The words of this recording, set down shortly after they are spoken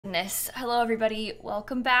goodness. Hello everybody,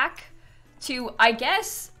 welcome back to, I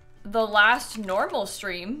guess, the last normal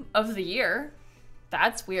stream of the year.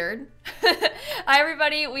 That's weird. Hi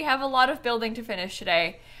everybody, we have a lot of building to finish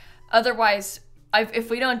today. Otherwise, if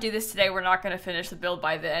we don't do this today, we're not going to finish the build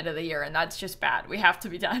by the end of the year, and that's just bad. We have to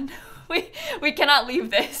be done. We cannot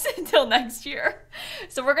leave this until next year.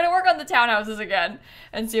 So we're going to work on the townhouses again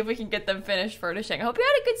and see if we can get them finished furnishing. I hope you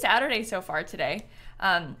had a good Saturday so far today.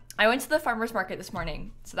 I went to the farmer's market this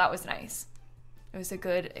morning, so that was nice. It was a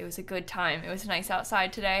good time. It was nice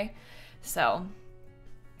outside today. So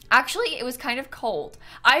actually, it was kind of cold.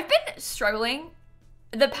 I've been struggling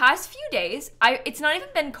the past few days. It's not even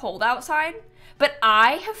been cold outside, but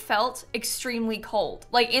I have felt extremely cold.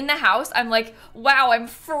 Like in the house, I'm like, wow, I'm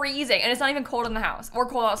freezing. And it's not even cold in the house or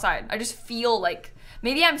cold outside. I just feel like,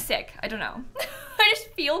 maybe I'm sick. I don't know. I just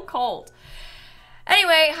feel cold.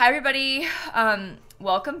 Anyway, hi everybody.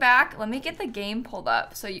 Welcome back. Let me get the game pulled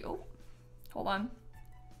up. So you, oh, hold on.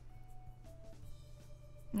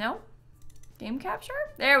 No? Game capture?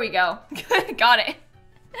 There we go. Got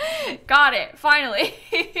it. Got it, finally.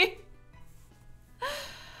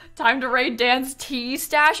 Time to raid Dan's tea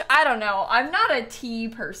stash? I don't know. I'm not a tea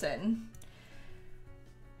person.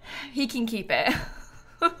 He can keep it.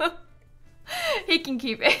 He can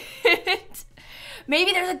keep it.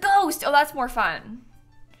 Maybe there's a ghost. Oh, that's more fun.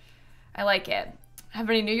 I like it. Have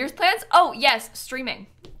any New Year's plans? Oh, yes, streaming.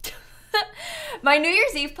 My New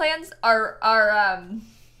Year's Eve plans are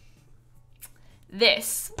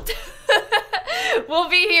this. We'll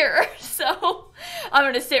be here. So I'm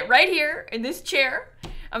gonna sit right here in this chair.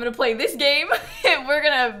 I'm gonna play this game and we're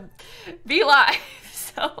gonna be live.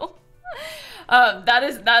 So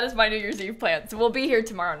that is my New Year's Eve plan. So we'll be here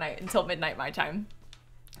tomorrow night until midnight my time.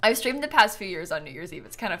 I've streamed the past few years on New Year's Eve.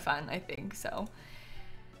 It's kind of fun, I think, so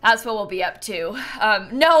that's what we'll be up to.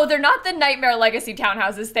 No, they're not the Nightmare Legacy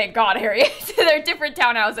townhouses, thank God, Harriet. They're different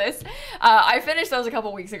townhouses. I finished those a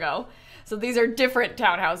couple weeks ago, so these are different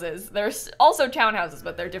townhouses. There's also townhouses,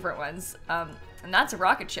 but they're different ones. And that's a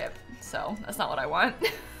rocket ship, so that's not what I want.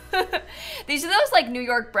 These are those like New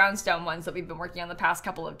York brownstone ones that we've been working on the past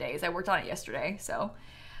couple of days. I worked on it yesterday, so.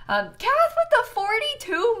 Kath with the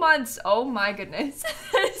 42 months. Oh my goodness.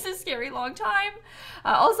 This is a scary long time.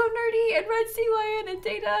 Also Nerdy and Red Sea Lion and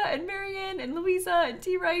Data and Marianne and Louisa and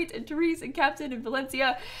T-Wright and Therese and Captain and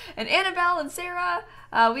Valencia and Annabelle and Sarah.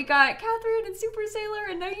 We got Catherine and Super Sailor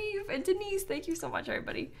and Naive and Denise. Thank you so much,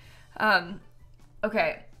 everybody.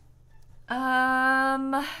 Okay. Where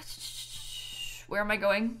am I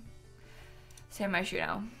going? Sand my shoe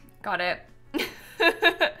now. Got it.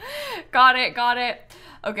 Got it, got it.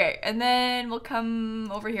 Okay, and then we'll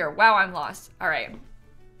come over here. Wow, I'm lost. All right.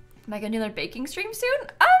 Am I gonna do another baking stream soon?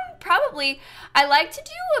 Probably. I like to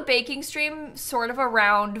do a baking stream sort of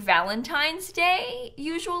around Valentine's Day,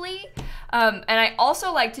 usually. And I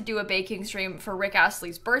also like to do a baking stream for Rick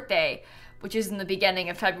Astley's birthday, which is in the beginning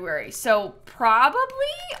of February. So probably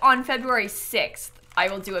on February 6th, I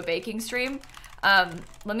will do a baking stream.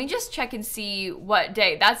 Let me just check and see what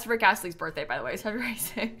day. That's Rick Astley's birthday, by the way, it's February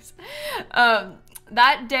 6th.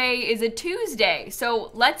 That day is a Tuesday,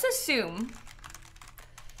 so let's assume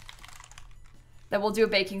that we'll do a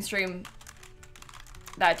baking stream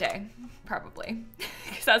that day, probably,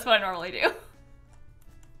 because that's what I normally do.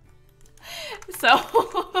 So,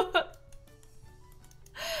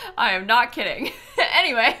 I am not kidding.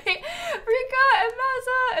 Anyway, Rika and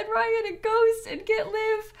Mazza and Ryan and Ghost and Get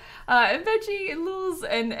Live, and Veggie and Lulz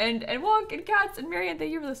and Wonk and Cats and Marianne,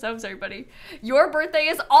 thank you for the subs, everybody. Your birthday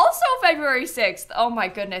is also February 6th. Oh my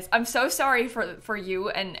goodness. I'm so sorry for you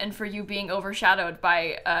and for you being overshadowed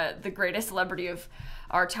by the greatest celebrity of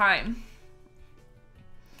our time.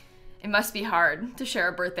 It must be hard to share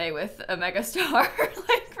a birthday with a megastar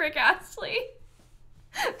like Rick Astley.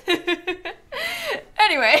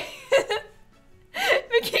 Anyway.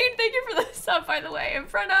 McCain, thank you for the sub, by the way. And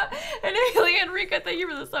Brenna and Haley and Rika, thank you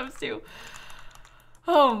for the subs too.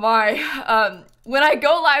 Oh my. When I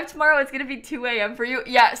go live tomorrow, it's gonna be 2 a.m. for you.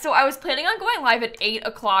 Yeah, so I was planning on going live at 8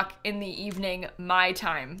 o'clock in the evening, my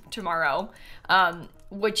time, tomorrow.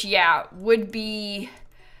 Which, yeah, would be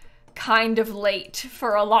kind of late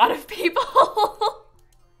for a lot of people.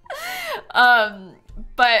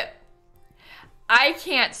 But I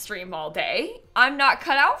can't stream all day. I'm not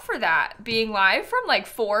cut out for that. Being live from like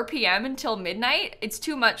 4 p.m. until midnight, it's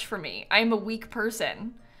too much for me. I'm a weak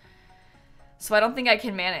person. So I don't think I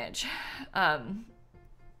can manage.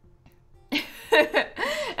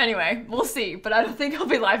 Anyway, we'll see. But I don't think I'll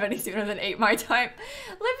be live any sooner than 8 my time.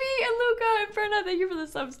 Livy and Luca and Brenna, thank you for the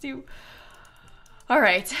subs too. All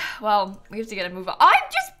right, well, we have to get a move on. I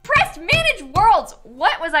just pressed Manage worlds!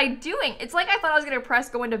 What was I doing? It's like I thought I was gonna press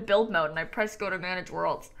go into build mode and I pressed go to manage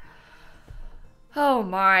worlds. Oh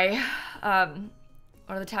my.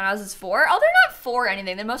 What are the townhouses for? Oh, they're not for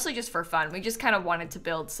anything. They're mostly just for fun. We just kind of wanted to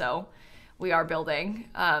build, so we are building.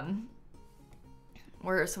 So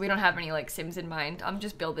we don't have any like Sims in mind. I'm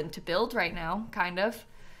just building to build right now, kind of.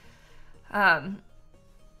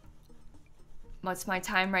 What's my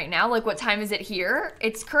time right now? Like, what time is it here?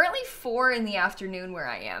 It's currently 4 in the afternoon where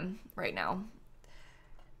I am right now.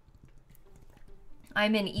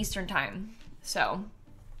 I'm in Eastern time, so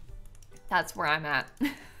that's where I'm at.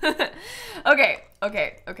 Okay.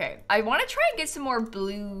 I want to try and get some more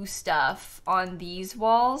blue stuff on these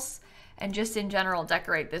walls and just in general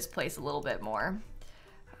decorate this place a little bit more.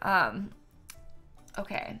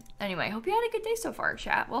 Okay. Anyway, hope you had a good day so far,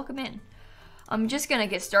 chat. Welcome in. I'm just gonna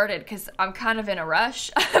get started because I'm kind of in a rush.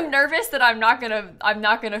 I'm nervous that I'm not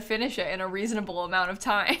gonna finish it in a reasonable amount of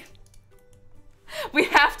time. We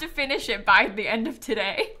have to finish it by the end of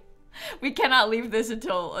today. We cannot leave this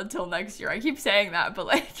until next year. I keep saying that, but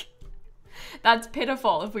like, that's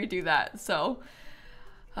pitiful if we do that. So,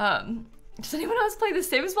 does anyone else play The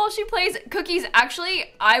Sims while she plays? Cookies,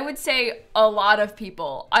 actually, I would say a lot of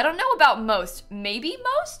people. I don't know about most, maybe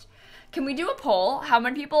most? Can we do a poll? How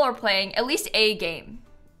many people are playing at least a game?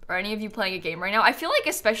 Are any of you playing a game right now? I feel like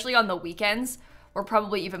especially on the weekends, we're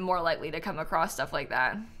probably even more likely to come across stuff like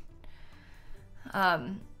that.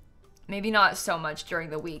 Maybe not so much during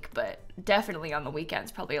the week, but definitely on the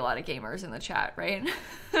weekends, probably a lot of gamers in the chat, right?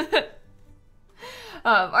 Arthur,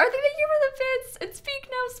 thank you for the bits, and Speak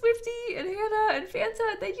Now, Swifty, and Hannah, and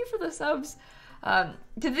Fanta, thank you for the subs.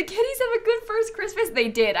 Did the kitties have a good first Christmas? They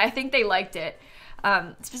did. I think they liked it.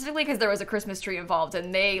 Specifically because there was a Christmas tree involved,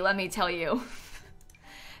 and let me tell you,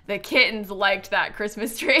 the kittens liked that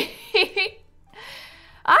Christmas tree.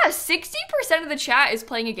 60% of the chat is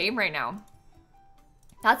playing a game right now.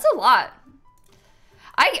 That's a lot.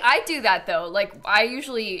 I do that though. Like, I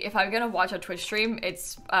usually, if I'm gonna watch a Twitch stream,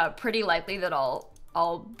 it's pretty likely that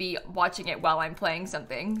I'll be watching it while I'm playing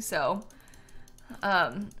something. So,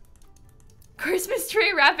 Christmas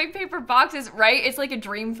tree wrapping paper boxes, right? It's like a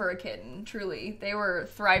dream for a kitten, truly. They were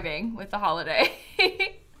thriving with the holiday.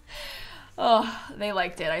 Oh, they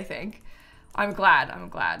liked it, I think. I'm glad.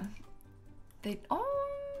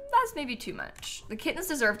 That's maybe too much. The kittens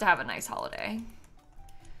deserve to have a nice holiday.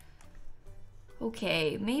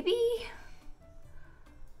 Okay, maybe...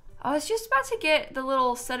 I was just about to get the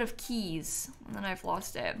little set of keys, and then I've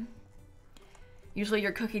lost it. Usually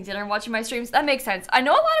you're cooking dinner and watching my streams. That makes sense. I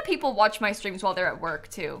know a lot of people watch my streams while they're at work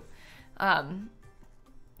too.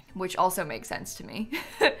 Which also makes sense to me.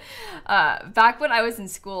 Back when I was in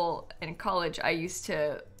school and college, I used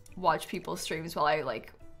to watch people's streams while I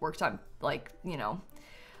like worked on like, you know,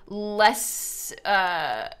 less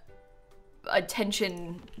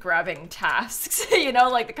attention grabbing tasks, you know,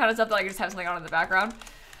 like the kind of stuff that I could just have something on in the background.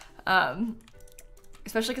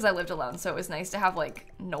 Especially because I lived alone, so it was nice to have like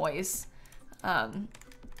noise.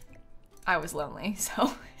 I was lonely,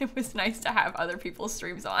 so it was nice to have other people's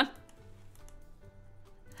streams on.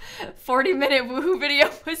 40-minute woohoo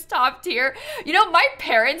video was top tier. You know, my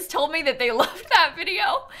parents told me that they loved that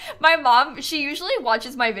video. My mom, she usually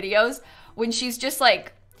watches my videos when she's just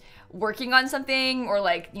like working on something or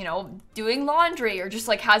like, you know, doing laundry or just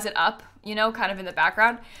like has it up, you know, kind of in the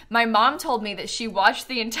background. My mom told me that she watched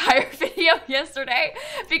the entire video yesterday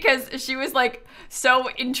because she was like so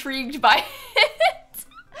intrigued by it,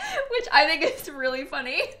 which I think is really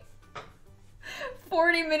funny.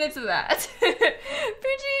 40 minutes of that. Pidgey,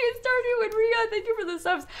 it started with Ria. Thank you for the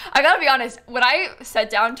subs. I gotta be honest, when I sat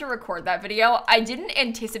down to record that video, I didn't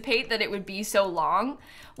anticipate that it would be so long,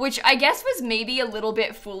 which I guess was maybe a little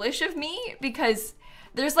bit foolish of me because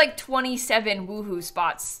there's like 27 woohoo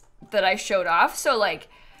spots that I showed off. So like,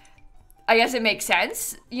 I guess it makes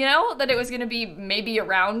sense, you know, that it was gonna be maybe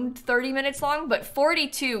around 30 minutes long, but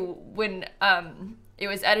 42 when it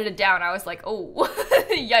was edited down, I was like, oh,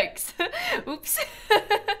 yikes. Oops.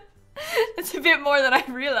 That's a bit more than I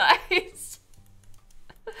realized.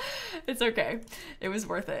 It's okay. It was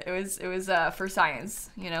worth it. It was for science,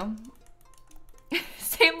 you know?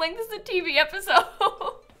 Same length as the TV episode.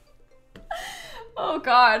 Oh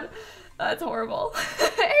God, that's horrible. Hey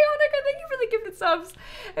Annika, thank you for the gifted subs.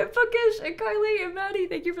 And Bookish and Kylie and Maddie,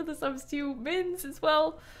 thank you for the subs too. Mins as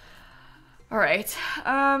well. All right.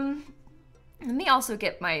 Let me also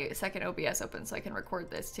get my second OBS open so I can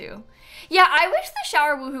record this too. Yeah, I wish the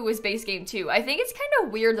shower woohoo was base game too. I think it's kind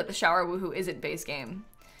of weird that the shower woohoo isn't base game.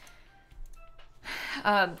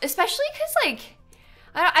 Especially because like,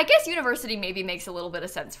 I guess university maybe makes a little bit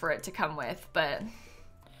of sense for it to come with, but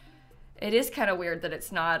It is kind of weird that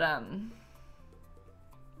it's not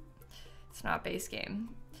base game.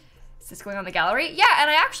 Is this going on the gallery? Yeah, and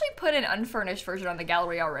I actually put an unfurnished version on the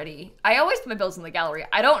gallery already. I always put my builds in the gallery.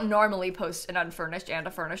 I don't normally post an unfurnished and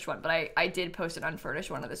a furnished one, but I did post an unfurnished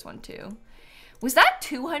one of this one too. Was that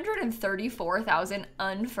 234,000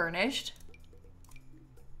 unfurnished?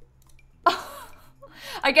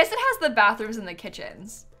 I guess it has the bathrooms and the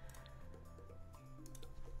kitchens.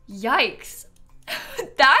 Yikes.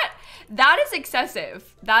 That is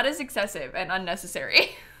excessive. That is excessive and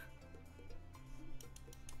unnecessary.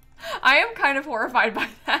 I am kind of horrified by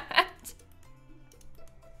that.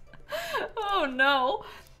 Oh no.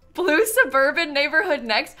 Blue suburban neighborhood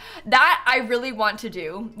next. That I really want to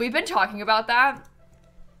do. We've been talking about that.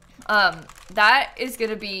 That is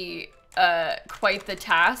gonna be quite the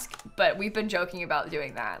task, but we've been joking about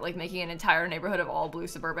doing that, like making an entire neighborhood of all blue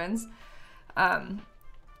suburbans.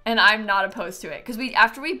 And I'm not opposed to it because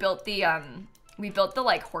after we built the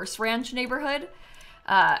like horse ranch neighborhood,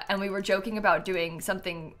 and we were joking about doing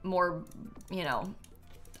something more, you know,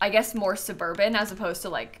 I guess more suburban as opposed to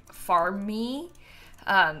like farmy.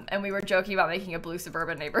 And we were joking about making a blue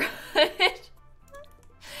suburban neighborhood.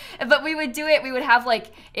 But we would do it, we would have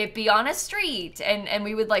like it be on a street and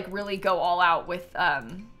we would like really go all out with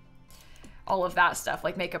all of that stuff,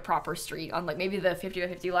 like make a proper street on like maybe the 50 by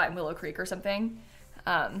 50 lot in Willow Creek or something.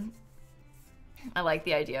 I like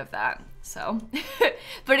the idea of that. So,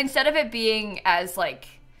 but instead of it being as like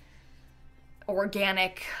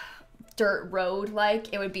organic dirt road,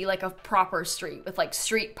 like it would be like a proper street with like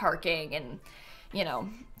street parking and, you know,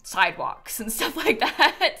 sidewalks and stuff like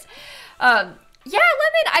that. Yeah,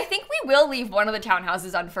 Lemon, I think we will leave one of the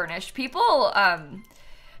townhouses unfurnished. People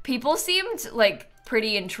seemed like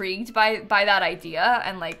pretty intrigued by that idea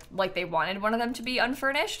and like they wanted one of them to be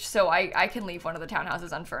unfurnished, so I can leave one of the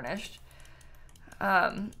townhouses unfurnished.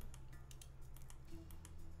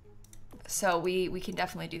 So we can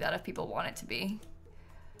definitely do that if people want it to be.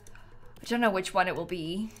 I don't know which one it will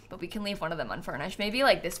be, but we can leave one of them unfurnished. Maybe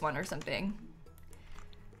like this one or something.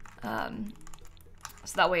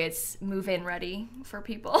 So that way it's move-in ready for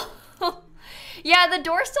people. Yeah, the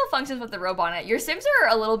door still functions with the robe on it. Your Sims are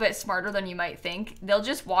a little bit smarter than you might think. They'll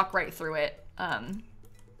just walk right through it. I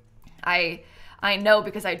know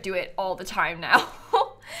because I do it all the time now.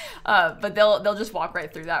 But they'll just walk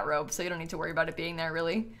right through that robe, so you don't need to worry about it being there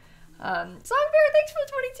really. Songbird, thanks for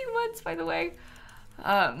the 22 months, by the way.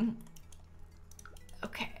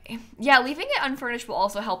 Okay. Yeah, leaving it unfurnished will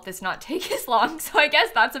also help this not take as long, so I guess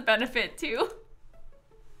that's a benefit too.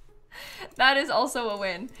 That is also a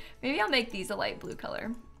win. Maybe I'll make these a light blue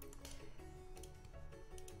color.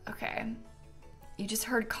 Okay. You just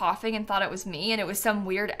heard coughing and thought it was me and it was some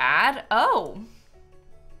weird ad? Oh.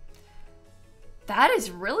 That is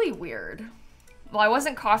really weird. Well, I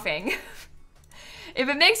wasn't coughing. If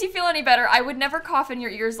it makes you feel any better, I would never cough in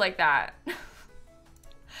your ears like that.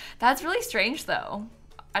 That's really strange though.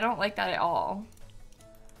 I don't like that at all.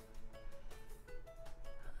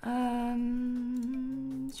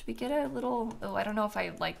 Should we get a little, oh, I don't know if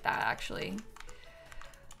I like that actually.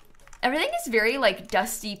 Everything is very like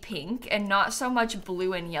dusty pink and not so much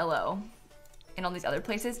blue and yellow in all these other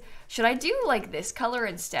places. Should I do like this color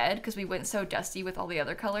instead? Because we went so dusty with all the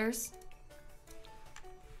other colors.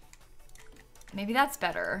 Maybe that's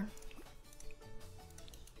better.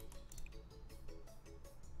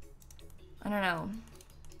 I don't know.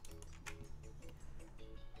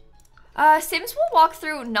 Sims will walk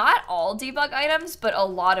through not all debug items, but a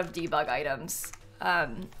lot of debug items.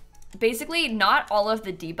 Basically, not all of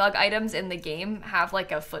the debug items in the game have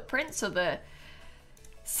like a footprint, so the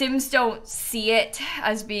Sims don't see it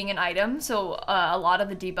as being an item. So a lot of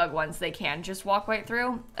the debug ones they can just walk right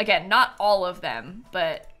through. Again, not all of them,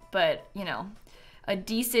 but you know, a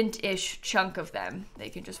decent-ish chunk of them they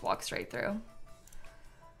can just walk straight through.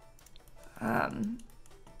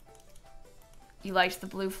 You liked the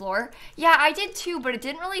blue floor? Yeah, I did too, but it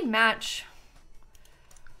didn't really match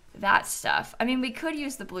that stuff. I mean, we could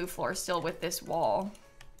use the blue floor still with this wall.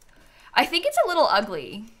 I think it's a little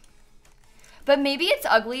ugly, but maybe it's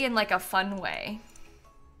ugly in like a fun way.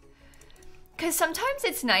 Because sometimes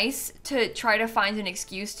it's nice to try to find an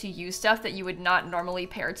excuse to use stuff that you would not normally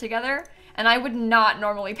pair together. And I would not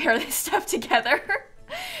normally pair this stuff together.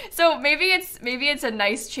 So maybe it's a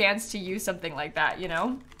nice chance to use something like that, you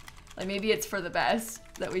know? Like maybe it's for the best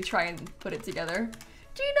that we try and put it together.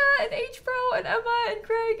 Gina and H-Pro and Emma and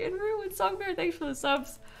Craig and Rue and Songbird, thanks for the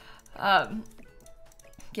subs.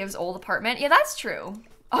 Gives old apartment. Yeah, that's true.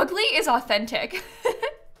 Ugly is authentic.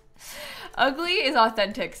 Ugly is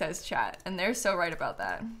authentic, says chat. And they're so right about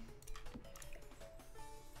that.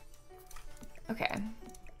 Okay.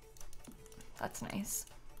 That's nice.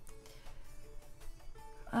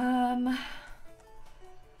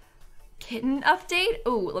 Kitten update?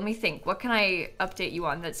 Oh, let me think. What can I update you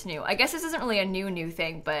on that's new? I guess this isn't really a new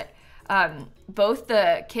thing, but both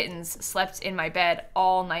the kittens slept in my bed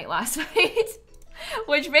all night last night,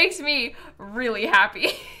 which makes me really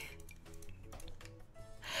happy.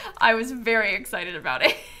 I was very excited about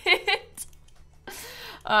it.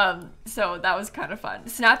 So that was kind of fun.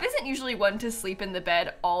 Snap isn't usually one to sleep in the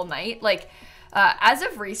bed all night. Like, as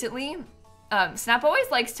of recently, Snap always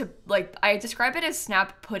likes to, like, I describe it as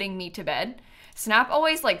Snap putting me to bed. Snap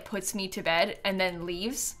always, like, puts me to bed and then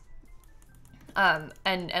leaves. And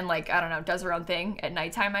like, I don't know, does her own thing at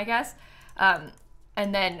nighttime, I guess.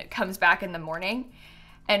 And then comes back in the morning.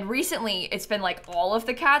 And recently, it's been, like, all of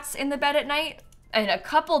the cats in the bed at night. And a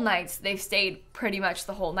couple nights, they've stayed pretty much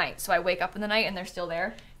the whole night. So I wake up in the night and they're still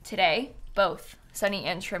there. Today, both Sunny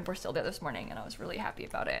and Shrimp were still there this morning, and I was really happy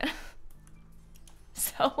about it.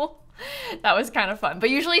 So that was kind of fun. But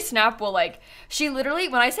usually Snap will, like, she literally,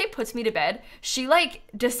 when I say puts me to bed, she, like,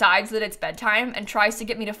 decides that it's bedtime and tries to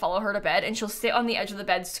get me to follow her to bed, and she'll sit on the edge of the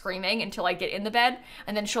bed screaming until I get in the bed,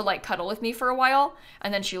 and then she'll, like, cuddle with me for a while,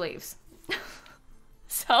 and then she leaves.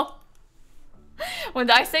 So when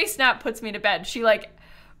I say Snap puts me to bed, she, like,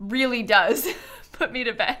 really does put me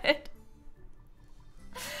to bed.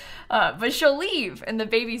 But she'll leave, and the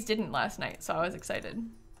babies didn't last night, so I was excited.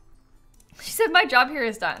 She said, my job here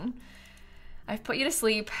is done. I've put you to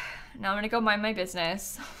sleep. Now I'm gonna go mind my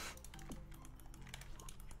business.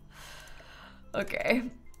 Okay.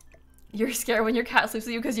 You're scared when your cat sleeps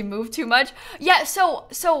with you because you move too much? Yeah,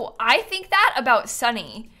 so I think that about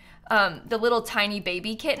Sunny, the little tiny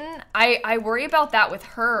baby kitten. I worry about that with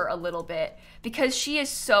her a little bit because she is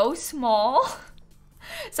so small.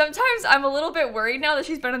 Sometimes I'm a little bit worried now that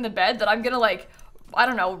she's been in the bed that I'm gonna, like, I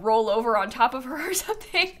don't know, roll over on top of her or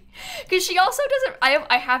something. Because she also doesn't,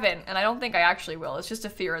 I haven't, and I don't think I actually will. It's just a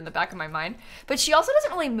fear in the back of my mind. But she also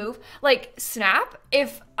doesn't really move. Like, Snap,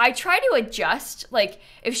 if I try to adjust, like,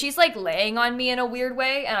 if she's, like, laying on me in a weird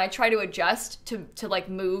way, and I try to adjust to like,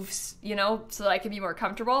 move, you know, so that I can be more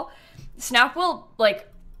comfortable, Snap will,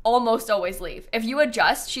 like, almost always leave. If you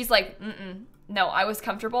adjust, she's like, no, I was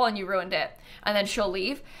comfortable and you ruined it. And then she'll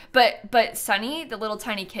leave. But Sunny, the little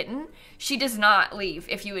tiny kitten, she does not leave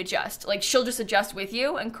if you adjust. Like, she'll just adjust with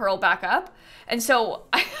you and curl back up. And so,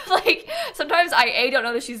 like, sometimes I, A, don't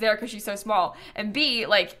notice she's there because she's so small. And B,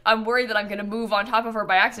 like, I'm worried that I'm going to move on top of her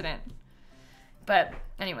by accident. But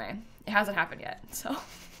anyway, it hasn't happened yet. So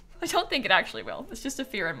I don't think it actually will. It's just a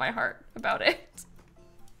fear in my heart about it.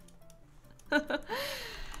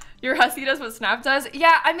 Your husky does what Snap does?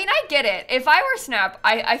 Yeah, I mean, I get it. If I were Snap,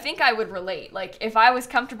 I think I would relate. Like, if I was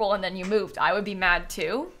comfortable and then you moved, I would be mad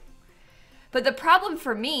too. But the problem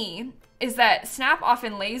for me is that Snap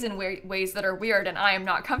often lays in ways that are weird and I am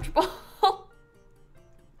not comfortable.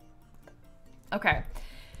 Okay.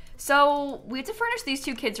 So, we have to furnish these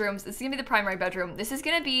two kids' rooms. This is gonna be the primary bedroom. This is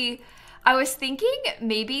gonna be, I was thinking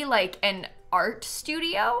maybe like an art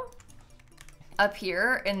studio up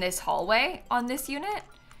here in this hallway on this unit.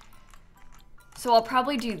 So I'll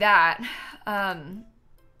probably do that. And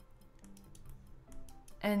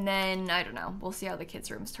then, I don't know, we'll see how the kids'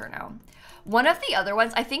 rooms turn out. One of the other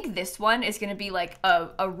ones, I think this one is gonna be like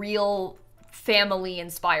a real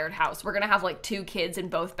family-inspired house. We're gonna have like 2 kids in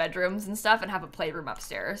both bedrooms and stuff and have a playroom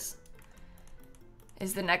upstairs.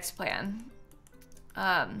 Is the next plan.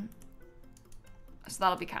 So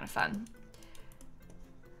that'll be kind of fun.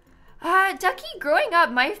 Ducky, growing up,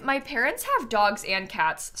 my parents have dogs and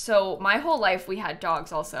cats, so my whole life we had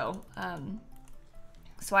dogs also.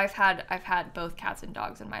 So I've had both cats and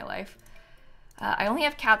dogs in my life. I only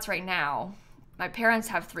have cats right now. My parents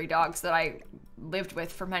have 3 dogs that I lived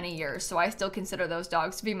with for many years, so I still consider those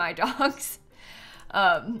dogs to be my dogs.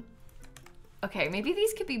 Okay, maybe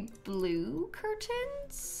these could be blue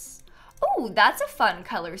curtains? Oh, that's a fun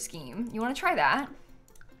color scheme. You want to try that?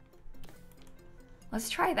 Let's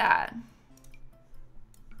try that.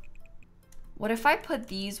 What if I put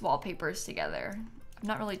these wallpapers together? I've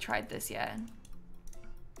not really tried this yet.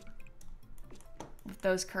 With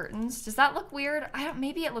those curtains. Does that look weird?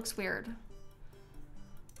 Maybe it looks weird.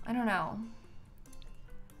 I don't know.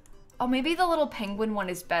 Oh, maybe the little penguin one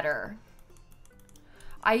is better.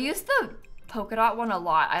 I use the polka dot one a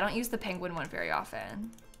lot. I don't use the penguin one very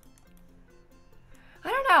often. I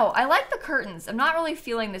don't know. I like the curtains. I'm not really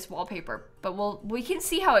feeling this wallpaper, but we can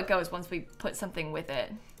see how it goes once we put something with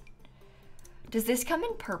it. Does this come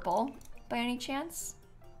in purple by any chance?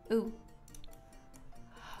 Ooh.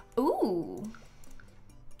 Ooh.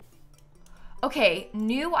 Okay,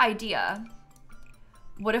 new idea.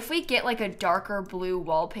 What if we get like a darker blue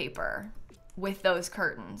wallpaper with those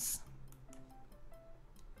curtains.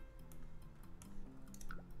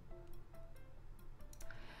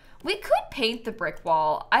 We could paint the brick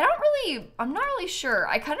wall. I'm not really sure.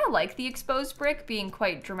 I kind of like the exposed brick being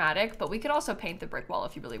quite dramatic, but we could also paint the brick wall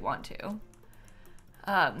if you really want to.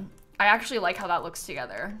 I actually like how that looks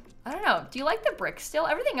together. I don't know. Do you like the brick still?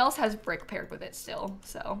 Everything else has brick paired with it still,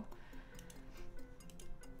 so.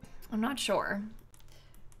 I'm not sure.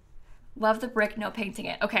 Love the brick, no painting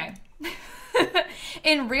it. Okay.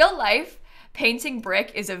 In real life, painting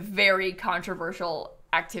brick is a very controversial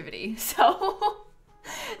activity, so.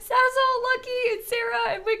 Sasso, Lucky, and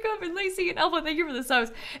Sarah, and Wickham, and Lacey, and Elva, thank you for the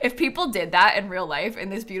subs. If people did that in real life, in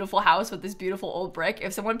this beautiful house with this beautiful old brick,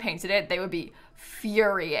 if someone painted it, they would be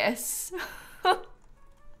furious.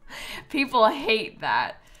 People hate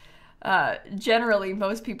that. Generally,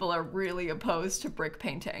 most people are really opposed to brick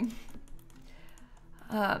painting.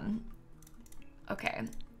 Okay,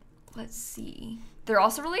 let's see. They're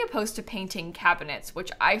also really opposed to painting cabinets,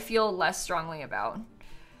 which I feel less strongly about.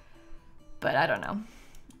 But I don't know.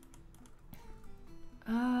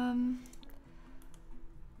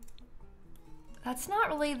 That's not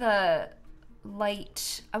really the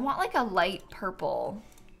light. I want like a light purple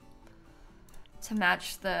to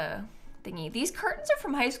match the thingy. These curtains are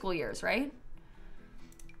from high school years, right?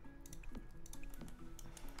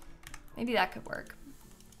 Maybe that could work.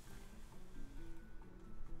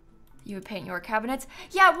 You would paint your cabinets?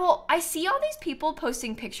 Yeah, well, I see all these people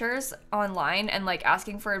posting pictures online and like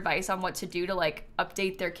asking for advice on what to do to like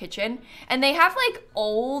update their kitchen. And they have like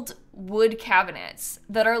old wood cabinets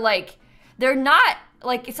that are like, they're not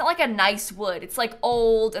like, it's not like a nice wood. It's like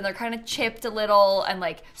old and they're kind of chipped a little and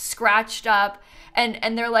like scratched up.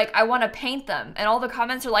 And they're like, I want to paint them. And all the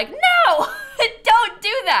comments are like, no, don't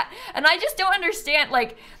do that. And I just don't understand,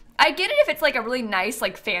 like, I get it if it's like a really nice,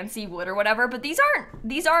 like fancy wood or whatever, but these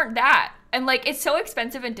aren't that. And like, it's so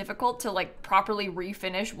expensive and difficult to like properly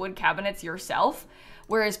refinish wood cabinets yourself,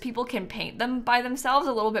 whereas people can paint them by themselves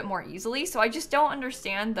a little bit more easily. So I just don't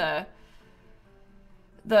understand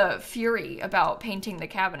the fury about painting the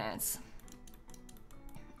cabinets.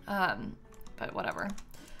 But whatever.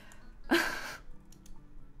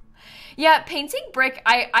 Yeah, painting brick,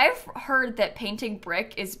 I've heard that painting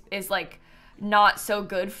brick is like not so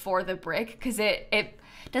good for the brick because it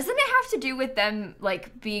doesn't it have to do with them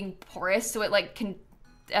like being porous, so it like can,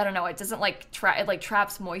 I don't know, it doesn't like it like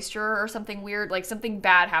traps moisture or something weird, like something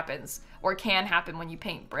bad happens or can happen when you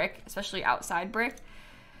paint brick, especially outside brick.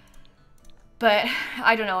 But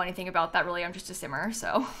I don't know anything about that really. I'm just a simmer,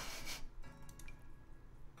 so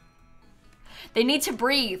they need to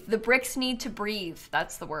breathe. The bricks need to breathe.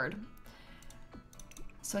 That's the word.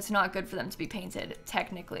 So it's not good for them to be painted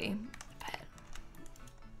technically.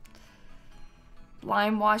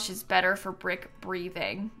 Lime wash is better for brick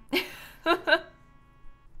breathing. There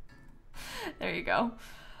you go.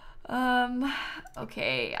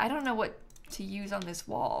 Okay, I don't know what to use on this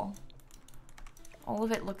wall. All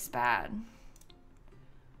of it looks bad.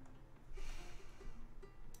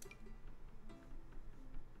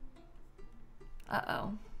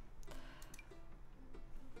 Uh-oh.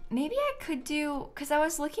 Maybe I could do, because I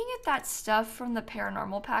was looking at that stuff from the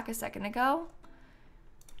paranormal pack a second ago.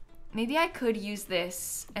 Maybe I could use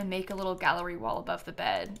this and make a little gallery wall above the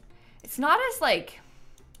bed. It's not as, like,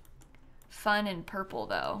 fun and purple,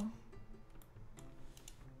 though.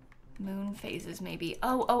 Moon phases, maybe.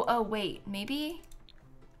 Oh, wait. Maybe?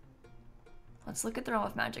 Let's look at the Realm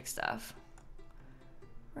of Magic stuff.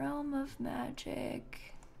 Realm of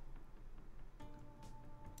Magic.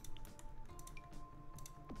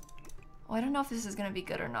 Oh, I don't know if this is going to be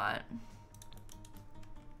good or not.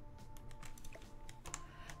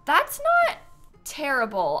 That's not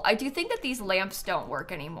terrible. I do think that these lamps don't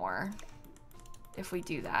work anymore if we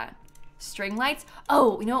do that. String lights?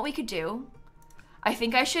 Oh, you know what we could do? I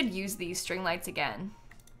think I should use these string lights again.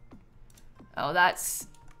 Oh, that's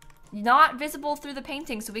not visible through the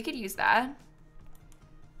painting, so we could use that.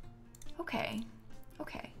 Okay.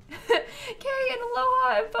 Okay. Carrie and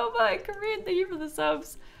Aloha and Boba and Korean, thank you for the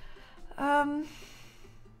subs.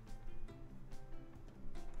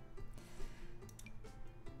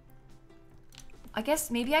 I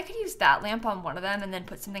guess maybe I could use that lamp on one of them and then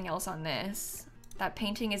put something else on this. That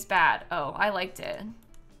painting is bad. Oh, I liked it.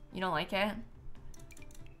 You don't like it?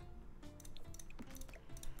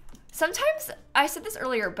 Sometimes, I said this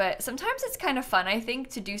earlier, but sometimes it's kind of fun, I think,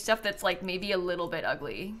 to do stuff that's like maybe a little bit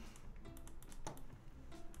ugly.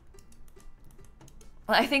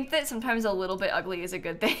 I think that sometimes a little bit ugly is a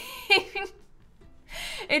good thing.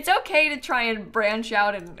 It's okay to try and branch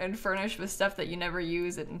out and furnish with stuff that you never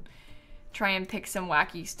use and try and pick some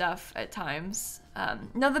wacky stuff at times.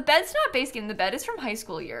 No, the bed's not base game. The bed is from high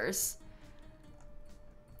school years.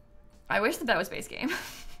 I wish the bed was base game.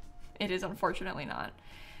 It is unfortunately not.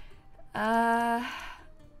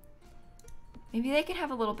 Maybe they can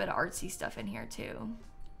have a little bit of artsy stuff in here too.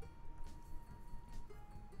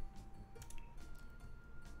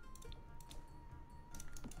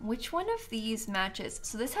 Which one of these matches?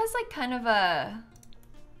 So this has like kind of a...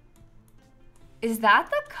 Is that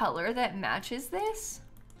the color that matches this?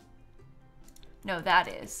 No, that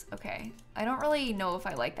is. Okay. I don't really know if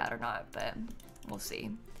I like that or not, but we'll see.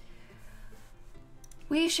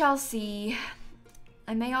 We shall see.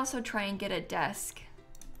 I may also try and get a desk.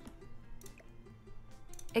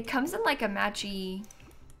 It comes in like a matchy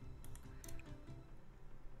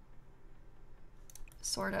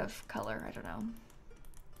sort of color. I don't know.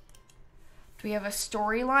 Do we have a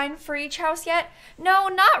storyline for each house yet? No,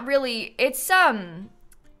 not really. It's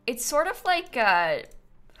sort of like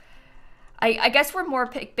I guess we're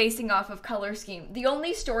more basing off of color scheme. The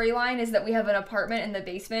only storyline is that we have an apartment in the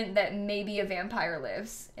basement that maybe a vampire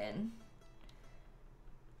lives in.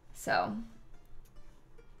 So,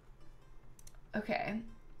 okay.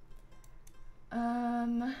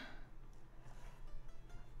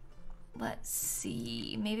 Let's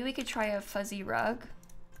see. Maybe we could try a fuzzy rug.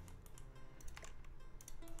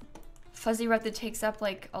 Fuzzy rug that takes up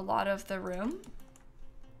like a lot of the room,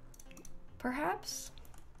 perhaps?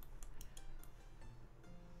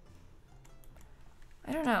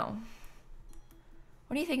 I don't know.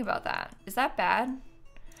 What do you think about that? Is that bad?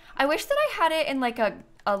 I wish that I had it in like a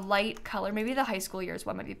light color. Maybe the high school years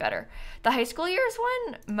one might be better. The high school years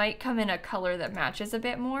one might come in a color that matches a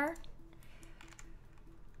bit more.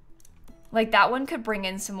 Like that one could bring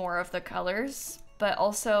in some more of the colors, but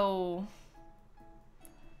also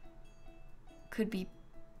could be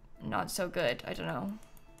not so good. I don't know.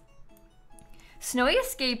 Snowy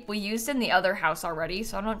Escape we used in the other house already,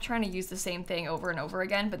 so I'm not trying to use the same thing over and over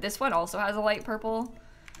again, but this one also has a light purple.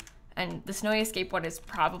 And the Snowy Escape one is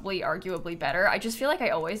probably arguably better. I just feel like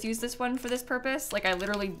I always use this one for this purpose. Like I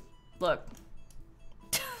literally, look,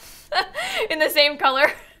 in the same color.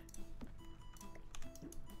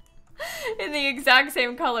 In the exact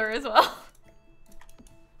same color as well.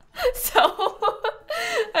 So,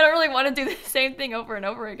 I don't really want to do the same thing over and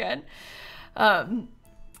over again.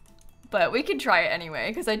 But we can try it anyway,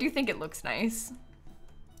 because I do think it looks nice.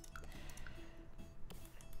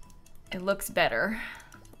 It looks better,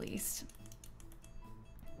 at least.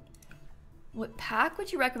 What pack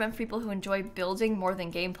would you recommend for people who enjoy building more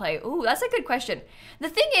than gameplay? Ooh, that's a good question. The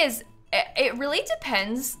thing is, it really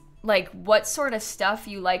depends like what sort of stuff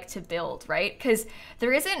you like to build, right? Because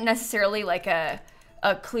there isn't necessarily like a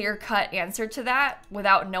clear-cut answer to that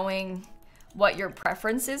without knowing what your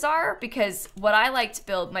preferences are, because what I like to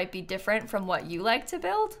build might be different from what you like to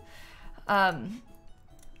build.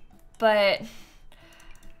 But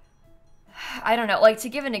I don't know, like to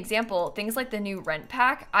give an example, things like the new rent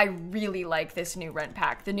pack, I really like this new rent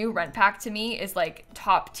pack. The new rent pack to me is like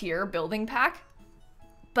top tier building pack,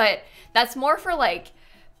 but that's more for like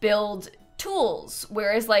build tools,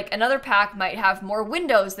 whereas like another pack might have more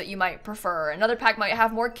windows that you might prefer. Another pack might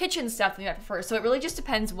have more kitchen stuff than you might prefer. So it really just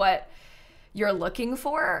depends what you're looking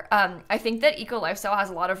for. I think that Eco Lifestyle has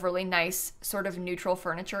a lot of really nice sort of neutral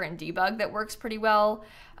furniture and debug that works pretty well.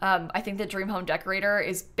 I think that Dream Home Decorator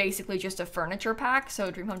is basically just a furniture pack,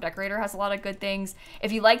 so Dream Home Decorator has a lot of good things.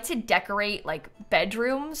 If you like to decorate like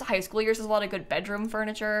bedrooms, High School Years has a lot of good bedroom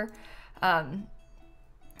furniture.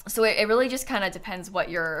 So it really just kind of depends what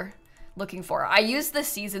you're looking for. I use the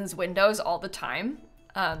Seasons windows all the time.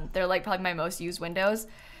 They're like probably my most used windows.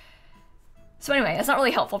 So anyway, that's not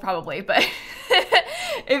really helpful probably, but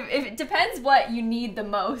if it depends what you need the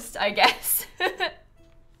most, I guess.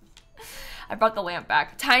 I brought the lamp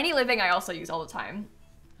back. Tiny Living I also use all the time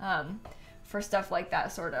for stuff like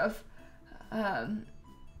that, sort of.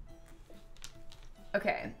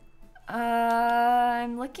 Okay.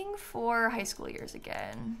 I'm looking for High School Years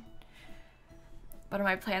again. What are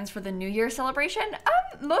my plans for the New Year celebration?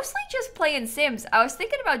 Mostly just playing Sims. I was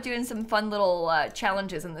thinking about doing some fun little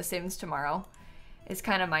challenges in The Sims tomorrow. Is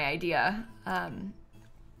kind of my idea.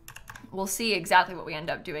 We'll see exactly what we end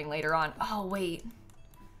up doing later on. Oh, wait.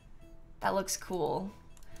 That looks cool.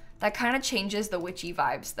 That kind of changes the witchy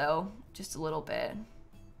vibes, though. Just a little bit.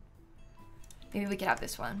 Maybe we could have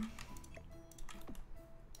this one.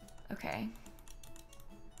 Okay.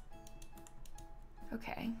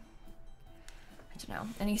 Okay. I don't know.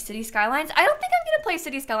 Any City Skylines? I don't think I'm going to play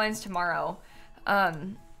City Skylines tomorrow.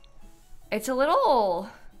 It's a little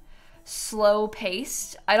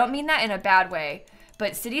slow-paced. I don't mean that in a bad way,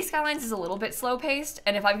 but City Skylines is a little bit slow-paced,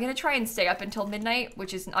 and if I'm going to try and stay up until midnight,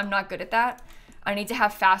 which is, I'm not good at that, I need to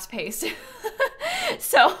have fast pace.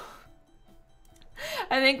 So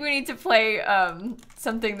I think we need to play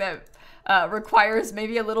something that requires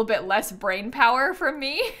maybe a little bit less brain power from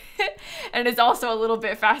me and is also a little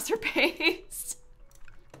bit faster paced.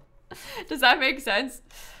 Does that make sense?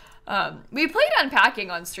 We played Unpacking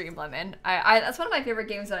on stream, Lemon. That's one of my favorite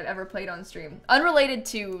games that I've ever played on stream. Unrelated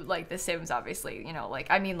to like The Sims, obviously, you know, like,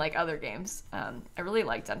 I mean like other games. I really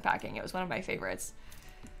liked Unpacking. It was one of my favorites.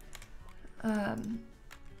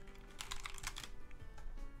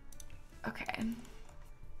 Okay.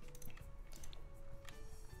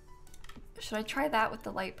 Should I try that with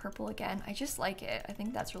the light purple again? I just like it. I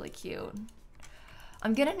think that's really cute.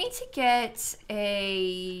 I'm gonna need to get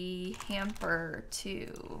a hamper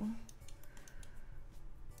too.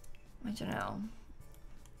 I don't know.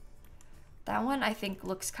 That one I think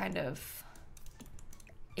looks kind of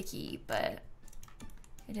icky, but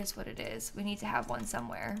it is what it is. We need to have one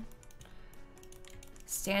somewhere.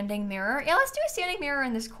 Standing mirror. Yeah, let's do a standing mirror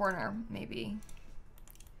in this corner, maybe.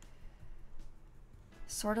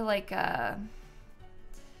 Sort of like a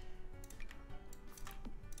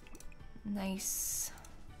nice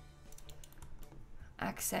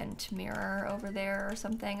accent mirror over there or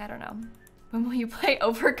something. I don't know. When will you play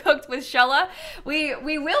Overcooked with Shella? We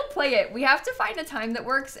will play it. We have to find a time that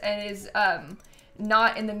works and is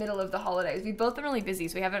not in the middle of the holidays. We've both been really busy,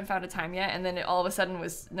 so we haven't found a time yet. And then it all of a sudden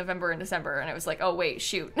was November and December, and it was like, oh wait,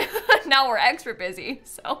 shoot. Now we're extra busy.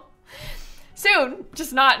 So soon,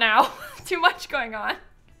 just not now. Too much going on.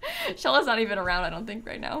 Shella's not even around, I don't think,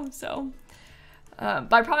 right now. So,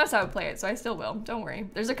 but I promised I would play it, so I still will. Don't worry.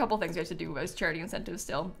 There's a couple things we have to do as charity incentives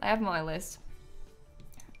still. I have them on my list.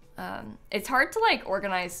 It's hard to like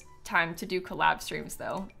organize time to do collab streams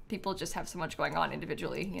though. People just have so much going on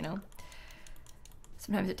individually, you know?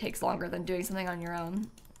 Sometimes it takes longer than doing something on your own.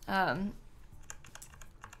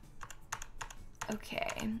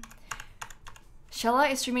 Okay.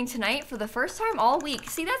 Shella is streaming tonight for the first time all week.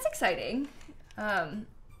 See, that's exciting.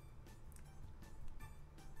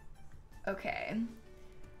 Okay.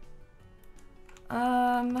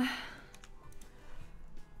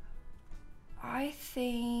 I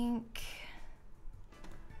think...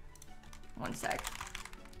 One sec.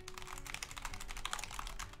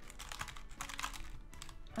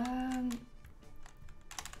 Oh,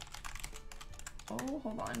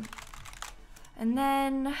 hold on. And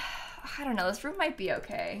then, I don't know, this room might be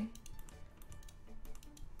okay.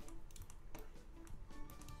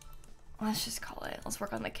 Let's just call it. Let's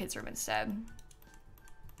work on the kids' room instead.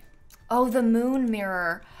 Oh, the moon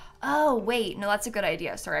mirror. Oh, wait. No, that's a good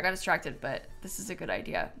idea. Sorry, I got distracted, but this is a good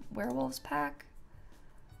idea. Werewolves pack?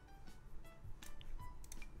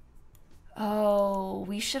 Oh,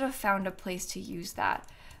 we should have found a place to use that.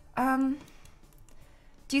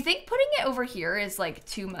 Do you think putting it over here is like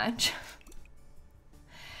too much?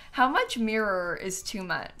 How much mirror is too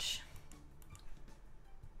much?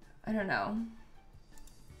 I don't know.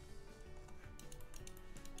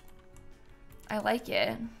 I like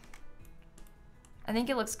it. I think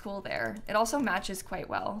it looks cool there. It also matches quite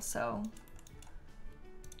well, so.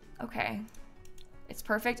 Okay. It's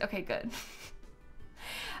perfect? Okay, good.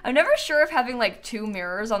 I'm never sure if having like two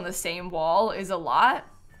mirrors on the same wall is a lot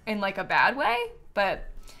in like a bad way, but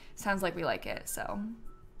sounds like we like it, so.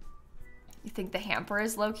 You think the hamper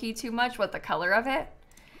is low-key too much? What, the color of it?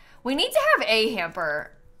 We need to have a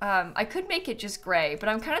hamper. I could make it just gray, but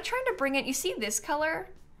I'm kind of trying to bring it, you see this color?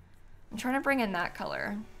 I'm trying to bring in that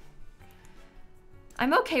color.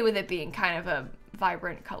 I'm okay with it being kind of a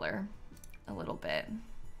vibrant color, a little bit.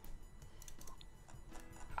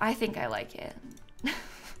 I think I like it.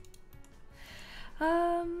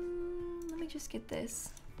 Let me just get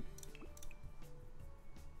this.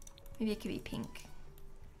 Maybe it could be pink.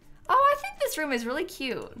 Oh, I think this room is really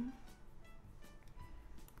cute.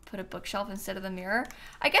 Put a bookshelf instead of the mirror.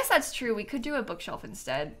 I guess that's true. We could do a bookshelf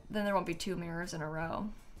instead. Then there won't be two mirrors in a row.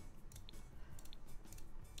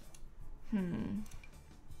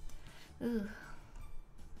 Ugh.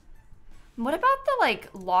 What about the like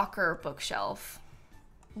locker bookshelf?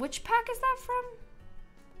 Which pack is that from?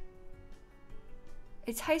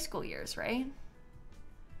 It's high school years, right?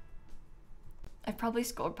 I've probably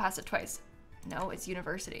scrolled past it twice. No, it's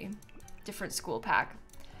university. Different school pack.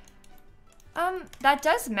 That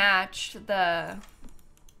does match the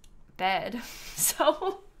bed.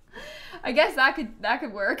 So I guess that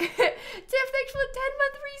could work. Tiff, thanks for the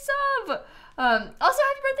 10-month resub. Also,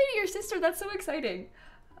 happy birthday to your sister. That's so exciting.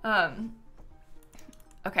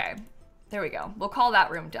 Okay, there we go. We'll call that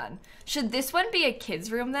room done. Should this one be a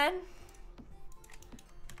kid's room then?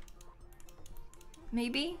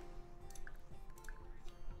 Maybe?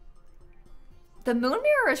 The moon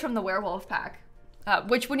mirror is from the werewolf pack.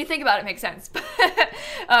 Which, when you think about it, makes sense.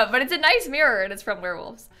 But it's a nice mirror, and it's from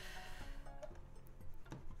Werewolves.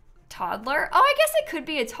 Toddler? Oh, I guess it could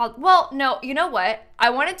be a toddler. Well, no, you know what? I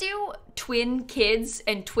want to do twin kids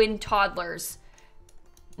and twin toddlers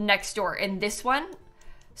next door in this one.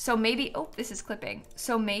 So maybe, oh, this is clipping.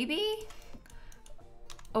 So maybe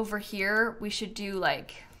over here, we should do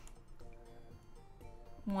like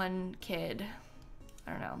one kid.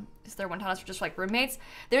 I don't know. Is there one townhouse for just like roommates?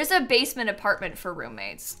 There's a basement apartment for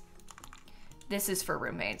roommates. This is for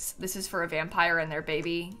roommates. This is for a vampire and their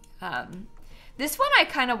baby. This one I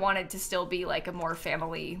kind of wanted to still be like a more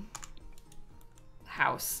family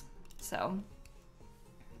house. So,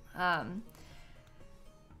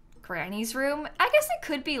 Granny's room. I guess it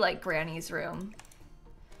could be like Granny's room.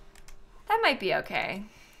 That might be okay.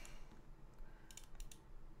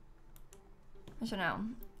 I don't know.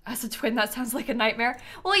 As a twin, that sounds like a nightmare.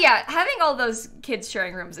 Well, yeah, having all those kids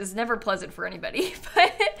sharing rooms is never pleasant for anybody.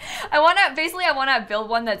 But I want to build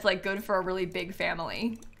one that's like good for a really big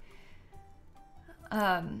family.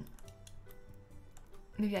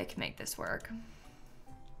 Maybe I can make this work.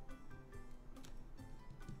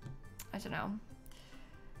 I don't know.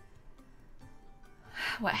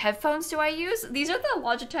 What headphones do I use? These are the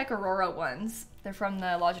Logitech Aurora ones. They're from the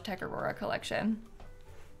Logitech Aurora collection.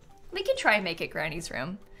 We can try and make it Granny's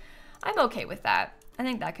room. I'm okay with that. I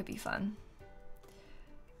think that could be fun.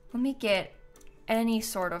 Let me get any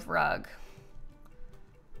sort of rug.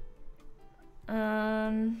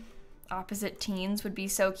 Opposite teens would be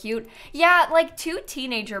so cute. Yeah, like 2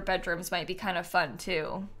 teenager bedrooms might be kind of fun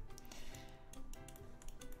too.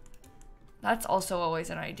 That's also always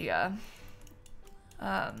an idea.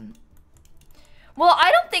 Well,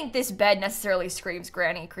 I don't think this bed necessarily screams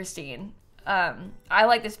Granny, Christine. I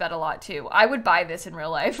like this bed a lot too. I would buy this in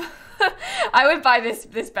real life. I would buy this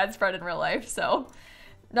bedspread in real life, so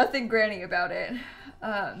nothing Granny about it.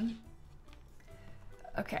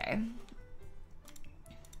 Okay.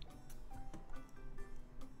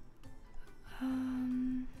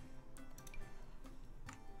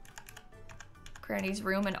 Granny's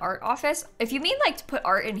room and art office. If you mean like to put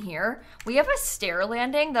art in here, we have a stair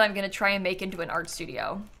landing that I'm gonna try and make into an art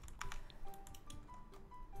studio.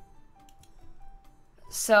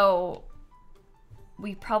 So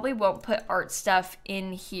we probably won't put art stuff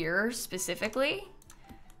in here specifically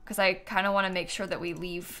because I kind of want to make sure that we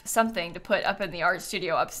leave something to put up in the art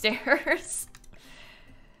studio upstairs.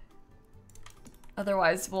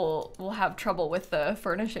 Otherwise we'll have trouble with the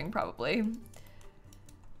furnishing probably.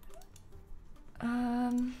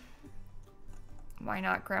 Why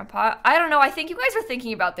not, Grandpa? I don't know. I think you guys are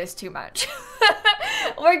thinking about this too much.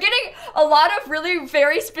 We're getting a lot of really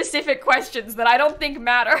very specific questions that I don't think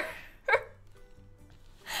matter.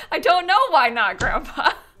 I don't know why not,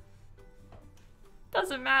 Grandpa.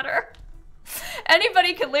 Doesn't matter.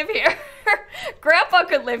 Anybody could live here. Grandpa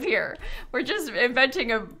could live here. We're just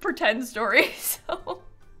inventing a pretend story, so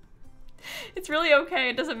it's really okay.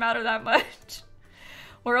 It doesn't matter that much.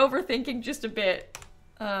 We're overthinking just a bit.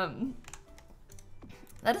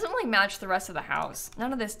 That doesn't really match the rest of the house.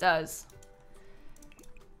 None of this does.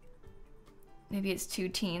 Maybe it's 2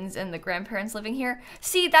 teens and the grandparents living here.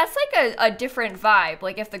 See, that's like a different vibe.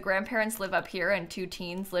 Like if the grandparents live up here and 2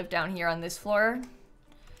 teens live down here on this floor.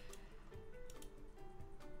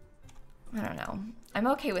 I don't know. I'm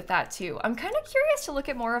okay with that too. I'm kind of curious to look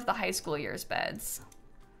at more of the high school years beds.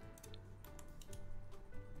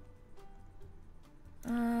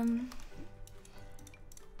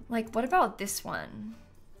 Like what about this one?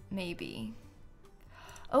 Maybe.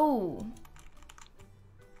 Oh.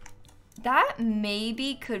 That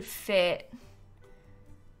maybe could fit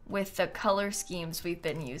with the color schemes we've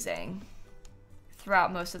been using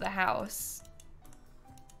throughout most of the house.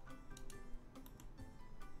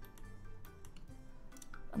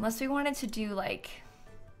 Unless we wanted to do like,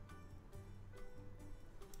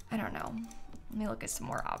 I don't know. Let me look at some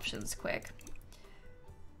more options quick.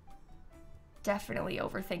 Definitely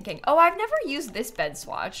overthinking. Oh, I've never used this bed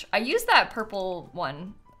swatch. I used that purple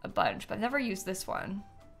one a bunch, but I've never used this one.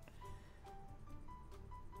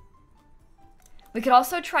 We could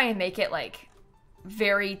also try and make it like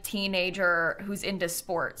very teenager who's into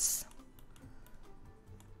sports.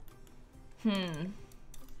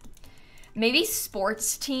 Maybe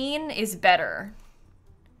sports teen is better.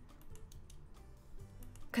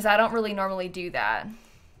 Because I don't really normally do that.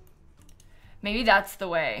 Maybe that's the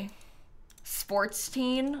way. Sports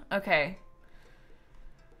teen? Okay.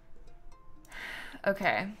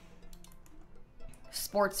 Okay.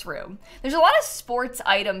 Sports room. There's a lot of sports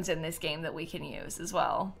items in this game that we can use as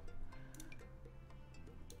well.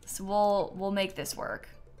 So we'll make this work.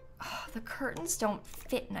 Oh, the curtains don't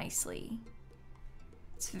fit nicely.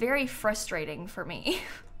 It's very frustrating for me.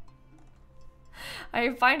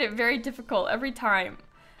 I find it very difficult every time.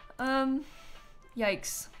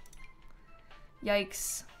 Yikes.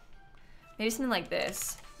 Yikes. Maybe something like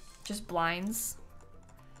this. Just blinds.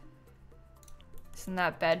 Isn't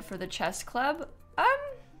that bed for the chess club?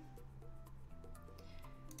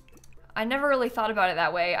 I never really thought about it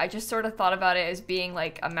that way. I just sort of thought about it as being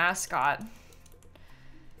like a mascot.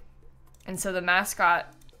 And so the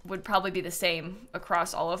mascot would probably be the same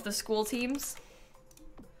across all of the school teams.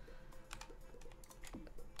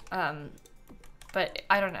 But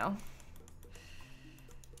I don't know.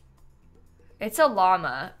 It's a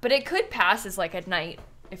llama, but it could pass as like a knight.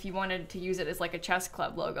 If you wanted to use it as like a chess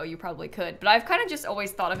club logo, you probably could. But I've kind of just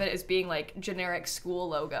always thought of it as being like generic school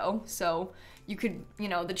logo. So you could, you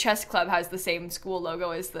know, the chess club has the same school logo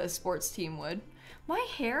as the sports team would. My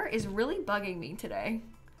hair is really bugging me today.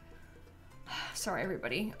 Sorry,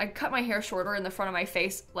 everybody. I cut my hair shorter in the front of my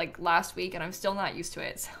face like last week and I'm still not used to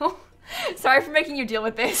it. So sorry for making you deal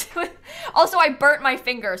with this. Also, I burnt my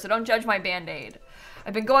finger, so don't judge my Band-Aid.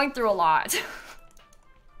 I've been going through a lot.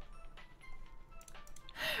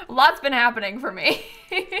 A lot's been happening for me.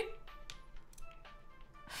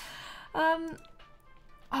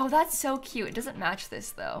 Oh, that's so cute. It doesn't match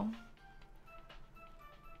this though.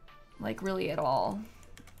 Like really at all.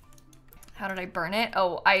 How did I burn it?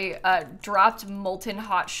 Oh, I dropped molten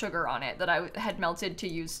hot sugar on it that I had melted to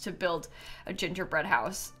use to build a gingerbread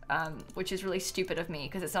house, which is really stupid of me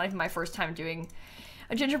because it's not even my first time doing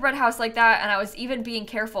a gingerbread house like that, and I was even being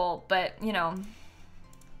careful, but you know,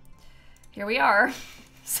 here we are.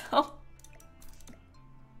 So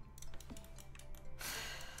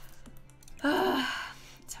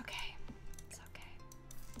it's okay. It's okay.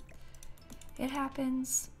 It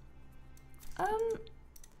happens.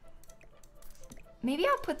 Maybe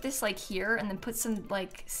I'll put this like here and then put some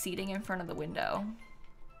like seating in front of the window.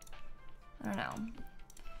 I don't know.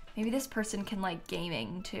 Maybe this person can like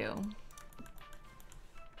gaming too.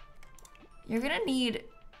 You're gonna need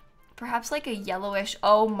perhaps like a yellowish,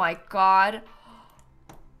 oh my god.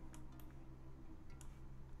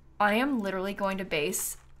 I am literally going to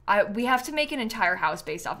base, we have to make an entire house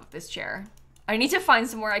based off of this chair. I need to find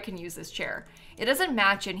somewhere I can use this chair. It doesn't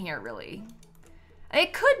match in here really.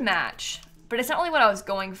 It could match, but it's not really what I was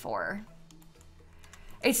going for.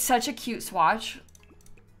 It's such a cute swatch.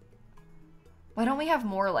 Why don't we have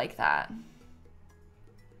more like that?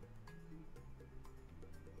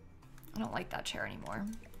 I don't like that chair anymore.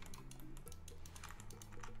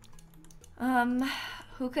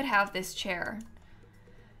 Who could have this chair?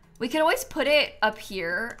 We could always put it up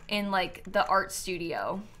here in like the art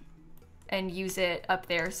studio and use it up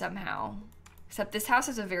there somehow. Except this house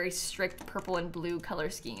has a very strict purple and blue color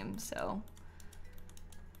scheme, so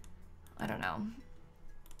I don't know.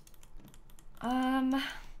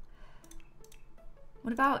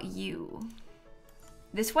 What about you?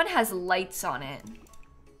 This one has lights on it.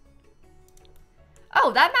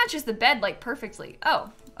 Oh, that matches the bed like perfectly.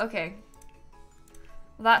 Oh, okay.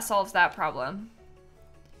 Well, that solves that problem.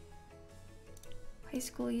 High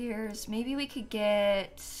school years. Maybe we could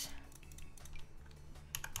get...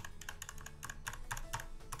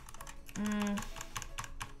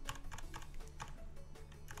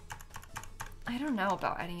 I don't know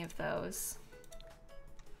about any of those.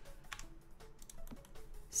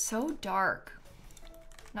 So dark.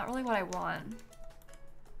 Not really what I want.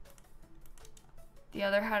 The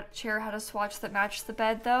other chair had a swatch that matched the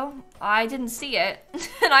bed though. I didn't see it.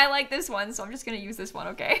 And I like this one, so I'm just gonna use this one,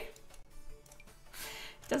 okay?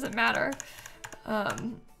 Doesn't matter.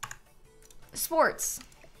 Sports.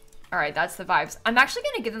 All right, that's the vibes. I'm actually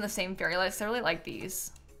gonna give them the same fairy lights. I really like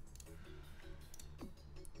these.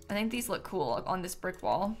 I think these look cool on this brick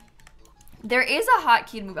wall. There is a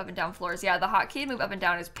hotkey to move up and down floors. Yeah, the hotkey to move up and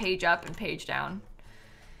down is page up and page down.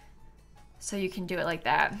 So you can do it like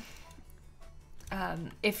that.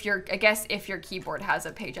 I guess if your keyboard has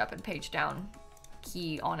a page up and page down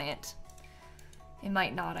key on it. It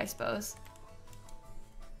might not, I suppose.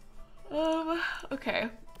 Okay.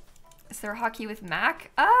 Is there a hotkey with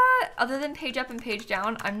Mac? Other than page up and page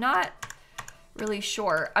down, I'm not really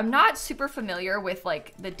sure. I'm not super familiar with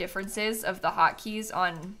like the differences of the hotkeys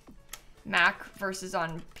on Mac versus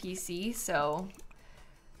on PC, so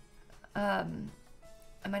I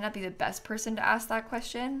might not be the best person to ask that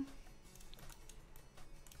question.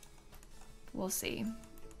 We'll see.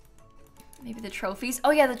 Maybe the trophies.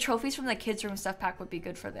 Oh yeah, the trophies from the kids' room stuff pack would be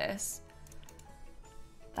good for this.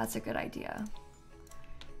 That's a good idea.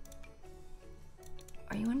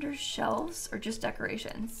 Are you under shelves or just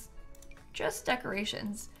decorations? Just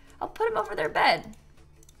decorations. I'll put them over their bed.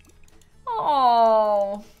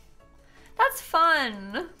 Oh, That's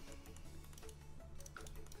fun.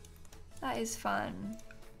 That is fun.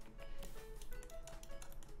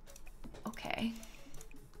 Okay.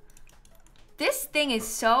 This thing is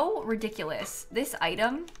so ridiculous. This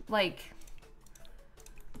item, like,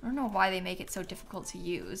 I don't know why they make it so difficult to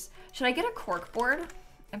use. Should I get a cork board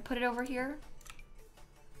and put it over here?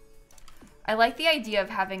 I like the idea of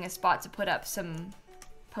having a spot to put up some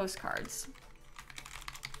postcards.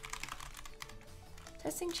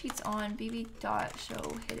 Testing cheats on BB dot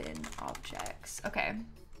show hidden objects. Okay.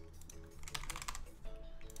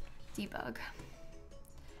 Debug.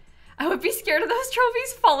 I would be scared of those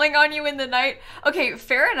trophies falling on you in the night. Okay,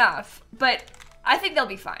 fair enough, but I think they'll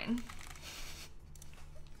be fine.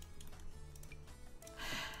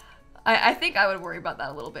 I think I would worry about that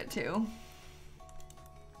a little bit too.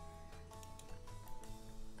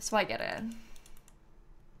 So I get it.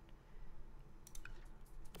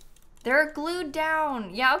 They're glued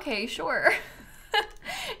down. Yeah, okay, sure.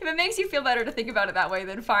 If it makes you feel better to think about it that way,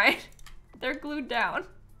 then fine. They're glued down.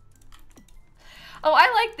 Oh,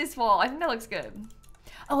 I like this wall. I think that looks good.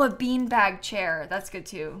 Oh, a beanbag chair. That's good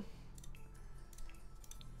too.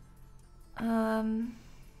 High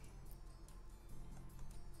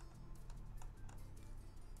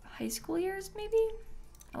school years, maybe?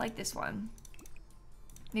 I like this one.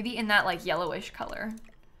 Maybe in that like yellowish color.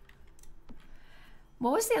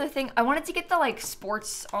 What was the other thing? I wanted to get the like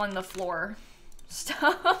sports on the floor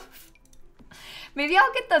stuff. Maybe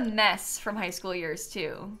I'll get the mess from high school years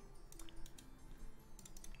too.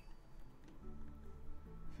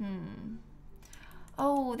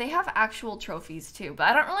 Oh, they have actual trophies too, but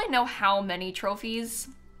I don't really know how many trophies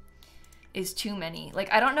is too many.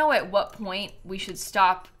 Like, I don't know at what point we should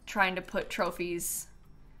stop trying to put trophies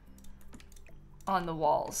on the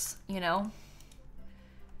walls, you know?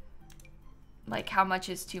 Like, how much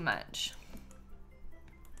is too much?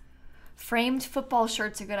 Framed football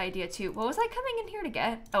shirt's a good idea too. What was I coming in here to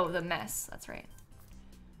get? Oh, the mess, that's right.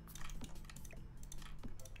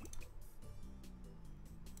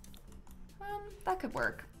 That could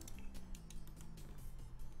work.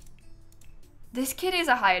 This kid is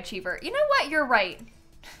a high achiever. You know what? You're right.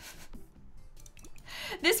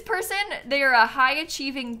 This person, they are a high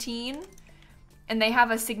achieving teen and they have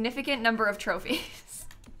a significant number of trophies.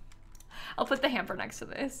 I'll put the hamper next to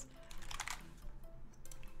this.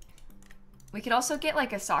 We could also get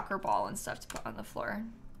like a soccer ball and stuff to put on the floor.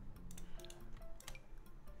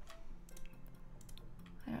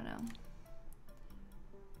 I don't know.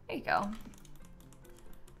 There you go.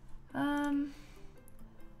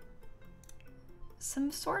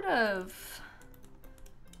 Some sort of...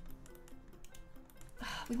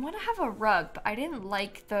 We want to have a rug, but I didn't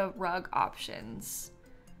like the rug options.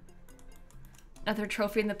 Another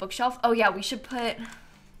trophy in the bookshelf. Oh yeah, we should put...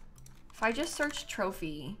 If I just search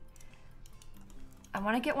trophy, I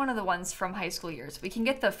want to get one of the ones from high school years. We can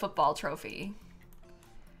get the football trophy.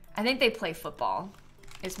 I think they play football,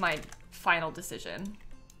 is my final decision.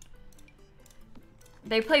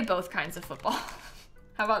 They play both kinds of football.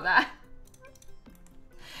 How about that?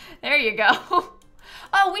 There you go.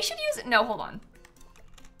 Oh, we should use it. No, hold on.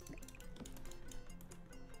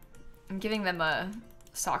 I'm giving them a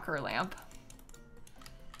soccer lamp.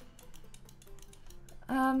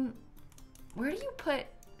 Where do you put...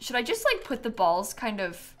 Should I just like put the balls kind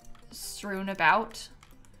of strewn about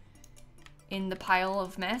in the pile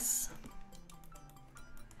of mess?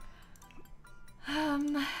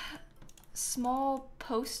 Small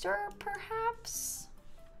poster, perhaps?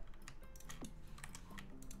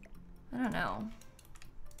 I don't know.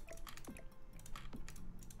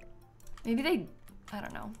 Maybe they, I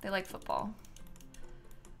don't know, they like football.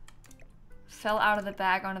 Fell out of the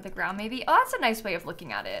bag onto the ground, maybe? Oh, that's a nice way of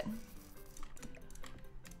looking at it.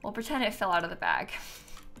 We'll pretend it fell out of the bag.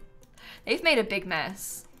 They've made a big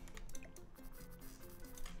mess.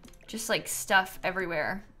 Just like stuff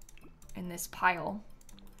everywhere in this pile.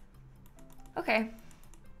 Okay.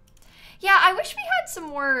 Yeah, I wish we had some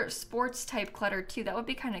more sports type clutter too. That would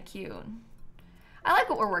be kind of cute. I like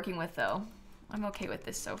what we're working with though. I'm okay with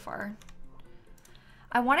this so far.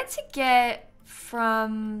 I wanted to get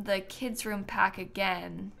from the kids room pack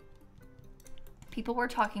again. People were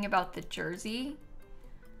talking about the jersey.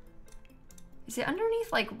 Is it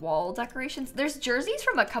underneath like wall decorations? There's jerseys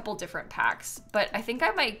from a couple different packs, but I think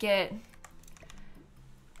I might get... Do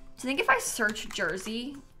you think if I search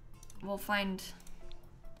jersey, we'll find...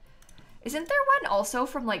 Isn't there one also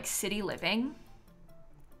from like City Living?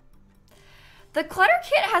 The clutter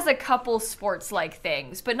kit has a couple sports-like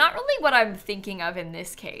things, but not really what I'm thinking of in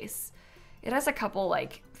this case. It has a couple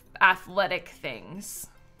like athletic things.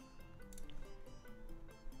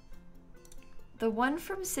 The one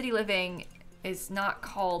from City Living is not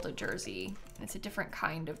called a jersey. It's a different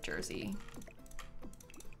kind of jersey.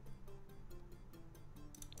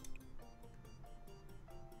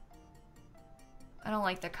 I don't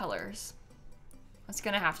like the colors. That's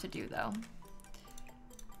gonna have to do though.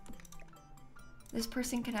 This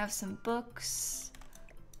person can have some books.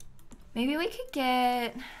 Maybe we could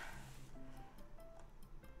get,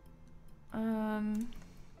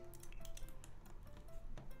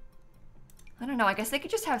 I don't know, I guess they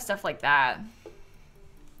could just have stuff like that.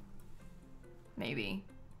 Maybe.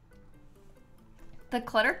 The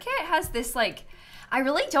clutter kit has this like, I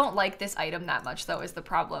really don't like this item that much though is the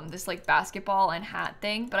problem. This like basketball and hat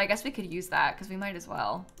thing, but I guess we could use that because we might as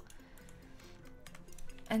well.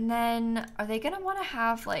 And then are they gonna wanna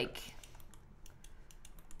have like,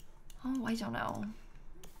 oh, I don't know.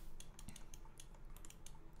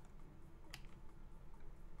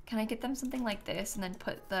 Can I get them something like this and then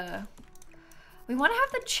put the, we wanna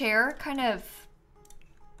have the chair kind of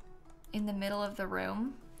in the middle of the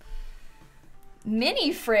room.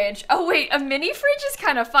 Mini fridge. Oh wait, a mini fridge is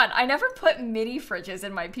kind of fun. I never put mini fridges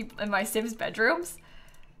in my Sims bedrooms.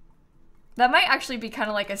 That might actually be kind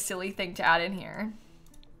of like a silly thing to add in here.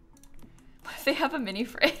 What if they have a mini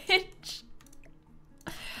fridge?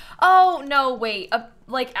 Oh no, wait.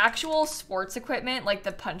 Like actual sports equipment, like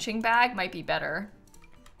the punching bag might be better.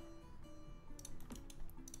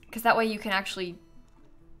 Because that way you can actually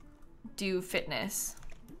do fitness.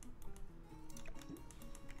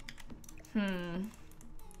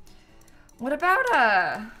 What about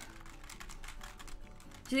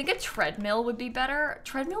do you think a treadmill would be better?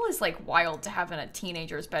 Treadmill is like wild to have in a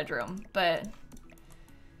teenager's bedroom, but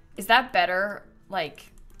is that better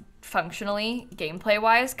like functionally, gameplay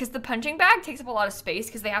wise? Because the punching bag takes up a lot of space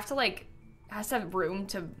because they have to like, has to have room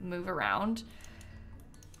to move around.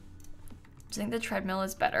 Do you think the treadmill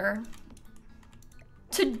is better?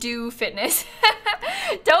 To do fitness.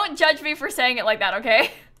 Don't judge me for saying it like that,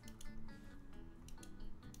 okay?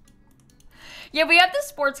 Yeah, we have the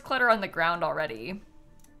sports clutter on the ground already.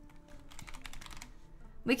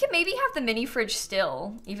 We can maybe have the mini fridge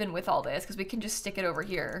still, even with all this, because we can just stick it over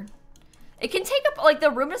here. It can take up, like, the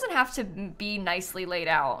room doesn't have to be nicely laid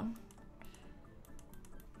out.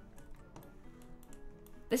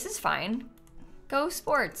 This is fine. Go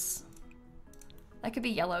sports. That could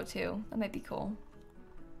be yellow too. That might be cool.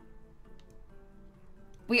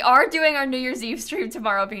 We are doing our New Year's Eve stream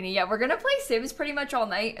tomorrow, Beanie. Yeah, we're gonna play Sims pretty much all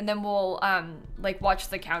night, and then we'll like watch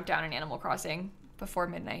the countdown in Animal Crossing before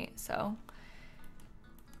midnight. So,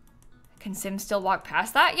 can Sims still walk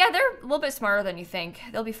past that? Yeah, they're a little bit smarter than you think.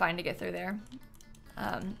 They'll be fine to get through there.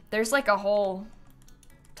 There's like a whole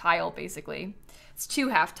tile basically. It's 2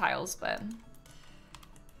 half tiles, but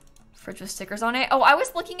fridge with stickers on it. Oh, I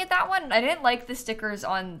was looking at that one. I didn't like the stickers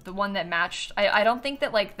on the one that matched. I don't think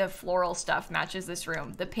that like the floral stuff matches this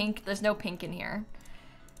room. The pink, there's no pink in here.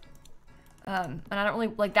 And I don't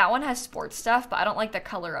really, like that one has sports stuff, but I don't like the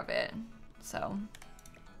color of it. So.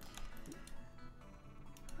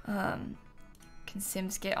 Can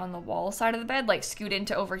Sims get on the wall side of the bed? Like scoot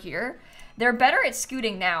into over here? They're better at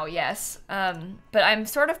scooting now, yes. But I'm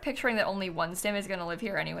sort of picturing that only one Sim is gonna live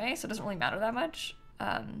here anyway, so it doesn't really matter that much.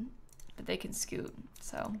 But they can scoot,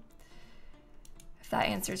 so if that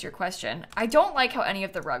answers your question. I don't like how any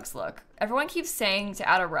of the rugs look. Everyone keeps saying to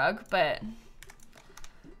add a rug, but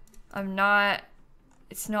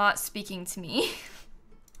it's not speaking to me.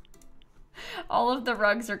 All of the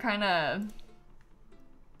rugs are kind of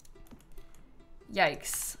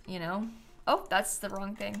yikes, you know? Oh, that's the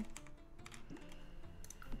wrong thing.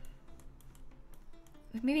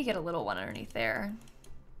 Maybe get a little one underneath there.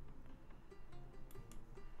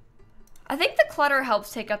 I think the clutter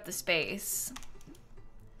helps take up the space.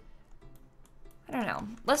 I don't know.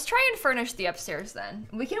 Let's try and furnish the upstairs then.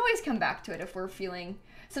 We can always come back to it if we're feeling...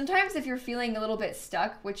 Sometimes if you're feeling a little bit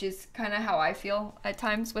stuck, which is kind of how I feel at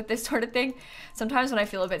times with this sort of thing. Sometimes when I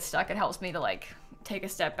feel a bit stuck, it helps me to like take a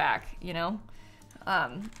step back, you know?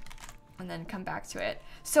 And then come back to it.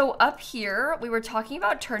 So up here, we were talking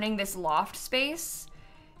about turning this loft space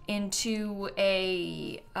into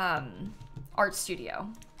a art studio.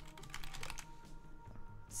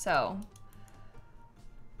 So,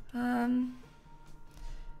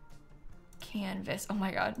 canvas, oh my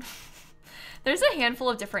god. There's a handful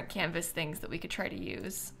of different canvas things that we could try to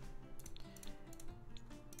use.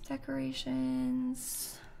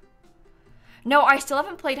 Decorations. No, I still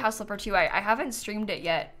haven't played House Flipper 2. I haven't streamed it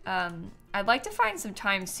yet. I'd like to find some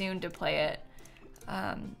time soon to play it.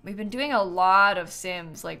 We've been doing a lot of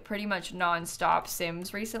Sims, like pretty much non-stop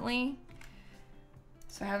Sims recently.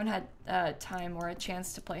 So I haven't had time or a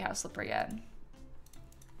chance to play House Flipper yet.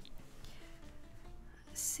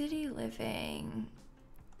 City living.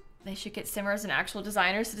 They should get simmers and actual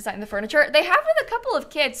designers to design the furniture. They have with a couple of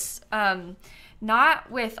kits,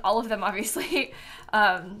 not with all of them, obviously,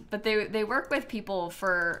 but they work with people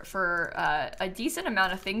for a decent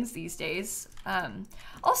amount of things these days.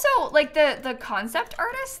 Also, like the concept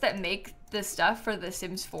artists that make the stuff for The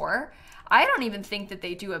Sims 4, I don't even think that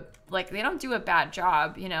they don't do a bad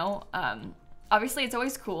job, you know? Obviously, it's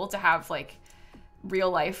always cool to have like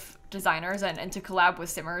real life designers and to collab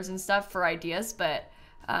with simmers and stuff for ideas, but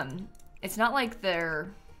it's not like they're,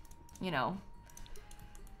 you know,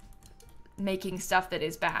 making stuff that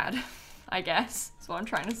is bad, I guess. That's what I'm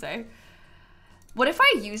trying to say. What if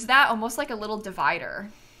I use that almost like a little divider?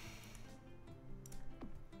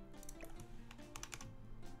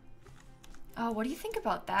 Oh, what do you think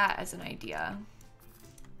about that as an idea?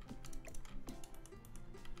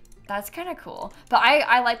 That's kind of cool. But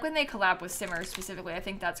I like when they collab with simmers specifically. I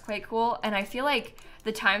think that's quite cool. And I feel like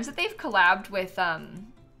the times that they've collabed with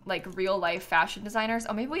like real life fashion designers,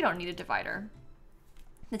 oh, maybe we don't need a divider.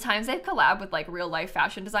 The times they've collabed with like real life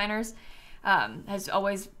fashion designers has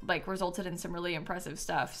always like resulted in some really impressive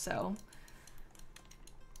stuff. So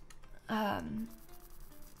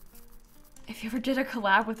if you ever did a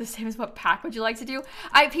collab with The Sims, what pack would you like to do?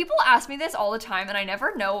 People ask me this all the time and I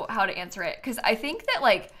never know how to answer it, because I think that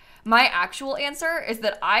like my actual answer is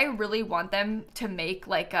that I really want them to make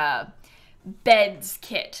like a beds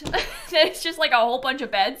kit. It's just like a whole bunch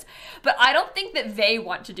of beds, but I don't think that they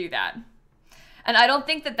want to do that. And I don't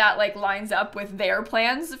think that that like lines up with their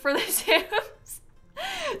plans for The Sims.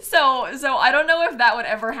 So I don't know if that would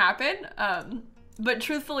ever happen. But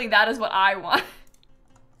truthfully, that is what I want.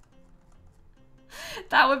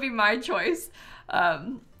 That would be my choice.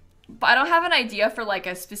 But I don't have an idea for like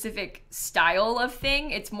a specific style of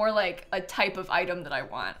thing. It's more like a type of item that I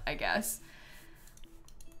want, I guess.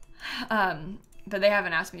 But they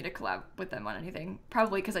haven't asked me to collab with them on anything.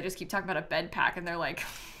 Probably because I just keep talking about a bed pack and they're like,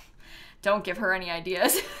 don't give her any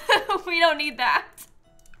ideas. We don't need that.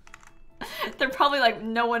 They're probably like,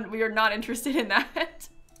 no one, we are not interested in that.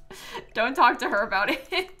 Don't talk to her about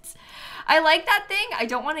it. I like that thing. I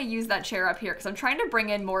don't want to use that chair up here because I'm trying to bring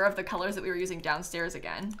in more of the colors that we were using downstairs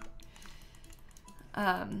again.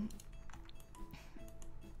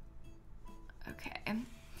 Okay.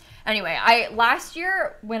 Anyway, last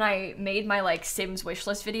year when I made my like Sims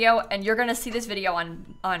wishlist video, and you're gonna see this video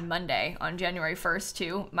on Monday, on January 1st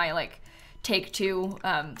too, my like take 2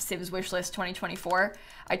 Sims wishlist 2024.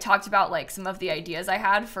 I talked about like some of the ideas I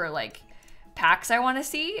had for like packs I want to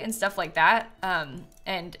see and stuff like that.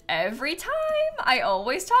 And every time I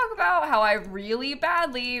always talk about how I really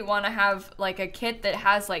badly want to have like a kit that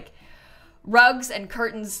has like rugs and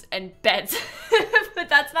curtains and beds. But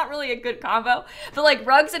that's not really a good combo. But like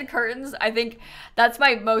rugs and curtains, I think that's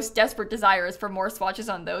my most desperate desire, is for more swatches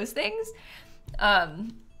on those things.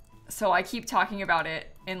 So I keep talking about it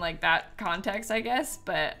in like that context, I guess,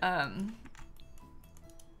 but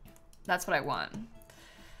that's what I want.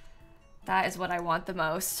 That is what I want the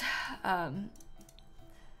most.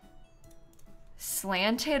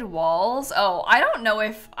 Slanted walls. Oh, I don't know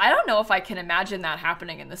if I can imagine that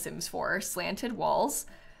happening in The Sims 4. Slanted walls.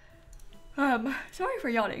 Sorry for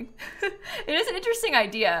yawning. It is an interesting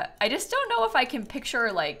idea. I just don't know if I can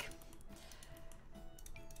picture like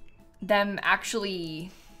them actually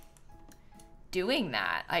doing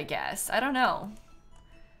that, I guess. I don't know.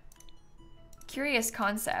 Curious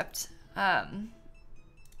concept. How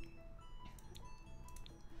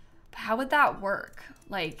would that work?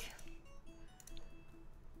 Like,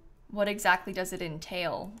 what exactly does it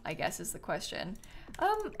entail, I guess, is the question.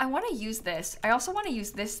 I want to use this. I also want to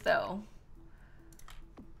use this, though.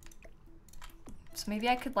 So maybe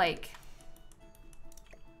I could, like...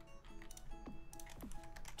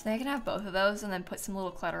 So I can have both of those and then put some little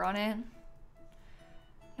clutter on it.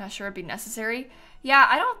 Not sure it'd be necessary. Yeah,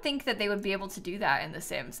 I don't think that they would be able to do that in The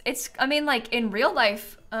Sims. I mean, like, in real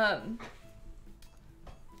life,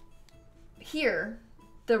 here,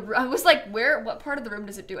 I was like, what part of the room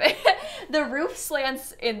does it do it? The roof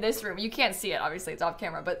slants in this room. You can't see it, obviously, it's off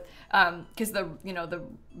camera, but because the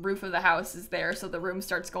roof of the house is there, so the room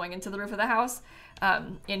starts going into the roof of the house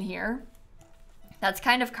in here. That's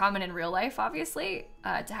kind of common in real life, obviously,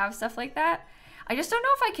 to have stuff like that. I just don't know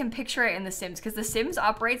if I can picture it in The Sims, because The Sims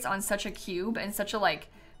operates on such a cube and such a like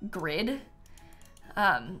grid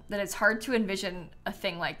that it's hard to envision a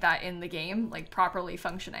thing like that in the game, like properly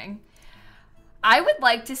functioning. I would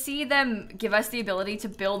like to see them give us the ability to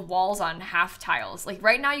build walls on half tiles. Like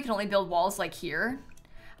right now you can only build walls like here.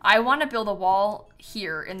 I want to build a wall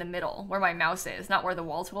here in the middle where my mouse is, not where the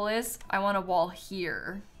wall tool is. I want a wall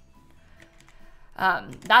here.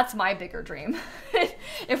 That's my bigger dream.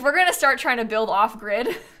 If we're gonna start trying to build off-grid,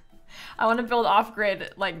 I want to build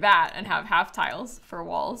off-grid like that and have half tiles for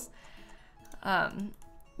walls.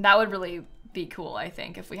 That would really be cool, I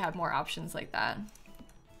think, if we had more options like that.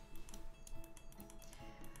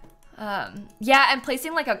 Yeah, and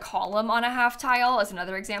placing like a column on a half tile as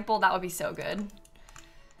another example, that would be so good.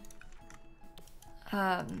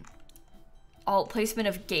 Alt placement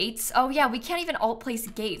of gates. Oh yeah, we can't even alt place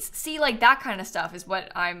gates. See, like that kind of stuff is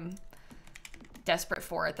what I'm desperate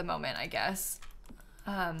for at the moment, I guess.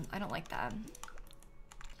 I don't like that.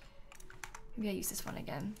 Maybe I use this one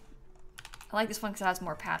again. I like this one because it has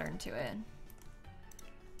more pattern to it.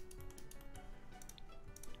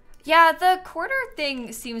 Yeah, the quarter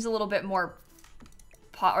thing seems a little bit more,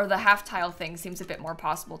 or the half tile thing seems a bit more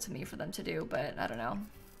possible to me for them to do, but I don't know.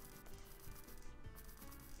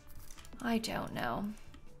 I don't know.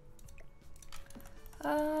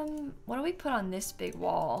 What do we put on this big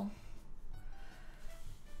wall?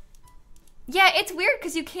 Yeah, it's weird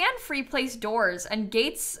because you can free place doors, and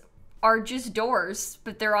gates are just doors,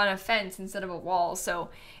 but they're on a fence instead of a wall, so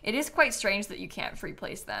it is quite strange that you can't free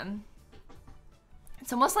place them.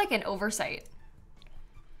 It's almost like an oversight.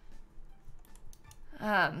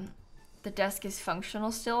 The desk is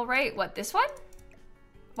functional still, right? What, this one?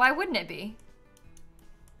 Why wouldn't it be?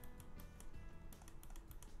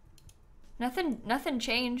 Nothing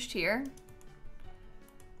changed here.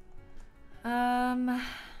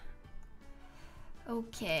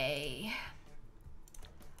 Okay.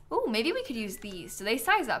 Oh, maybe we could use these. So they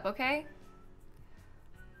size up, okay?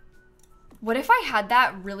 What if I had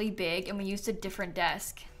that really big and we used a different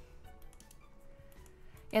desk?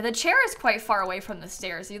 Yeah, the chair is quite far away from the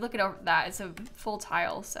stairs. You look at that, it's a full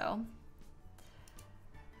tile, so.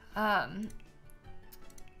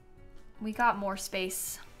 We got more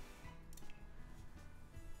space.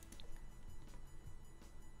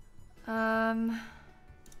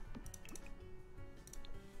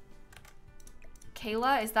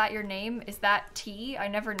 Kayla, is that your name? Is that T? I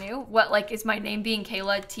never knew. What, like, is my name being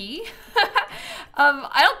Kayla T?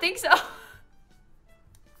 I don't think so.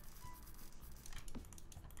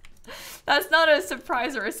 That's not a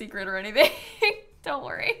surprise or a secret or anything. Don't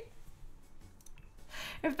worry.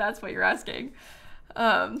 If that's what you're asking.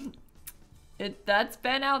 That's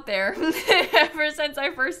been out there ever since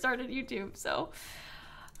I first started YouTube, so.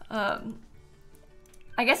 I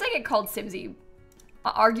guess I get called Simsie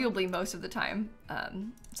arguably most of the time,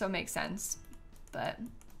 so it makes sense, but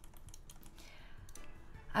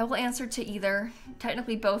I will answer to either.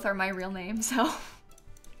 Technically both are my real name, so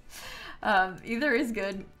either is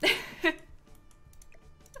good.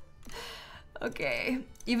 Okay,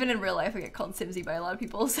 even in real life I get called Simsie by a lot of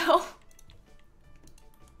people, so.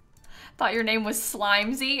 Thought your name was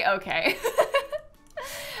Slimesy? Okay.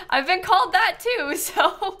 I've been called that too,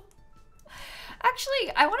 so.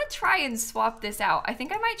 Actually, I want to try and swap this out. I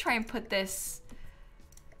think I might try and put this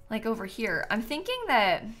like over here. I'm thinking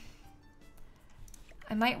that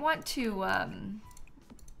I might want to I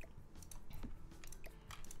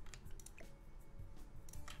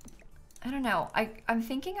don't know. I'm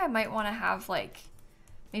thinking I might want to have like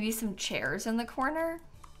maybe some chairs in the corner.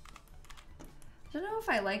 I don't know if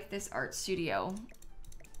I like this art studio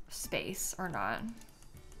space or not.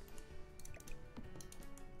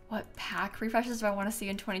 What pack refreshes do I want to see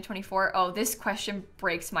in 2024? Oh, this question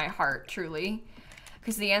breaks my heart, truly.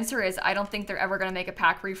 Because the answer is, I don't think they're ever going to make a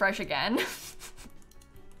pack refresh again.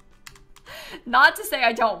 Not to say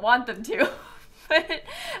I don't want them to, but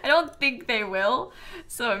I don't think they will.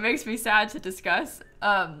 So it makes me sad to discuss.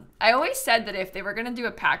 I always said that if they were going to do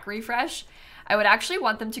a pack refresh, I would actually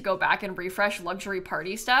want them to go back and refresh luxury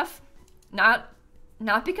party stuff. Not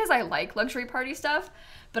because I like luxury party stuff,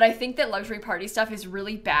 but I think that luxury party stuff is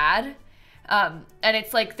really bad. And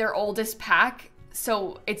it's like their oldest pack,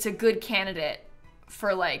 so it's a good candidate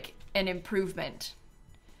for like an improvement.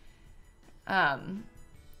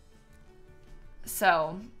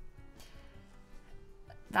 So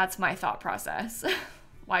that's my thought process.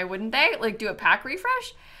 Why wouldn't they like do a pack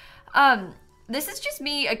refresh? This is just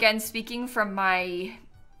me again speaking from my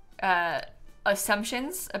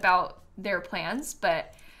assumptions about their plans,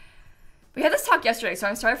 but we had this talk yesterday, so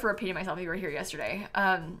I'm sorry for repeating myself if you were here yesterday.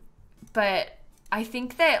 But I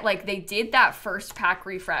think that like they did that first pack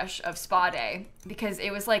refresh of Spa Day because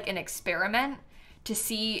it was like an experiment to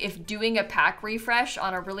see if doing a pack refresh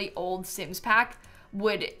on a really old Sims pack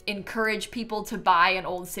would encourage people to buy an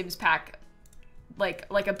old Sims pack, like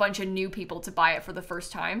a bunch of new people to buy it for the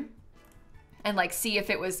first time, and like see if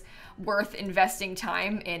it was worth investing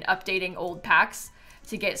time in updating old packs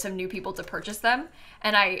to get some new people to purchase them.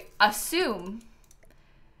 And I assume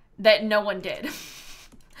that no one did.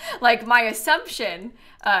 Like, my assumption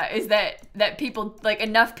is that people, like,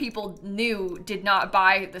 enough people did not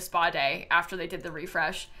buy the spa day after they did the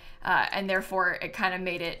refresh, and therefore it kind of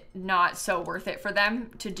made it not so worth it for them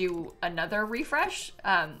to do another refresh,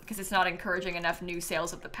 because it's not encouraging enough new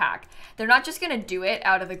sales of the pack. They're not just going to do it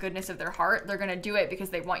out of the goodness of their heart. They're going to do it because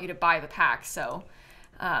they want you to buy the pack. So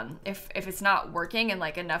if it's not working and,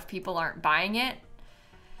 like, enough people aren't buying it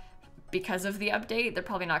because of the update, they're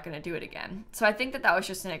probably not going to do it again. So I think that was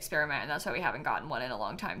just an experiment, and that's why we haven't gotten one in a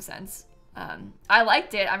long time since. I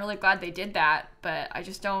liked it. I'm really glad they did that, but I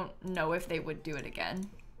just don't know if they would do it again.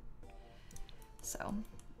 So,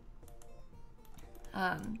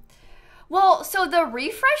 well, so the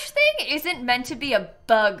refresh thing isn't meant to be a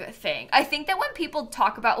bug thing. I think that when people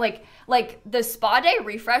talk about, like the spa day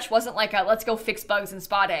refresh wasn't like a let's go fix bugs in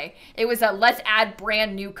spa day. It was a let's add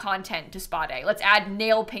brand new content to spa day. Let's add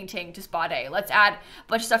nail painting to spa day. Let's add a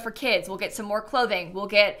bunch of stuff for kids. We'll get some more clothing. We'll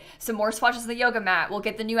get some more swatches of the yoga mat. We'll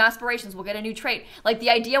get the new aspirations. We'll get a new trait. Like, the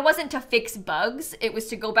idea wasn't to fix bugs. It was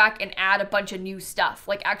to go back and add a bunch of new stuff.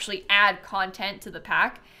 Like, actually add content to the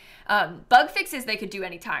pack. Bug fixes they could do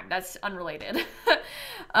anytime. That's unrelated.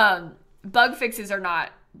 Bug fixes are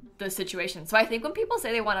not the situation. So I think when people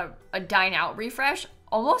say they want a dine out refresh,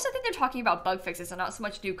 almost I think they're talking about bug fixes and not so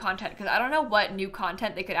much new content, because I don't know what new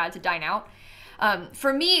content they could add to dine out.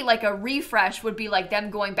 For me, like, a refresh would be like them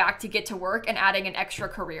going back to get to work and adding an extra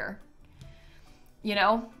career, you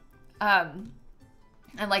know?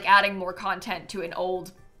 And like adding more content to an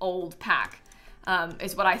old pack,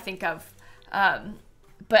 is what I think of.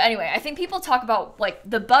 But anyway, I think people talk about, like,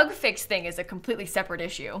 the bug fix thing is a completely separate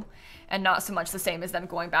issue and not so much the same as them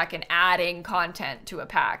going back and adding content to a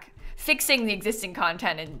pack. Fixing the existing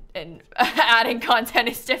content and adding content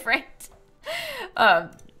is different.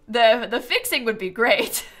 The fixing would be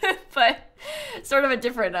great, but sort of a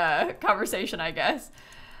different conversation, I guess.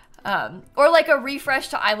 Or like a refresh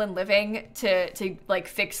to Island Living to like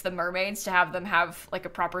fix the mermaids, to have them have like a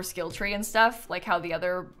proper skill tree and stuff, like how the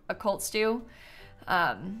other occults do.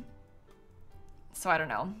 So I don't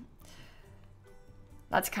know.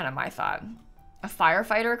 That's kind of my thought. A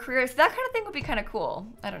firefighter career, so that kind of thing would be kind of cool.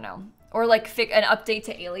 I don't know. Or like an update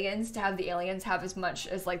to aliens, to have the aliens have as much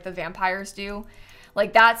as like the vampires do.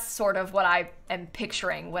 Like, that's sort of what I am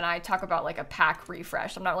picturing when I talk about like a pack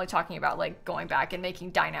refresh. I'm not really talking about like going back and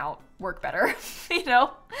making dine out work better, you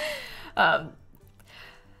know?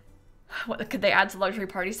 What could they add to luxury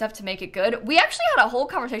party stuff to make it good? We actually had a whole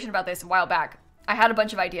conversation about this a while back. I had a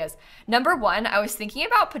bunch of ideas. Number one, I was thinking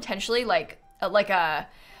about potentially like a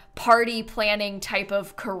party planning type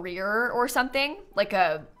of career or something,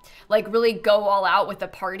 like really go all out with the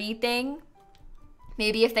party thing.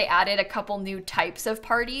 Maybe if they added a couple new types of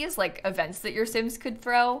parties, like events that your Sims could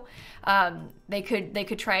throw, they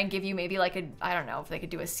could try and give you maybe like I don't know if they could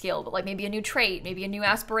do a skill, but like maybe a new trait, maybe a new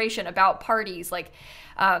aspiration about parties, like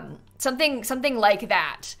something like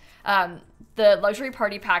that. The luxury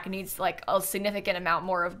party pack needs like a significant amount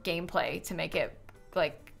more of gameplay to make it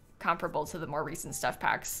like comparable to the more recent stuff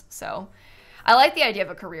packs. So I like the idea of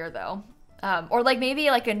a career though. Or like maybe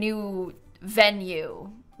like a new venue.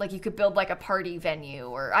 Like you could build like a party venue,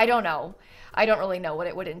 or I don't know. I don't really know what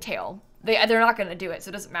it would entail. They're not going to do it, so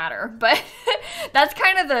it doesn't matter. But that's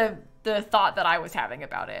kind of the thought that I was having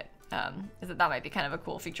about it. Is that might be kind of a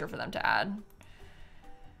cool feature for them to add.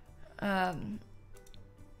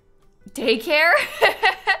 Daycare?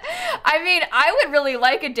 I mean, I would really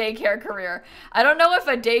like a daycare career. I don't know if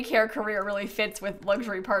a daycare career really fits with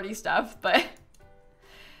luxury party stuff, but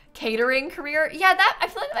catering career? Yeah, that I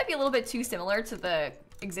feel like that might be a little bit too similar to the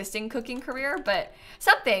existing cooking career, but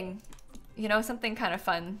something, you know, something kind of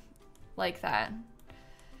fun like that.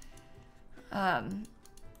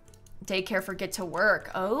 Daycare for get to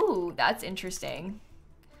work. Oh, that's interesting.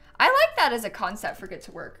 I like that as a concept for get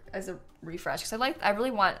to work as a refresh, because I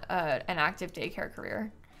really want an active daycare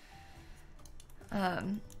career. Oh,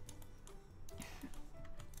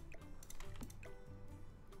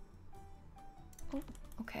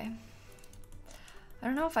 okay. I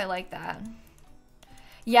don't know if I like that.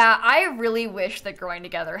 Yeah, I really wish that Growing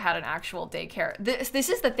Together had an actual daycare. This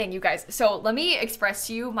is the thing, you guys. So let me express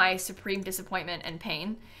to you my supreme disappointment and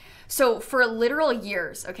pain. So for literal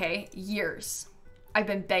years, okay, years, I've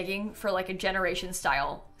been begging for like a generation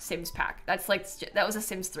style Sims pack. That was a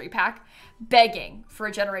Sims 3 pack. Begging for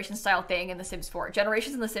a generation style thing in the Sims 4.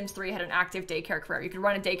 Generations in the Sims 3 had an active daycare career. You could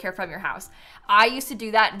run a daycare from your house. I used to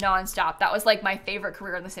do that nonstop. That was like my favorite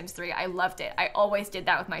career in the Sims 3. I loved it. I always did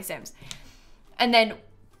that with my Sims. And then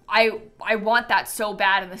I want that so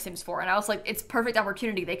bad in The Sims 4. And I was like, it's perfect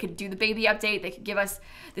opportunity. They could do the baby update. They could give us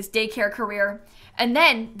this daycare career. And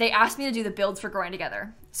then they asked me to do the builds for Growing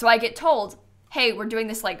Together. So I get told, hey, we're doing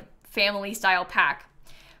this like family style pack.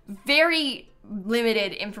 Very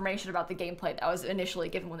limited information about the gameplay that I was initially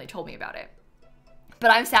given when they told me about it.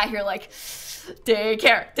 But I'm sat here like,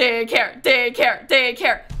 daycare, daycare, daycare,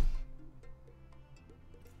 daycare.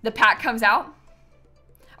 The pack comes out.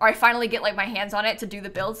 Or I finally get like my hands on it to do the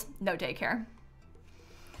builds. No daycare.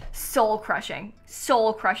 Soul crushing.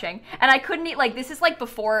 Soul crushing. And I couldn't eat, like, this is like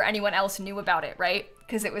before anyone else knew about it, right?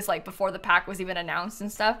 Because it was like before the pack was even announced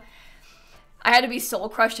and stuff. I had to be soul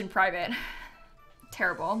crushed in private.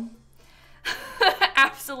 Terrible.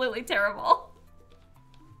 Absolutely terrible.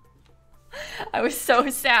 I was so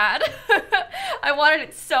sad. I wanted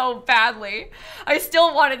it so badly. I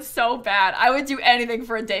still want it so bad. I would do anything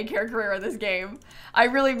for a daycare career in this game. I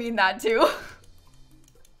really mean that too.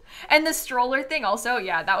 And the stroller thing also,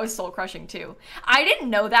 yeah, that was soul crushing too. I didn't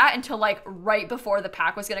know that until like right before the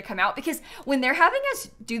pack was gonna come out, because when they're having us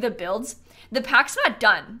do the builds, the pack's not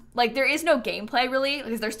done. Like there is no gameplay really,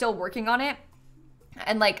 because they're still working on it.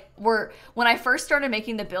 And like when I first started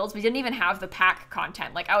making the builds, we didn't even have the pack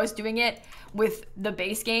content. Like I was doing it with the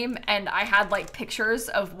base game, and I had like pictures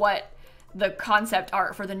of what the concept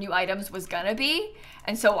art for the new items was gonna be.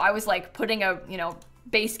 And so I was like putting a, you know,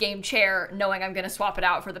 base game chair, knowing I'm gonna swap it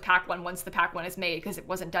out for the pack one once the pack one is made, because it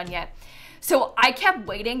wasn't done yet. So I kept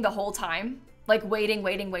waiting the whole time, like waiting,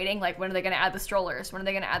 like when are they gonna add the strollers? When are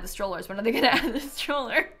they gonna add the strollers? When are they gonna add the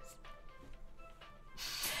strollers?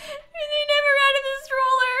 They never added the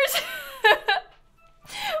strollers.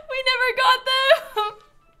 We never got them.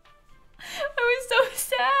 I was so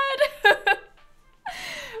sad.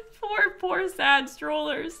 Poor sad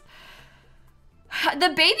strollers. The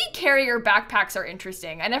baby carrier backpacks are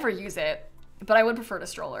interesting. I never use it, but I would prefer a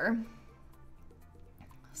stroller.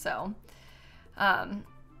 So,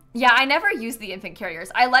 yeah, I never used the infant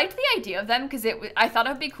carriers. I liked the idea of them because I thought it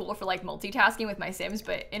would be cool for like multitasking with my Sims,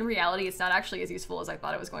 but in reality, it's not actually as useful as I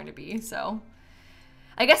thought it was going to be. So,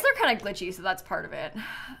 I guess they're kind of glitchy, so that's part of it.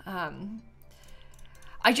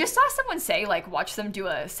 I just saw someone say, like, watch them do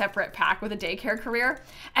a separate pack with a daycare career.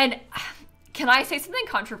 And can I say something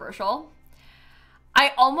controversial?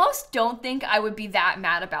 I almost don't think I would be that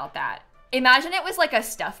mad about that. Imagine it was like a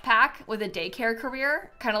stuff pack with a daycare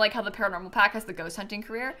career, kind of like how the paranormal pack has the ghost hunting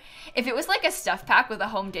career. If it was like a stuff pack with a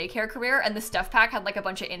home daycare career, and the stuff pack had like a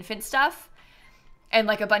bunch of infant stuff and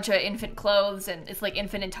like a bunch of infant clothes, and it's like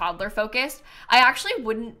infant and toddler focused, I actually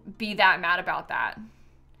wouldn't be that mad about that.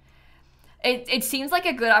 It seems like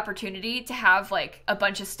a good opportunity to have like a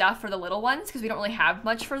bunch of stuff for the little ones, because we don't really have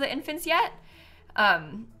much for the infants yet.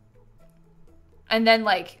 And then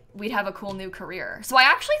like we'd have a cool new career. So I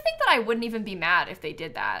actually think that I wouldn't even be mad if they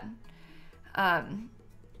did that. I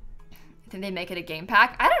think they make it a game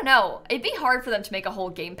pack. I don't know. It'd be hard for them to make a whole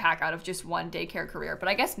game pack out of just one daycare career, but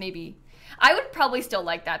I guess maybe. I would probably still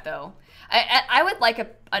like that though. I would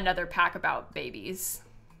like another pack about babies.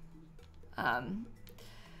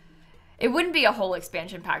 It wouldn't be a whole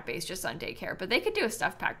expansion pack based just on daycare, but they could do a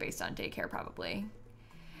stuff pack based on daycare probably.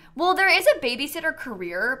 Well, there is a babysitter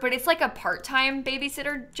career, but it's like a part-time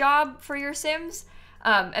babysitter job for your Sims.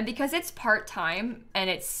 And because it's part-time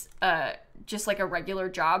and it's just like a regular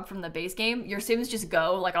job from the base game, your Sims just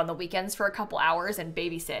go like on the weekends for a couple hours and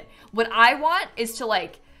babysit. What I want is to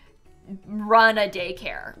like run a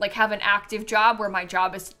daycare, like have an active job where my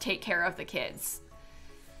job is to take care of the kids.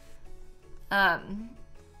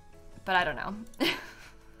 But I don't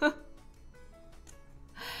know.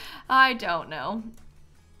 I don't know.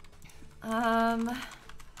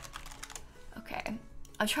 Okay.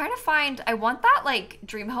 I'm trying to find, I want that like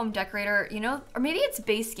dream home decorator, you know, or maybe it's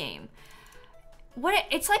base game.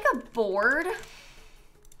 It's like a board,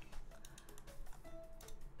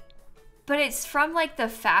 but it's from like the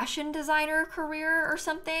fashion designer career or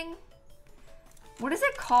something. What is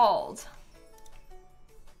it called?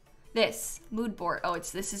 This mood board. Oh,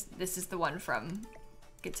 this is the one from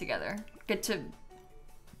Get Together.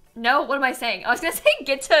 No, what am I saying? I was gonna say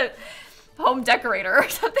Get to Home Decorator or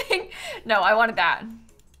something. No, I wanted that.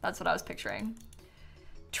 That's what I was picturing.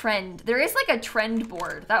 Trend. There is like a trend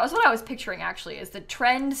board. That was what I was picturing actually, is the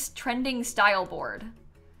trending style board.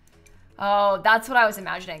 Oh, that's what I was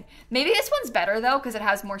imagining. Maybe this one's better though, because it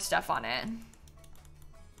has more stuff on it.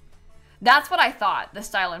 That's what I thought. The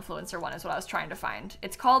style influencer one is what I was trying to find.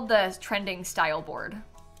 It's called the trending style board.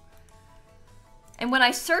 And when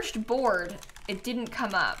I searched board, it didn't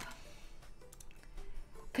come up.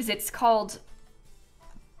 Because it's called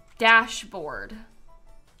dashboard.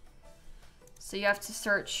 So you have to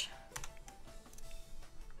search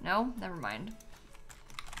No? Never mind.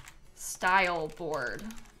 Style board.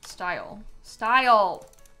 Style. Style!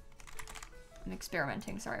 I'm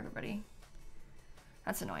experimenting. Sorry, everybody.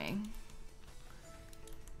 That's annoying.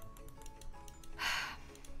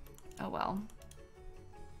 Oh, well.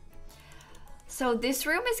 So this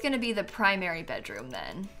room is going to be the primary bedroom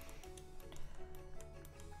then.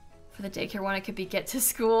 For the daycare one, it could be get to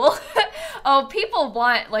school. Oh, people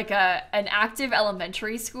want like an active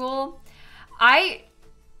elementary school. I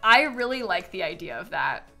really like the idea of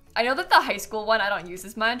that. I know that the high school one I don't use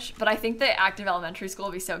as much, but I think the active elementary school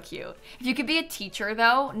would be so cute. If you could be a teacher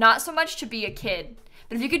though, not so much to be a kid,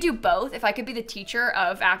 but if you could do both, if I could be the teacher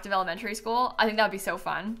of active elementary school, I think that would be so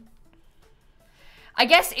fun. I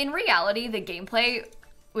guess in reality, the gameplay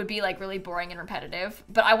would be like really boring and repetitive,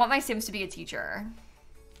 but I want my Sims to be a teacher.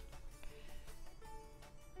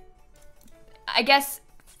 I guess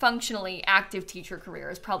functionally active teacher career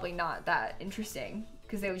is probably not that interesting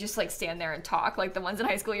because they would just like stand there and talk like the ones in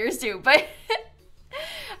high school years do, but I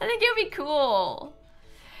think it would be cool.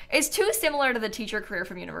 It's too similar to the teacher career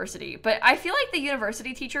from university, but I feel like the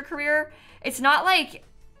university teacher career, it's not like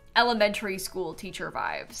elementary school teacher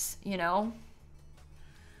vibes, you know?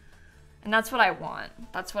 And that's what I want.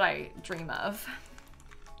 That's what I dream of.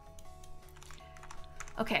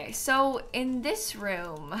 Okay, so in this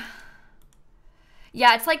room,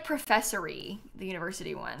 yeah, it's like professory, the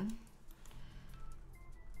university one.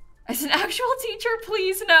 As an actual teacher,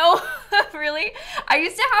 please no. Really? I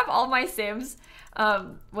used to have all my Sims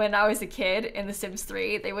when I was a kid in The Sims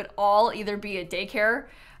 3. They would all either be a daycare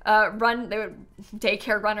runner,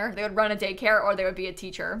 they would run a daycare, or they would be a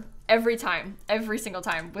teacher. Every time, every single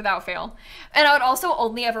time, without fail. And I would also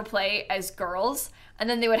only ever play as girls, and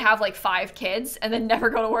then they would have like 5 kids and then never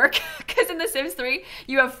go to work. Because in The Sims 3,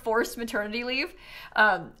 you have forced maternity leave.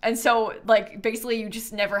 And so like basically you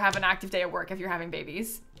just never have an active day at work if you're having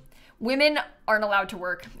babies. Women aren't allowed to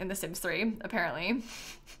work in The Sims 3, apparently.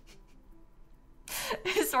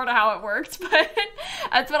 It's sort of how it worked, but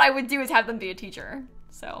that's what I would do, is have them be a teacher,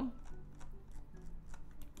 so.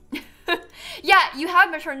 Yeah, you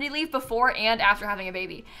have maternity leave before and after having a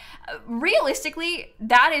baby. Realistically,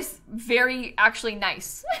 that is very actually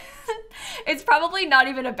nice. It's probably not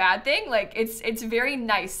even a bad thing. Like, it's very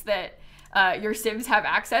nice that your Sims have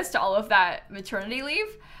access to all of that maternity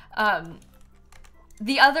leave.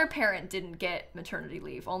 The other parent didn't get maternity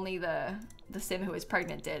leave. Only the Sim who was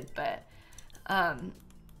pregnant did, but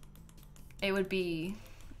it would be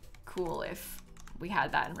cool if we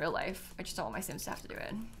had that in real life. I just don't want my Sims to have to do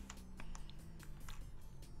it.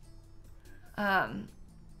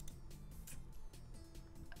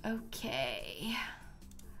 Okay.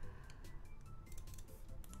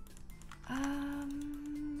 I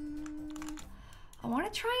want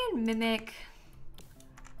to try and mimic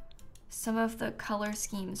some of the color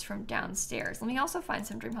schemes from downstairs. Let me also find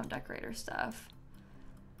some Dream Home Decorator stuff.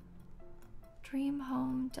 Dream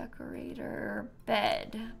Home Decorator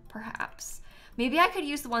bed, perhaps. Maybe I could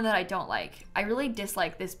use the one that I don't like. I really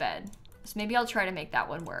dislike this bed, so maybe I'll try to make that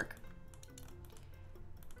one work.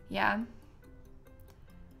 Yeah.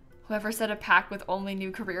 Whoever said a pack with only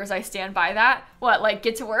new careers, I stand by that. What, like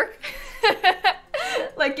get to work?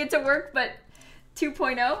 Like get to work, but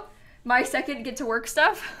 2.0? My second get to work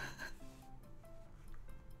stuff?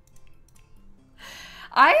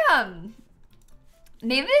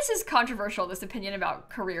 Maybe this is controversial, this opinion about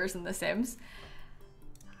careers in The Sims.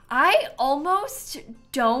 I almost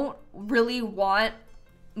don't really want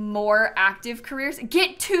more active careers.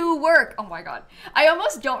 Get to work. Oh my god. I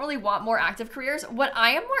almost don't really want more active careers. What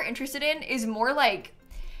I am more interested in is more like,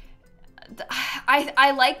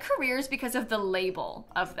 I like careers because of the label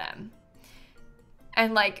of them.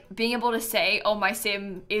 And like being able to say, oh, my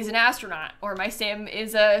Sim is an astronaut, or my Sim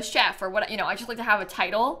is a chef, or what, you know, I just like to have a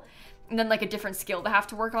title and then like a different skill to have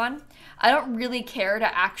to work on. I don't really care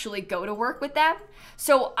to actually go to work with them.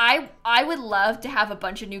 So I would love to have a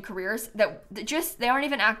bunch of new careers that just, they aren't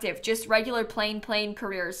even active, just regular plain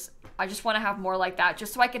careers. I just want to have more like that,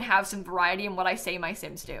 just so I can have some variety in what I say my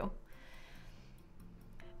Sims do.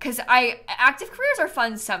 Because active careers are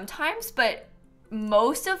fun sometimes, but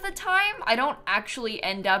most of the time, I don't actually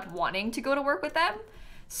end up wanting to go to work with them.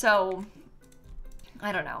 So,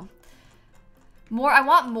 I don't know. I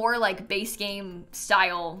want more like base game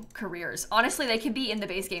style careers. Honestly, they could be in the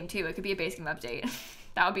base game too. It could be a base game update.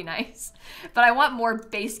 That would be nice. But I want more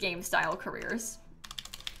base game style careers.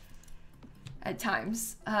 At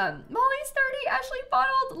times. Molly's 30, Ashley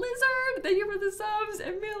Bottled, Lizard, thank you for the subs,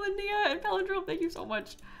 and Melania and Palindrome, thank you so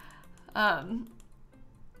much.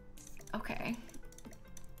 Okay.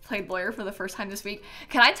 Played lawyer for the first time this week.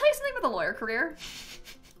 Can I tell you something about the lawyer career?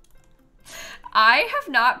 I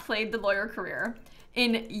have not played the lawyer career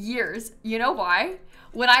in years. You know why?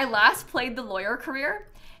 When I last played the lawyer career,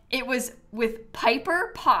 it was with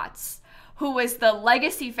Piper Potts, who was the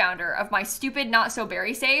legacy founder of my stupid Not So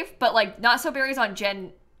Berry save, but like Not So Berry's on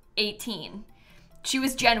Gen 18. She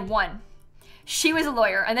was Gen 1. She was a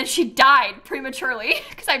lawyer, and then she died prematurely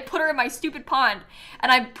because I put her in my stupid pond,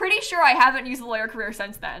 and I'm pretty sure I haven't used the lawyer career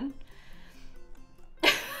since then.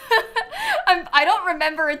 I don't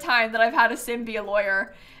remember a time that I've had a sim be a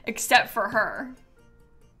lawyer except for her.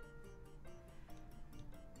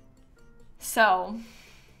 So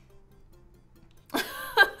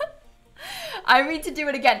I need to do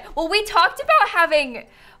it again. Well, we talked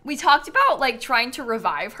about like trying to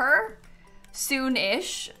revive her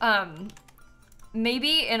soon-ish.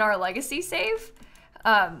 Maybe in our legacy save.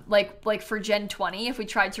 Like for Gen 20, if we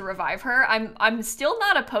tried to revive her. I'm still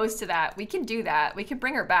not opposed to that. We can do that. We can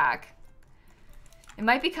bring her back. It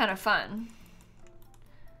might be kind of fun.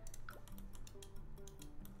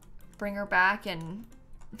 Bring her back and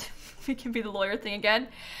we can be the lawyer thing again.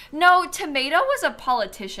 No, Tomato was a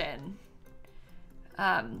politician.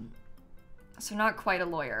 So not quite a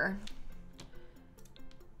lawyer.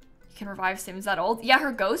 You can revive Sims that old. Yeah,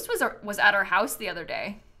 her ghost was at our house the other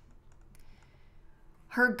day.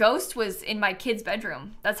 Her ghost was in my kid's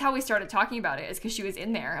bedroom. That's how we started talking about it, is because she was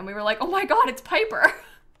in there. And we were like, oh my god, it's Piper.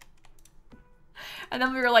 And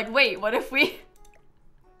then we were like, wait, what if we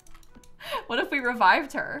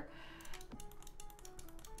revived her?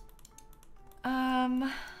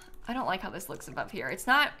 I don't like how this looks above here. It's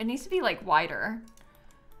not, it needs to be like wider.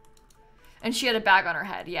 And she had a bag on her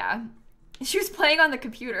head, yeah. She was playing on the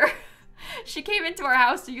computer. She came into our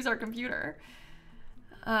house to use our computer.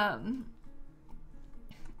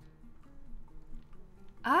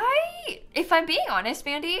 If I'm being honest,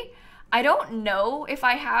 Mandy, I don't know if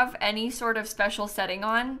I have any sort of special setting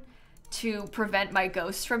on to prevent my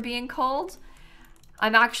ghost from being cold.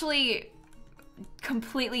 I'm actually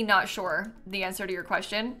completely not sure the answer to your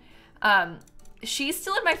question. She's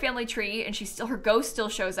still in my family tree and her ghost still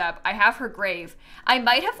shows up. I have her grave. I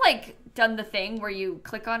might have like done the thing where you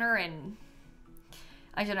click on her and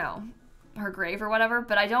I don't know, her grave or whatever,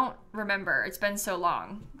 but I don't remember. It's been so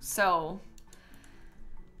long. So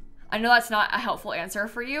I know that's not a helpful answer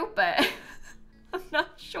for you, but I'm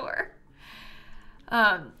not sure.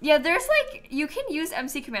 Yeah, there's like, you can use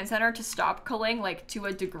MC Command Center to stop culling like to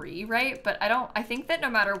a degree, right? But I think that no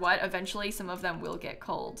matter what, eventually some of them will get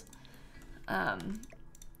culled. But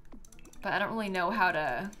I don't really know how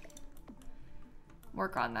to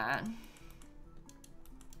work on that.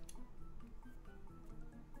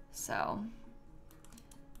 So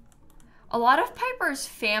a lot of Piper's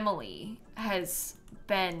family has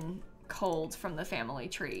been culled from the family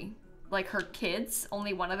tree. Like her kids,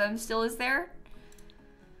 only one of them still is there.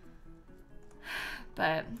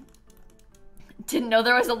 But didn't know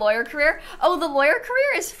there was a lawyer career. Oh, the lawyer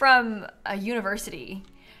career is from a university.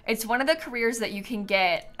 It's one of the careers that you can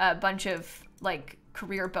get a bunch of like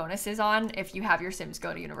career bonuses on if you have your Sims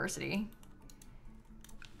go to university.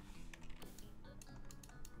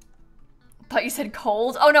 But you said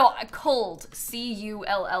cold? Oh no, cold.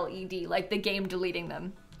 C-U-L-L-E-D, like the game deleting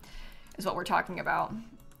them is what we're talking about.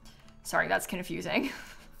 Sorry, that's confusing.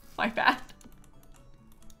 My bad.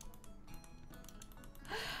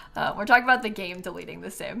 We're talking about the game deleting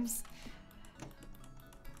the Sims.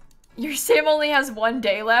 Your Sim only has 1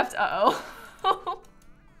 day left? Uh-oh.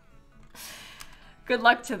 Good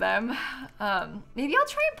luck to them. Maybe I'll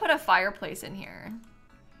try and put a fireplace in here.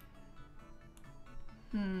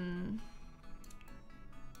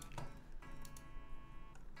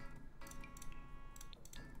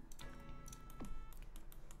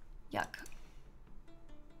 Yuck.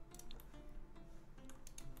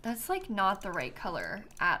 That's like not the right color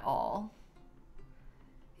at all.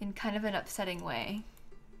 In kind of an upsetting way.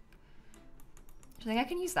 Do you think I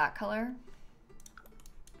can use that color?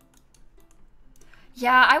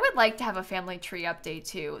 Yeah, I would like to have a family tree update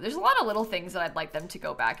too. There's a lot of little things that I'd like them to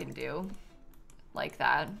go back and do. Like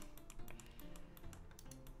that.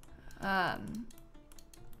 I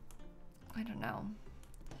don't know.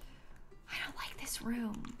 I don't like this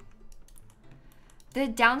room. The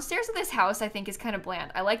downstairs of this house I think is kind of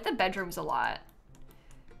bland. I like the bedrooms a lot.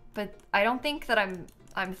 But I don't think that I'm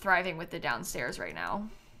thriving with the downstairs right now.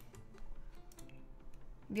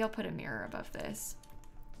 Maybe I'll put a mirror above this.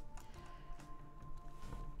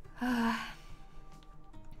 Okay.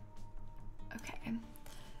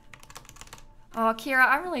 Oh, Kira,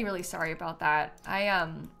 I'm really, really sorry about that.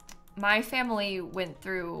 My family went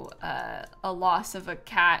through a loss of a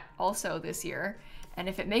cat also this year. And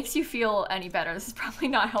if it makes you feel any better, this is probably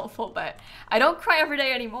not helpful, but I don't cry every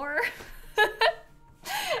day anymore.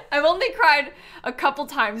 I've only cried a couple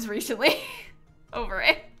times recently over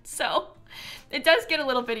it, so it does get a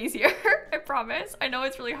little bit easier, I promise. I know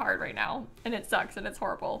it's really hard right now, and it sucks, and it's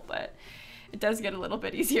horrible, but it does get a little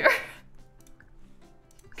bit easier.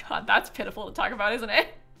 God, that's pitiful to talk about, isn't it?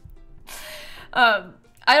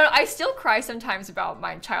 I still cry sometimes about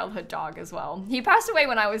my childhood dog as well. He passed away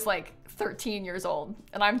when I was like 13 years old,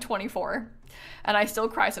 and I'm 24, and I still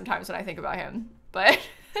cry sometimes when I think about him. But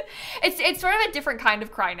it's sort of a different kind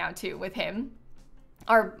of cry now too with him.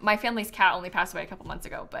 My family's cat only passed away a couple months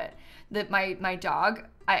ago, but my dog,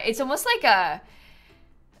 it's almost like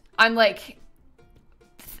I'm like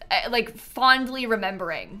fondly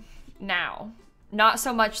remembering now. Not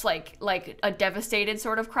so much like a devastated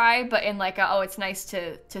sort of cry, but in like a, oh, it's nice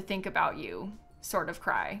to think about you sort of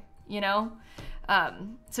cry, you know?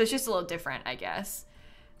 So it's just a little different, I guess.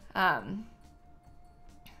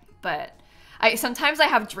 But sometimes I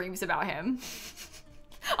have dreams about him.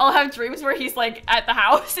 I'll have dreams where he's like at the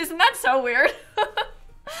house. Isn't that so weird?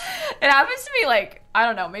 It happens to me like, I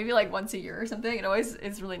don't know, maybe like once a year or something. It always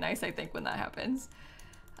is really nice, I think, when that happens.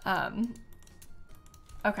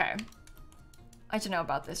 Okay. I don't know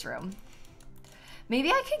about this room.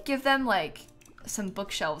 Maybe I could give them like some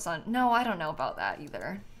bookshelves on. No, I don't know about that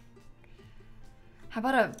either. How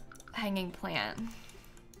about a hanging plant?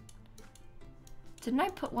 Didn't I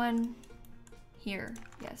put one here?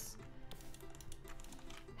 Yes.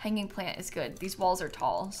 Hanging plant is good. These walls are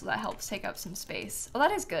tall, so that helps take up some space. Oh,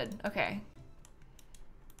 that is good. Okay.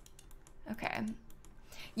 Okay.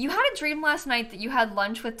 You had a dream last night that you had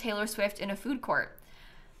lunch with Taylor Swift in a food court.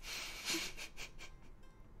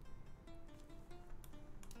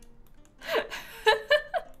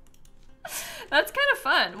 That's kind of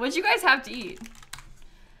fun. What'd you guys have to eat?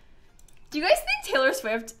 Do you guys think Taylor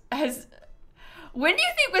Swift has... When do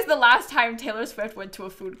you think was the last time Taylor Swift went to a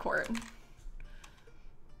food court?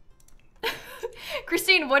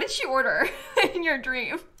 Christine, what did she order in your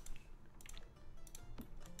dream?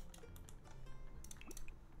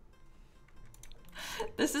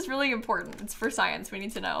 This is really important. It's for science. We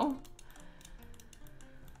need to know.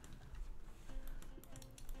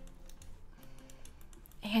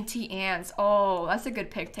 Auntie Anne's. Oh, that's a good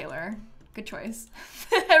pick, Taylor. Good choice.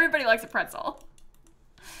 Everybody likes a pretzel.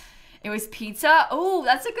 It was pizza. Oh,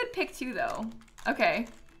 that's a good pick too, though. Okay.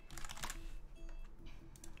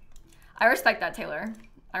 I respect that, Taylor.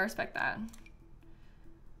 I respect that.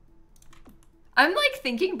 I'm like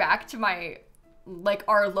thinking back to my, like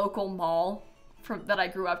our local mall that I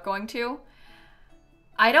grew up going to.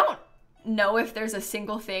 I don't know if there's a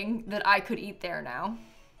single thing that I could eat there now.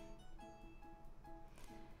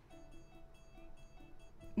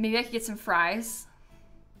 Maybe I could get some fries.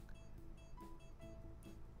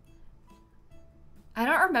 I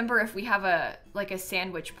don't remember if we have a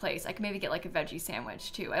sandwich place. I could maybe get like a veggie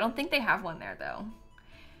sandwich too. I don't think they have one there though.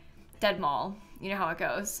 Dead mall. You know how it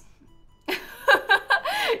goes.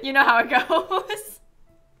 You know how it goes.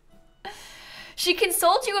 She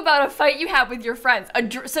consoled you about a fight you had with your friends.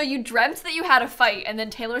 So you dreamt that you had a fight and then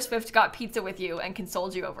Taylor Swift got pizza with you and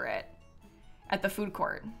consoled you over it at the food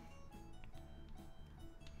court.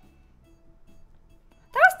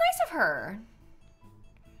 That was nice of her.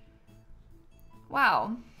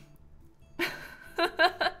 Wow.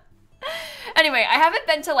 Anyway, I haven't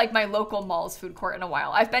been to like my local mall's food court in a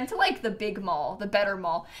while. I've been to like the big mall, the better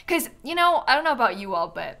mall. Cause you know, I don't know about you all,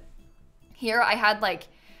 but here I had like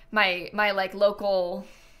my like local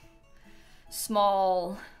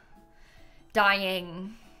small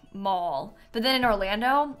dying mall. But then in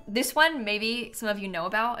Orlando, this one maybe some of you know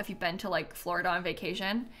about if you've been to like Florida on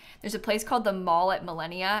vacation. There's a place called the Mall at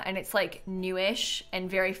Millennia, and it's like newish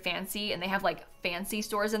and very fancy, and they have like fancy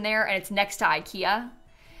stores in there, and it's next to IKEA.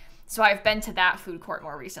 So I've been to that food court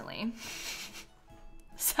more recently.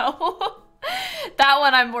 So that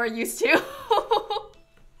one I'm more used to.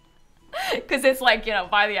 Because it's like, you know,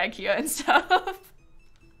 by the IKEA and stuff.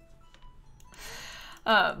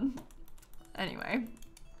 Anyway.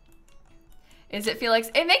 Is it Felix?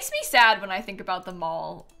 It makes me sad when I think about the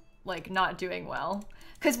mall, like, not doing well.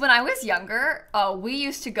 Because when I was younger, we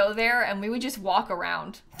used to go there and we would just walk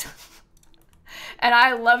around. And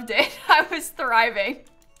I loved it. I was thriving.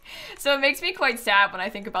 So it makes me quite sad when I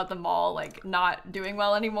think about the mall, like, not doing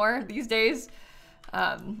well anymore these days.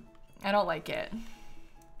 I don't like it.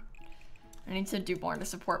 I need to do more to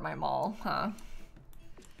support my mall, huh?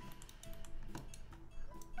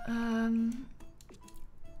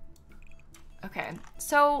 Okay,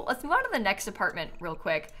 so let's move on to the next apartment real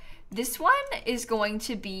quick. This one is going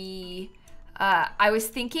to be, I was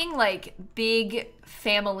thinking like big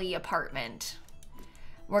family apartment.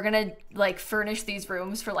 we're gonna like furnish these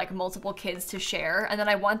rooms for like multiple kids to share. And then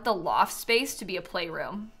I want the loft space to be a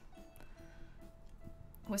playroom.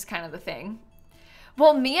 Was kind of the thing.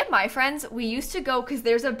 Well, me and my friends, we used to go, because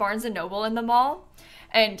there's a Barnes & Noble in the mall,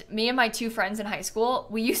 and me and my 2 friends in high school,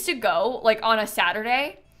 we used to go like on a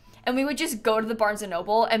Saturday, and we would just go to the Barnes &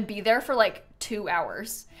 Noble and be there for like 2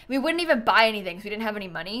 hours. We wouldn't even buy anything because we didn't have any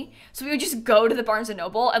money. So we would just go to the Barnes &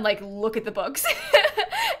 Noble and like look at the books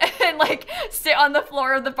and like sit on the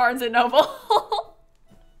floor of the Barnes & Noble.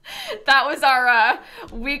 That was our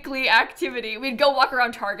weekly activity. We'd go walk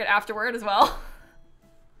around Target afterward as well.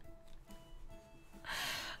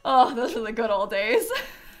 Oh, those were the good old days.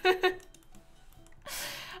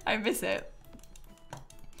 I miss it.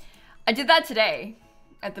 I did that today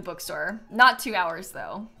at the bookstore. Not 2 hours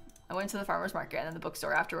though. I went to the farmer's market and then the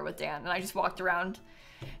bookstore afterward with Dan, and I just walked around,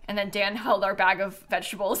 and then Dan held our bag of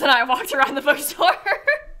vegetables and I walked around the bookstore.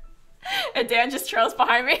 And Dan just trails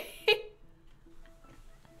behind me.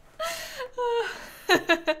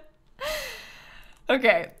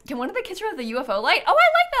 Okay, can one of the kids have the UFO light? Oh, I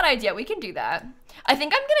like that idea. We can do that. I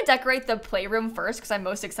think I'm gonna decorate the playroom first because I'm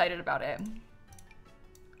most excited about it.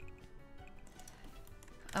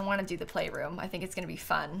 I want to do the playroom. I think it's gonna be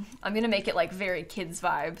fun. I'm gonna make it like very kids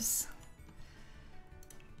vibes.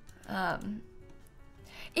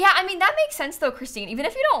 Yeah, I mean, that makes sense though, Christine. Even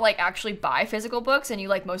if you don't like actually buy physical books and you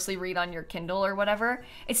like mostly read on your Kindle or whatever,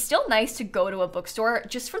 it's still nice to go to a bookstore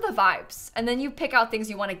just for the vibes. And then you pick out things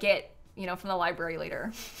you want to get, you know, from the library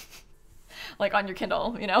later. Like on your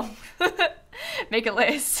Kindle, you know? Make a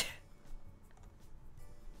list.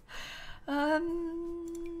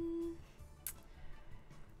 You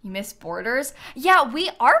miss Borders? Yeah,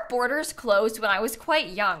 our Borders closed when I was quite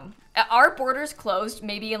young. Our Borders closed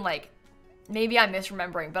maybe in like, maybe I'm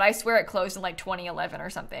misremembering, but I swear it closed in like 2011 or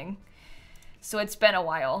something. So it's been a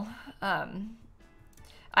while.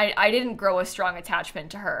 I didn't grow a strong attachment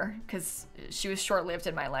to her because she was short-lived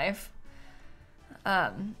in my life.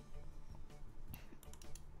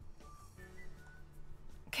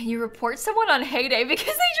 Can you report someone on Heyday because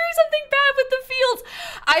they drew something bad with the fields?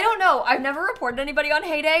 I don't know. I've never reported anybody on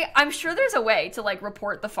Heyday. I'm sure there's a way to like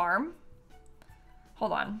report the farm.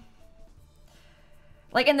 Hold on.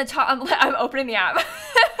 Like in the top, I'm opening the app.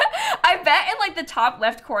 I bet in like the top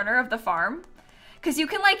left corner of the farm, because you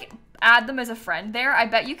can like add them as a friend there. I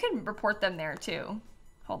bet you can report them there too.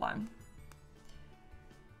 Hold on.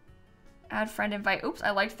 Add friend invite. Oops,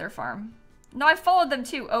 I liked their farm. No, I followed them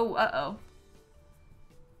too. Oh, uh-oh.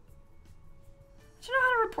 I don't know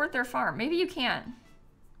how to report their farm. Maybe you can't.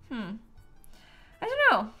 I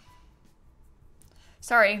don't know.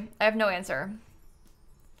 Sorry, I have no answer.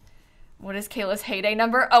 What is Kayla's Heyday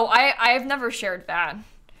number? Oh, I have never shared that.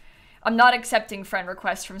 I'm not accepting friend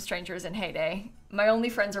requests from strangers in Heyday. My only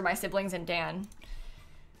friends are my siblings and Dan.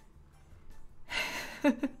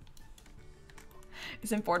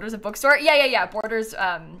 Isn't Borders a bookstore? Yeah. Borders,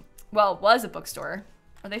 well, was a bookstore.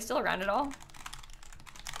 Are they still around at all?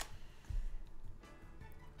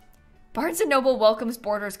 Barnes & Noble welcomes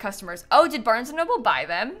Borders customers. Oh, did Barnes & Noble buy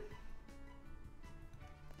them?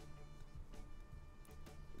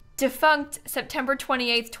 Defunct September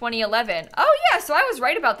 28th, 2011. Oh yeah, so I was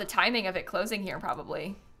right about the timing of it closing here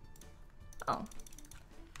probably. Oh.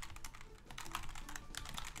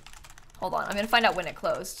 Hold on, I'm gonna find out when it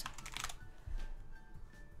closed.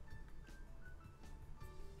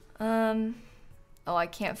 Oh, I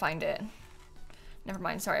can't find it. Never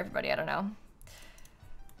mind, sorry everybody, I don't know.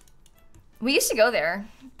 We used to go there,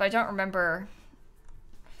 but I don't remember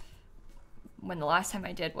when the last time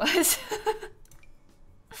I did was.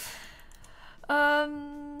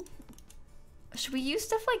 Should we use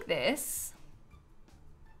stuff like this?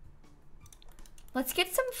 Let's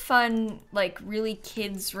get some fun, like really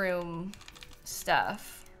kids room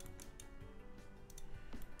stuff.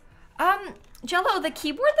 Jello, the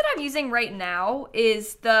keyboard that I'm using right now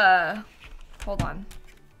is the, hold on.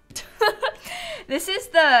 This is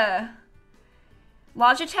the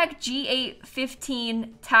Logitech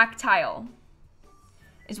G815 Tactile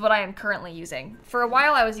is what I am currently using. For a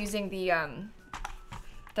while I was using the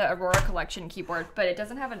Aurora Collection keyboard, but it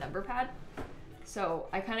doesn't have a number pad. So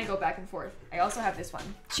I kind of go back and forth. I also have this one.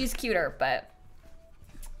 She's cuter, but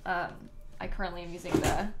I currently am using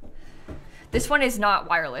this one is not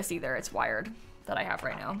wireless either. It's wired that I have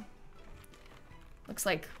right now. Looks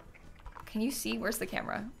like, can you see? Where's the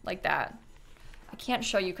camera? Like that. I can't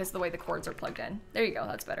show you because of the way the cords are plugged in. There you go,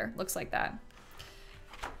 that's better. Looks like that.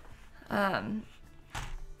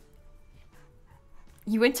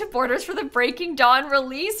 You went to Borders for the Breaking Dawn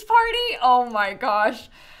release party? Oh my gosh.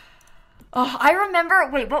 Oh, I remember,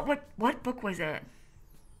 wait, what book was it?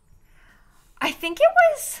 I think it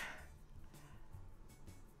was...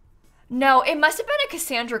 No, it must have been a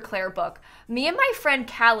Cassandra Clare book. Me and my friend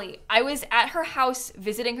Callie, I was at her house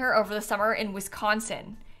visiting her over the summer in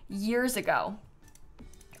Wisconsin years ago.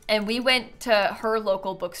 And we went to her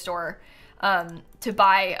local bookstore to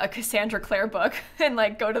buy a Cassandra Clare book and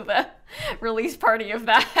like go to the release party of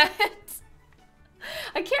that.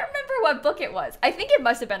 I can't remember what book it was. I think it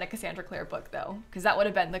must have been a Cassandra Clare book though, because that would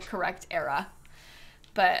have been the correct era.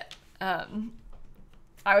 But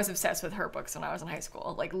I was obsessed with her books when I was in high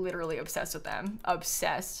school, like literally obsessed with them.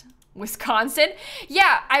 Obsessed. Wisconsin.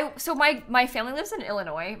 Yeah, so my family lives in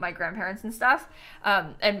Illinois, my grandparents and stuff.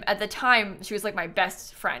 And at the time, she was like my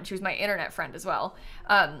best friend. She was my internet friend as well.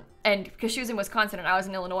 And because she was in Wisconsin and I was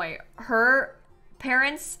in Illinois, her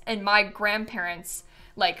parents and my grandparents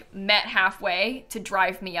like met halfway to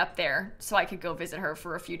drive me up there so I could go visit her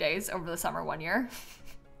for a few days over the summer one year.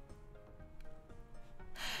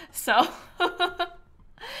 So,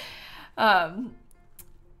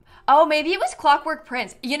 oh, maybe it was Clockwork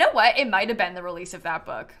Prince. You know what? It might have been the release of that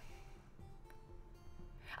book.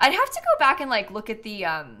 I'd have to go back and like look at the,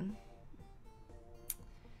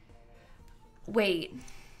 wait.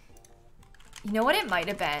 You know what it might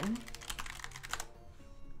have been?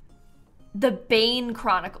 The Bane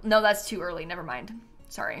Chronicle. No, that's too early. Never mind.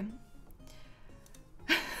 Sorry.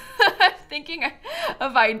 Thinking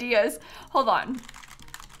of ideas. Hold on.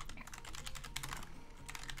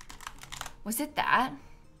 Was it that?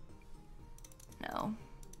 No.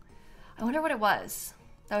 I wonder what it was.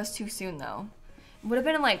 That was too soon though. It would have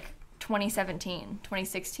been in like 2017,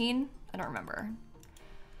 2016. I don't remember.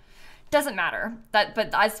 Doesn't matter. But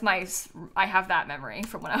that's I have that memory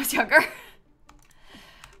from when I was younger.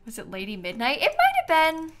 Was it Lady Midnight? It might have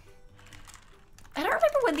been. I don't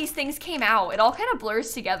remember when these things came out. It all kind of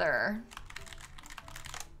blurs together.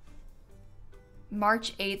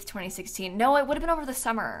 March 8th, 2016. No, it would have been over the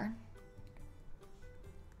summer.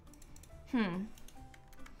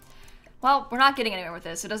 Well, we're not getting anywhere with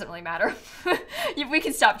this, so it doesn't really matter. We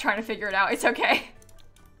can stop trying to figure it out. It's okay.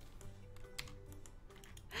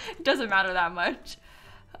 It doesn't matter that much.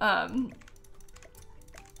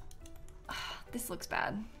 This looks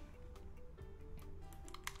bad.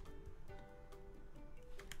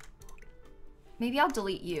 Maybe I'll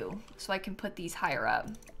delete you so I can put these higher up.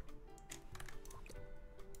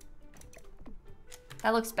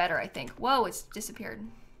 That looks better, I think. Whoa, it's disappeared.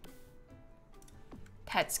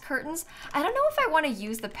 Pets curtains. I don't know if I want to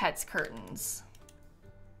use the pets curtains.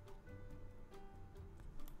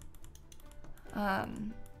 I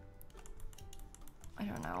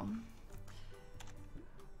don't know.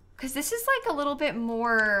 Because this is like a little bit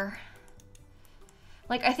more...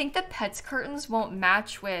 Like, I think the pets curtains won't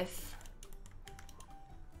match with...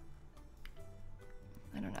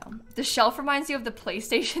 I don't know. The shelf reminds you of the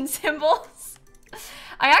PlayStation symbols.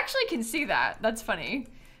 I actually can see that. That's funny.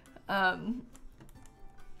 When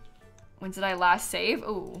did I last save?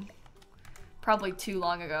 Ooh, probably too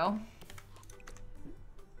long ago.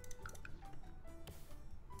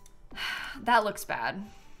 That looks bad.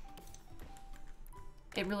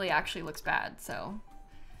 It really actually looks bad, so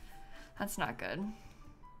that's not good.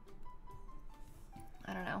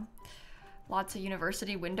 I don't know. Lots of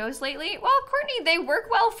university windows lately. Well, Courtney, they work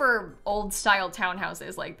well for old style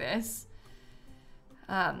townhouses like this.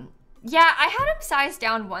 Yeah, I had them sized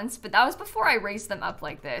down once, but that was before I raised them up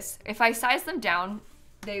like this. If I size them down,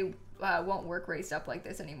 they won't work raised up like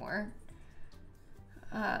this anymore.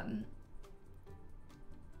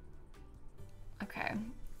 Okay,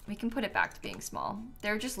 we can put it back to being small.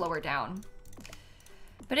 They're just lower down,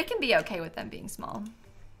 but it can be okay with them being small.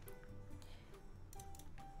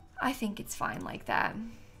 I think it's fine like that.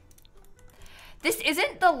 This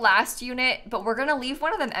isn't the last unit, but we're gonna leave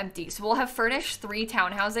one of them empty. So we'll have furnished 3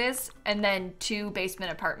 townhouses and then 2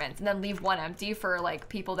 basement apartments, and then leave one empty for like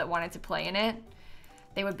people that wanted to play in it.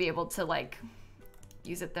 They would be able to like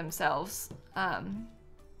use it themselves.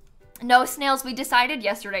 No, Snails, we decided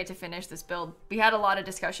yesterday to finish this build. We had a lot of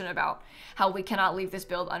discussion about how we cannot leave this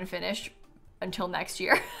build unfinished until next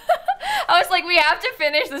year. I was like, we have to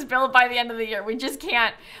finish this build by the end of the year. We just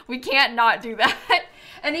can't, we can't not do that.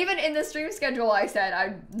 And even in the stream schedule, I said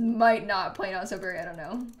I might not play Not So Berry, I don't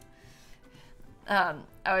know. I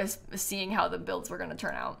was seeing how the builds were gonna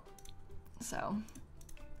turn out. So,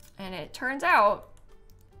 and it turns out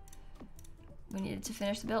we needed to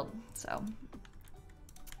finish the build, so.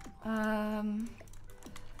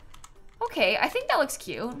 Okay, I think that looks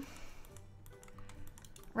cute.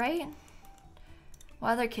 Right?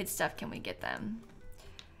 What other kid stuff can we get them?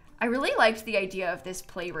 I really liked the idea of this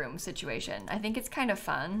playroom situation. I think it's kind of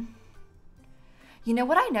fun. You know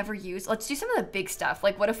what I never use? Let's do some of the big stuff.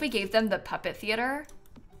 Like, what if we gave them the puppet theater?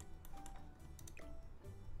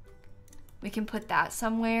 We can put that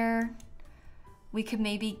somewhere. We could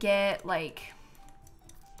maybe get, like,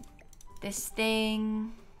 this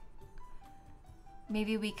thing.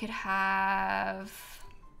 Maybe we could have...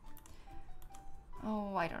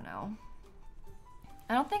 Oh, I don't know.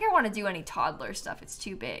 I don't think I want to do any toddler stuff. It's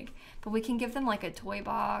too big. But we can give them, like, a toy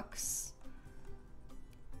box.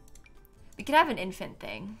 We could have an infant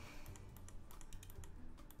thing.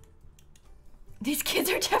 These kids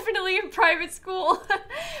are definitely in private school.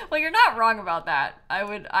 Well, you're not wrong about that.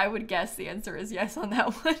 I would guess the answer is yes on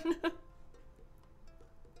that one.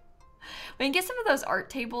 We can get some of those art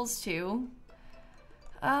tables too.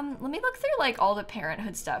 Let me look through like all the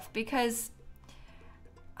parenthood stuff because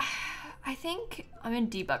I think I'm in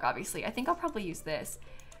debug obviously. I think I'll probably use this.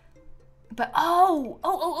 But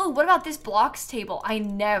what about this blocks table? I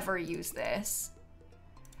never use this.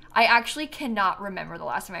 I actually cannot remember the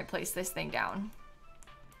last time I placed this thing down.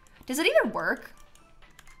 Does it even work?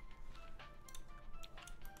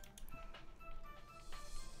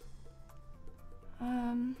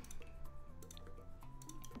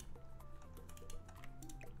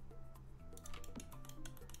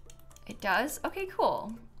 It does? Okay,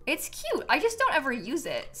 cool. It's cute. I just don't ever use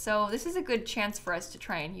it. So this is a good chance for us to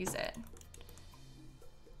try and use it.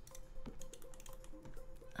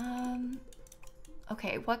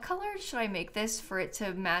 Okay, what color should I make this for it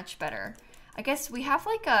to match better? I guess we have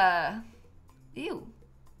like a... Ew.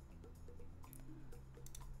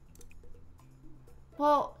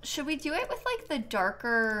 Well, should we do it with like the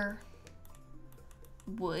darker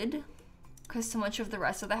wood? Because so much of the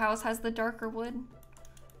rest of the house has the darker wood.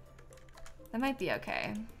 That might be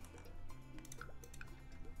okay.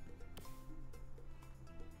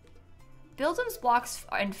 Buildings, blocks,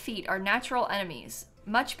 and feet are natural enemies.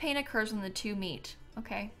 Much pain occurs when the two meet.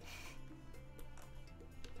 Okay.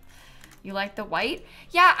 You like the white?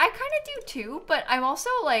 Yeah, I kind of do too, but I'm also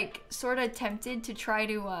like sort of tempted to try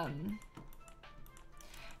to,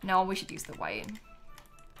 No, we should use the white.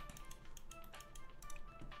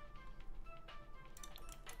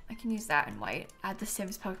 I can use that in white. Add the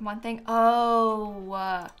Sims Pokemon thing.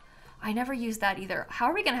 Oh, I never used that either. How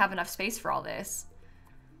are we gonna have enough space for all this?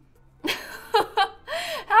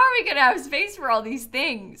 How are we gonna have space for all these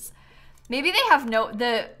things? Maybe they have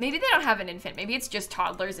maybe they don't have an infant. Maybe it's just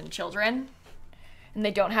toddlers and children. And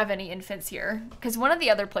they don't have any infants here. Because one of the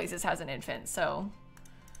other places has an infant, so.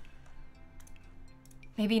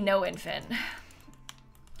 Maybe no infant.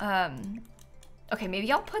 Okay, maybe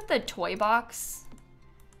I'll put the toy box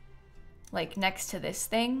like next to this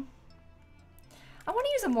thing. I want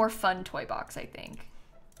to use a more fun toy box, I think.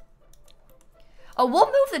 Oh, we'll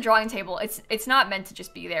move the drawing table. It's not meant to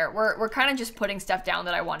just be there. We're kind of just putting stuff down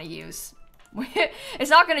that I want to use. It's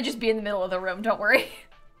not going to just be in the middle of the room, don't worry.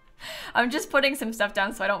 I'm just putting some stuff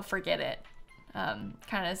down so I don't forget it. Kind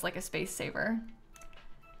of as like a space saver,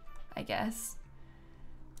 I guess.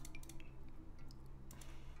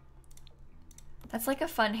 That's like a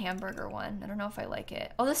fun hamburger one. I don't know if I like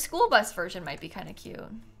it. Oh, the school bus version might be kind of cute.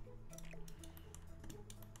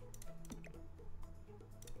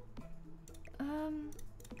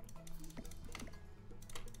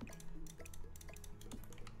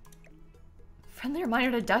 Friendly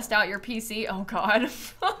reminder to dust out your PC. Oh God.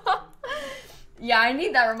 Yeah, I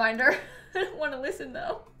need that reminder. I don't want to listen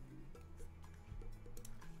though.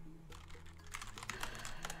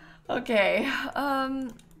 Okay.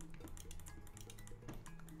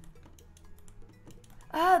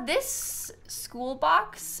 This school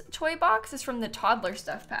box, toy box is from the toddler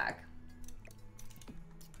stuff pack.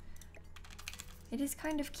 It is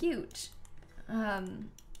kind of cute.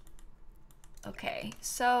 Okay,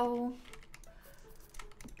 so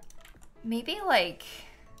maybe like,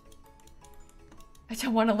 I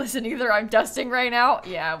don't want to listen either. I'm dusting right now.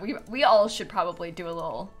 Yeah, we all should probably do a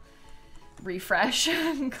little refresh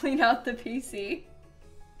and clean out the PC.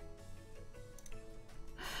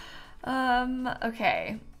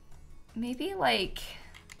 Okay. Maybe like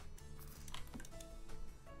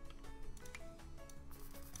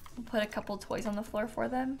we'll put a couple toys on the floor for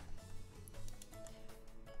them.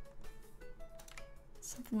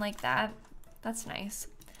 Something like that. That's nice.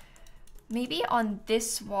 Maybe on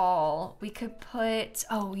this wall we could put,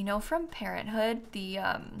 oh, you know from Parenthood, the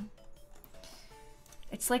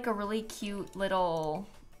it's like a really cute little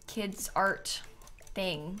kids art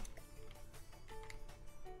thing.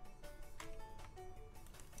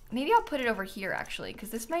 Maybe I'll put it over here actually, because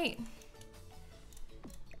this might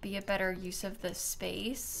be a better use of the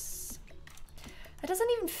space. That doesn't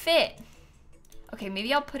even fit. Okay,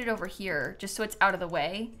 maybe I'll put it over here just so it's out of the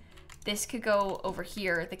way. This could go over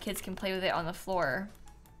here. The kids can play with it on the floor.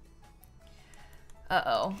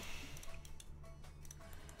 Uh-oh.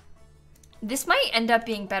 This might end up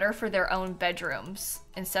being better for their own bedrooms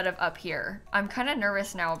instead of up here. I'm kind of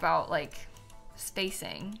nervous now about, like,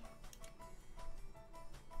 spacing.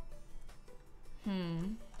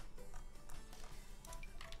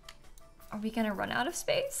 Are we gonna run out of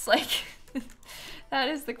space? Like, that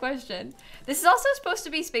is the question. This is also supposed to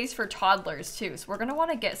be space for toddlers too, so we're gonna want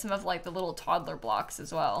to get some of like the little toddler blocks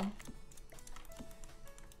as well.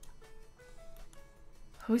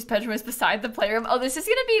 Whose bedroom is beside the playroom? Oh, this is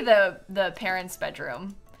gonna be the parents'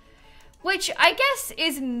 bedroom, which I guess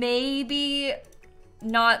is maybe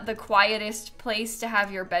not the quietest place to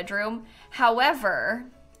have your bedroom. However,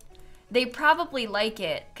 they probably like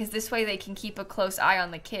it because this way they can keep a close eye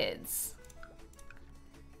on the kids.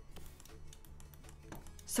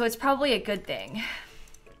 So it's probably a good thing.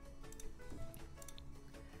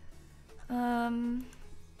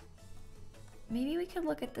 Maybe we could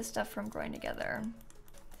look at this stuff from Growing Together.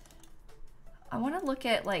 I want to look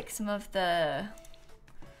at like some of the,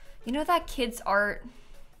 you know, that kids art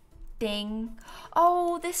thing.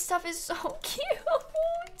 Oh, this stuff is so cute.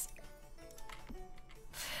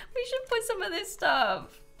 We should put some of this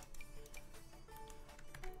stuff.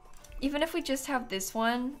 Even if we just have this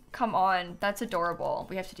one, come on, that's adorable.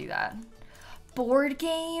 We have to do that. Board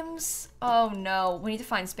games? Oh no, we need to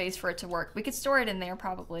find space for it to work. We could store it in there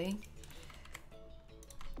probably.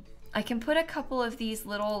 I can put a couple of these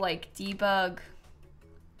little like debug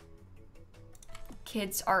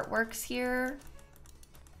kids artworks here.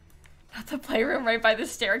 Not the playroom right by the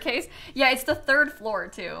staircase. Yeah, it's the 3rd floor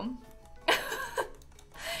too.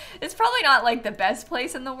 It's probably not like the best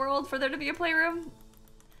place in the world for there to be a playroom.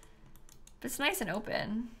 But it's nice and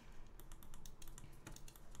open.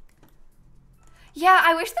 Yeah,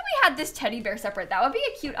 I wish that we had this teddy bear separate. That would be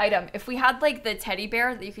a cute item. If we had like the teddy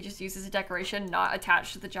bear that you could just use as a decoration, not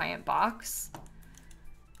attached to the giant box.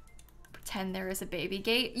 Pretend there is a baby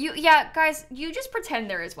gate. Yeah, guys, you just pretend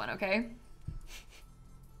there is one, okay?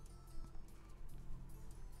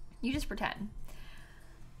 You just pretend.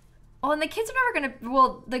 Oh, and the kids are never gonna,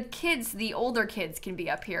 well, the older kids can be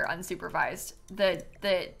up here unsupervised. The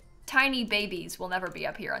tiny babies will never be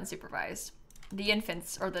up here unsupervised. The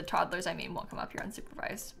infants, or the toddlers, I mean, won't come up here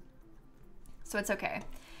unsupervised. So it's okay.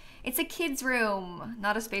 It's a kid's room,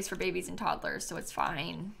 not a space for babies and toddlers, so it's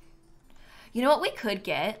fine. You know what we could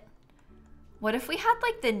get? What if we had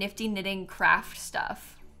like the nifty knitting craft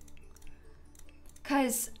stuff?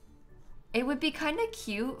 Because it would be kind of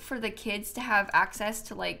cute for the kids to have access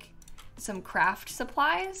to like some craft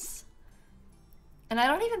supplies. And I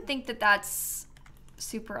don't even think that that's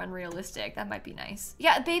super unrealistic. That might be nice.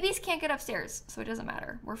 Yeah, babies can't get upstairs, so it doesn't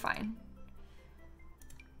matter. We're fine.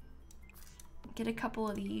 Get a couple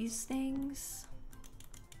of these things.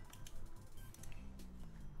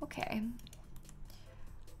 Okay.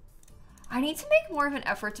 I need to make more of an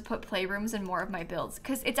effort to put playrooms in more of my builds,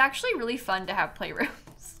 because it's actually really fun to have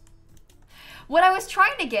playrooms. What I was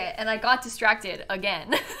trying to get, and I got distracted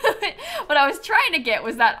again, what I was trying to get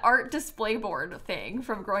was that art display board thing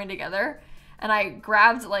from Growing Together, and I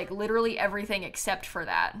grabbed like literally everything except for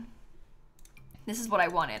that. This is what I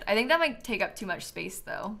wanted. I think that might take up too much space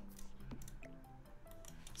though.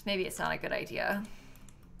 So maybe it's not a good idea.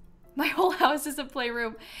 My whole house is a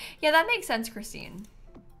playroom. Yeah, that makes sense, Christine.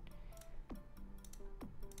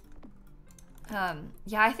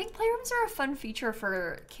 Yeah, I think playrooms are a fun feature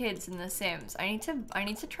for kids in The Sims. I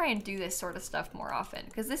need to try and do this sort of stuff more often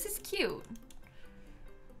because this is cute.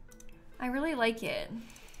 I really like it.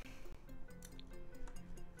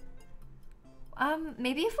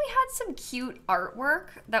 Maybe if we had some cute artwork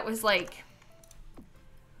that was like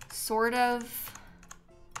sort of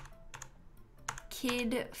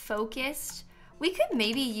kid focused, we could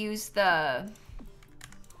maybe use the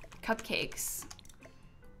cupcakes.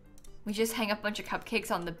 We just hang up a bunch of cupcakes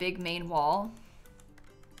on the big main wall.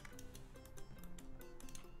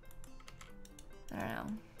 I don't know.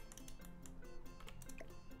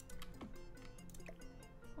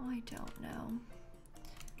 I don't know.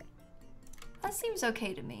 That seems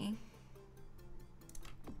okay to me.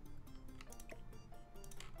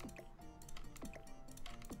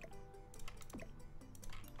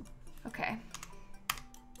 Okay.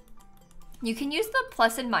 You can use the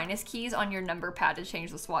plus and minus keys on your number pad to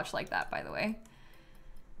change the swatch like that, by the way.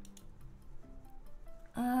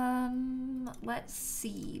 Let's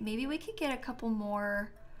see. Maybe we could get a couple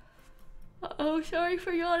more. Uh-oh, sorry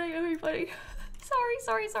for yawning, everybody.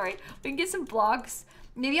 Sorry. We can get some blocks.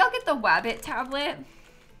 Maybe I'll get the Wabbit tablet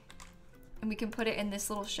and we can put it in this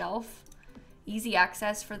little shelf. Easy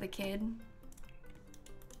access for the kid.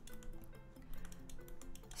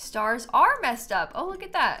 stars are messed up. Oh, look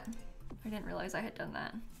at that. I didn't realize I had done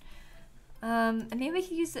that. And maybe we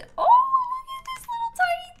can use it. Oh, look at this little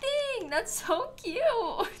tiny thing. That's so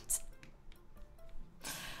cute.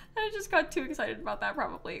 I just got too excited about that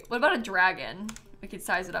probably. What about a dragon? We could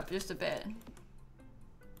size it up just a bit.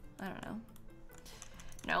 I don't know.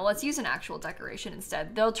 No, let's use an actual decoration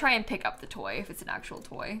instead. They'll try and pick up the toy if it's an actual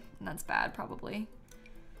toy. And that's bad probably.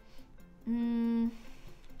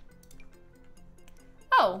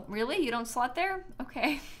 Oh, really? You don't slot there?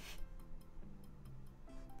 Okay.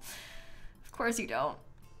 Of course you don't.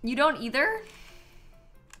 You don't either?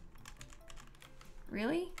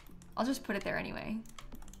 Really? I'll just put it there anyway.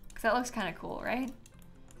 Because that looks kind of cool, right?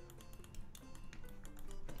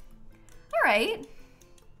 Alright.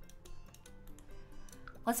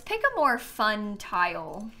 Let's pick a more fun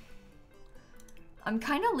tile. I'm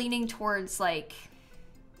kind of leaning towards like...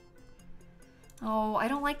 Oh, I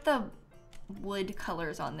don't like the wood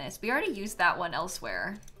colors on this. We already used that one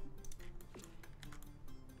elsewhere.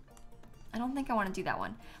 I don't think I want to do that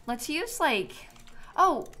one. Let's use like...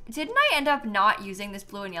 Oh, didn't I end up not using this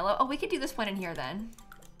blue and yellow? Oh, we could do this one in here then.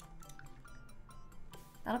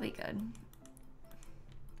 That'll be good.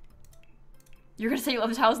 You're gonna say you love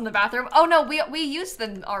the tiles in the bathroom? Oh no, we used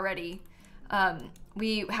them already.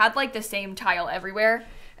 We had like the same tile everywhere,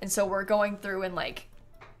 and so we're going through and like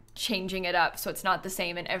changing it up so it's not the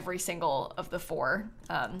same in every single of the 4.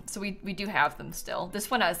 So we do have them still. This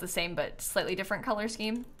one has the same but slightly different color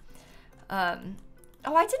scheme. Oh,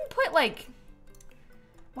 I didn't put like...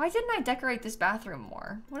 Why didn't I decorate this bathroom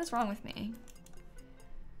more? What is wrong with me?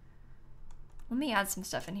 Let me add some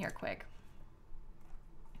stuff in here quick.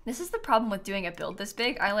 This is the problem with doing a build this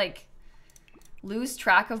big. I like lose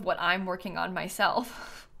track of what I'm working on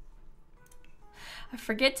myself. I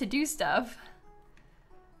forget to do stuff.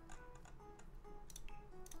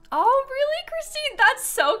 Oh, really, Christine? That's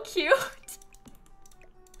so cute.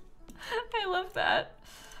 I love that.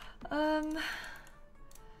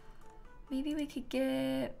 Maybe we could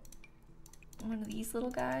get one of these little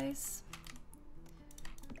guys.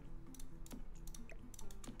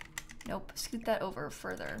 Nope, scoot that over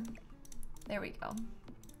further. There we go.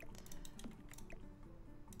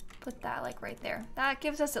 Put that like right there. That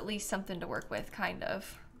gives us at least something to work with, kind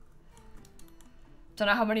of. Don't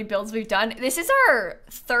know how many builds we've done. This is our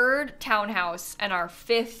 3rd townhouse and our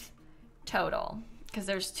 5th total, because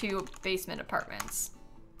there's 2 basement apartments.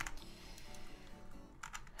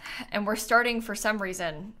 And we're starting for some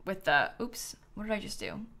reason with the, oops, what did I just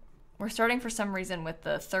do? We're starting for some reason with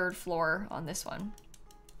the 3rd floor on this one.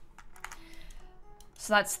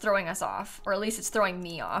 So that's throwing us off, or at least it's throwing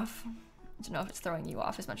me off. I don't know if it's throwing you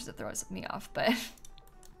off as much as it throws me off, but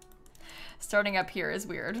starting up here is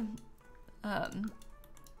weird.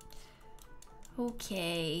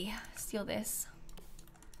 Okay, steal this.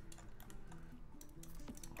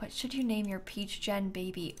 What should you name your Peach Gen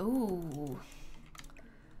baby? Ooh,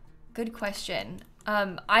 good question.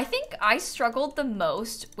 I think I struggled the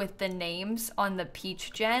most with the names on the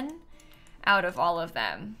Peach Gen out of all of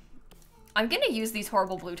them. I'm gonna use these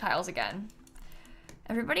horrible blue tiles again.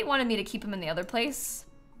 Everybody wanted me to keep them in the other place,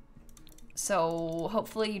 so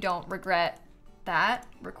hopefully you don't regret that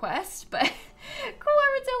request, but cool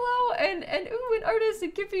Armadillo and ooh, an artist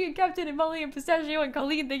and Kippy and Captain and Molly and Pistachio and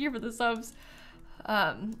Colleen, thank you for the subs.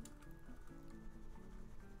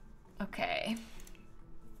 Okay.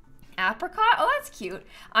 Apricot? Oh, that's cute.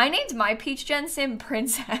 I named my Peach Gen Sim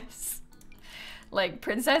Princess. Like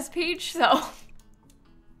Princess Peach, so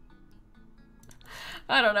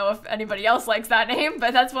I don't know if anybody else likes that name,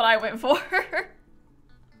 but that's what I went for.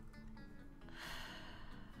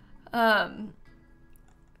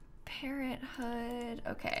 Parenthood.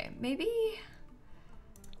 Okay, maybe.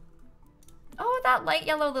 Oh, that light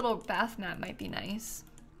yellow little bath mat might be nice.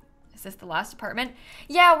 Is this the last apartment?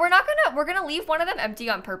 Yeah, we're gonna leave one of them empty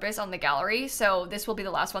on purpose on the gallery, so this will be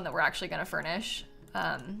the last one that we're actually gonna furnish.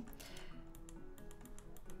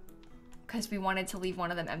 Because we wanted to leave one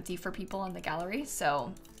of them empty for people on the gallery,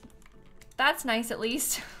 so that's nice at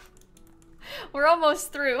least. We're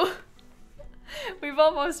almost through. We've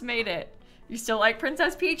almost made it. You still like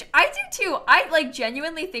Princess Peach? I do too. I like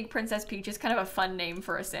genuinely think Princess Peach is kind of a fun name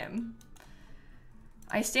for a sim.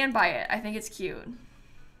 I stand by it. I think it's cute.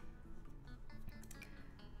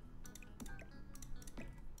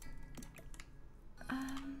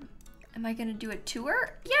 Am I gonna do a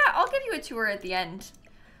tour? Yeah, I'll give you a tour at the end.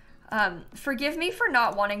 Forgive me for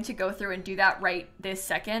not wanting to go through and do that right this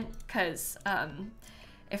second, because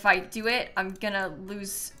if I do it, I'm gonna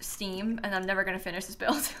lose steam and I'm never gonna finish this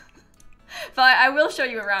build. But I will show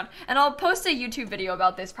you around, and I'll post a YouTube video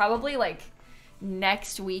about this probably like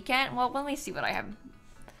next weekend. Well, let me see what I have.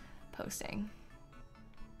 posting.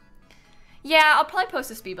 Yeah, I'll probably post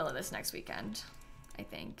a speed build of this next weekend, I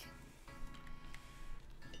think.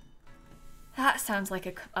 That sounds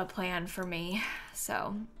like a plan for me.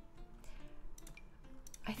 So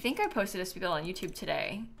I think I posted a speed build on YouTube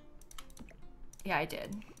today. Yeah, I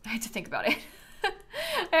did. I had to think about it.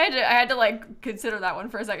 I had to like consider that one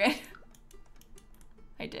for a second.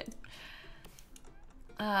 I did.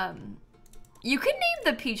 You could name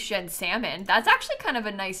the peach gen Salmon. That's actually kind of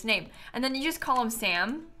a nice name. And then you just call him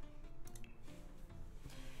Sam.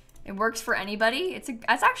 It works for anybody.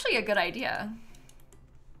 That's actually a good idea.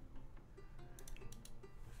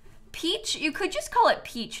 Peach, you could just call it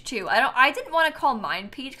Peach too. I didn't want to call mine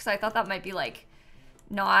Peach because I thought that might be like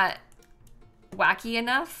not wacky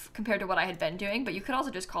enough compared to what I had been doing, but you could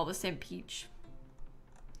also just call the sim Peach.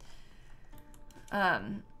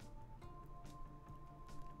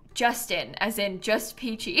 Justin, as in just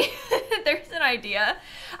peachy. There's an idea.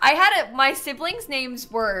 My siblings'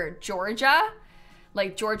 names were Georgia,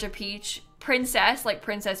 like Georgia Peach, Princess, like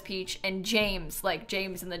Princess Peach, and James, like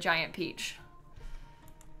James and the Giant Peach.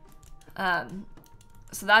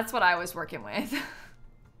 So that's what I was working with.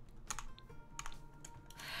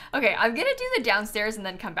 Okay, I'm gonna do the downstairs and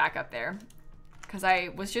then come back up there because I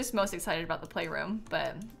was just most excited about the playroom,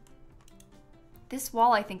 but this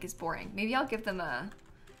wall I think is boring. Maybe I'll give them a...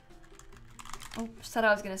 Oh, said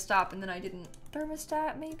I was gonna stop and then I didn't.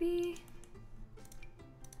 Thermostat, maybe?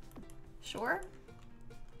 Sure.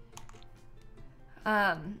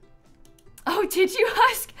 Oh, did you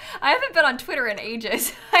ask? I haven't been on Twitter in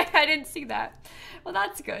ages. I didn't see that. Well,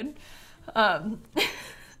 that's good.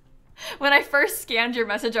 When I first scanned your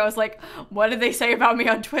message, I was like, what did they say about me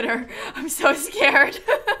on Twitter? I'm so scared.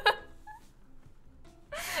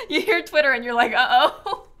 You hear Twitter and you're like,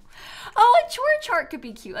 uh-oh. Oh, a chore chart could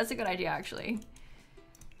be cute. That's a good idea, actually.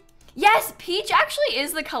 Yes, peach actually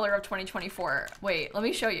is the color of 2024. Wait, let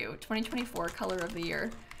me show you. 2024 color of the year.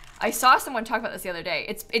 I saw someone talk about this the other day.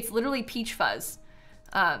 It's literally peach fuzz.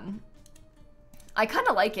 I kind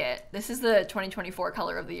of like it. This is the 2024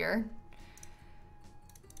 color of the year.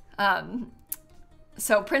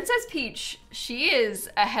 So Princess Peach, she is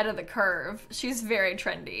ahead of the curve. She's very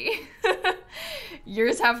trendy.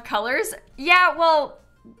 Yours have colors? Yeah, well,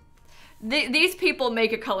 these people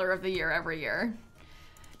make a color of the year every year.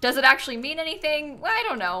 Does it actually mean anything? Well, I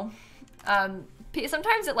don't know.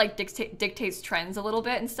 Sometimes it like dictates trends a little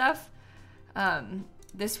bit and stuff.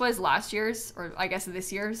 This was last year's, or I guess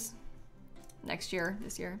this year's. Next year,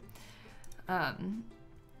 this year.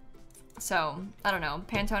 So, I don't know.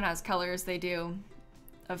 Pantone has colors they do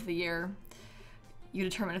of the year. You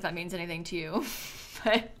determine if that means anything to you.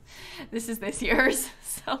 But this is this year's,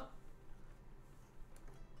 so.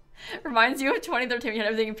 Reminds you of 2013, we had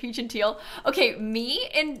everything in peach and teal. Okay,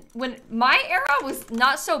 when my era was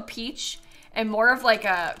not so peach and more of like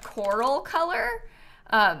a coral color,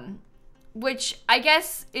 which I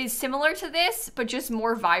guess is similar to this, but just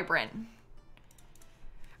more vibrant.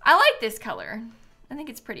 I like this color. I think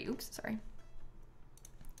it's pretty. Oops, sorry.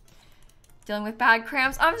 Dealing with bad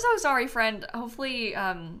cramps. I'm so sorry, friend. Hopefully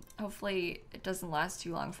it doesn't last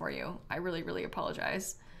too long for you. I really, really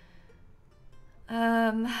apologize.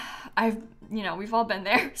 We've all been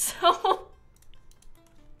there, so.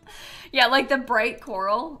 Yeah, like the bright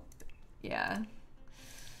coral. Yeah.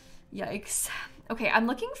 Yikes. Okay, I'm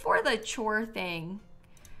looking for the chore thing.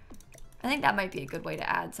 I think that might be a good way to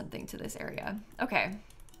add something to this area. Okay.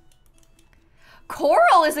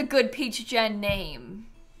 Coral is a good peach gen name.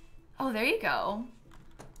 Oh, there you go.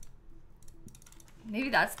 Maybe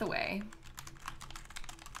that's the way.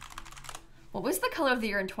 What was the color of the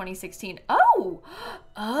year in 2016? Oh!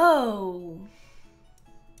 Oh.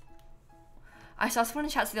 I saw someone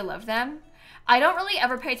in chat say they love them. I don't really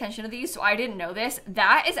ever pay attention to these, so I didn't know this.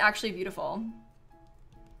 That is actually beautiful.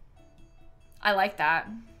 I like that.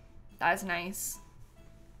 That is nice.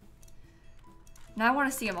 Now I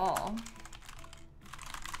want to see them all.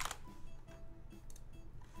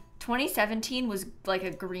 2017 was like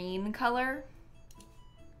a green color.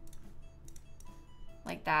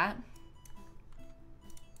 Like that.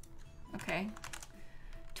 Okay.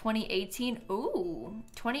 2018. Ooh.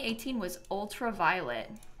 2018 was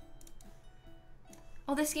ultraviolet.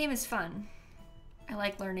 Oh, this game is fun. I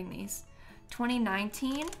like learning these.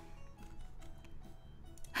 2019.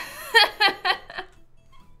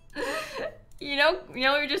 You know we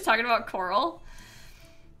were just talking about coral?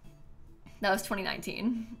 That was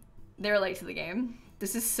 2019. They were late to the game.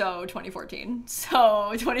 This is so 2014.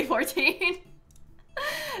 So 2014.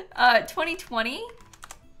 2020.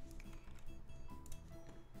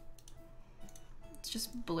 It's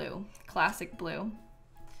just blue. Classic blue.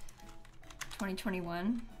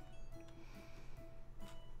 2021.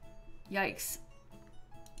 Yikes.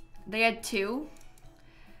 They had 2.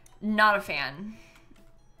 Not a fan.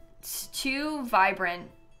 It's too vibrant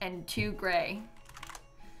and too gray.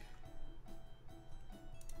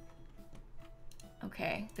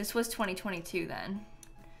 Okay, this was 2022 then.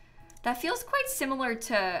 That feels quite similar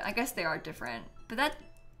to, I guess they are different, but that,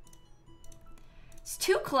 it's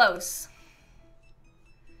too close.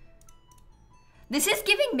 This is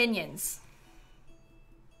giving Minions.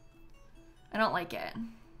 I don't like it.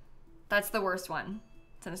 That's the worst one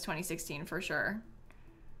since 2016 for sure.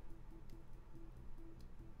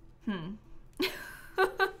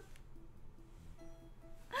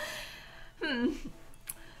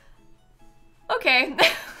 Okay.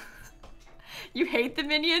 You hate the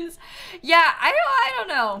Minions? Yeah, I don't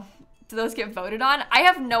know. Do those get voted on? I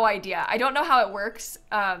have no idea. I don't know how it works.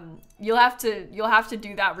 You'll have to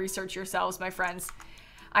do that research yourselves, my friends.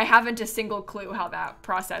 I haven't a single clue how that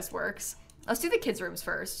process works. Let's do the kids' rooms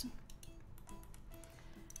first.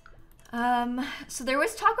 So there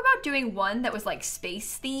was talk about doing one that was like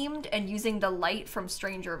space themed and using the light from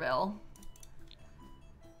Strangerville.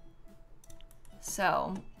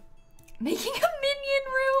 So, making a minion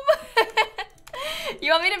room?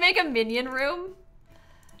 You want me to make a minion room?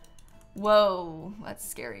 Whoa, that's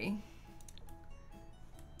scary.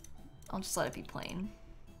 I'll just let it be plain.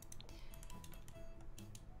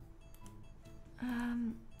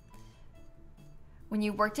 When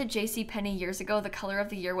you worked at JCPenney years ago, the color of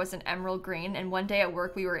the year was an emerald green, and one day at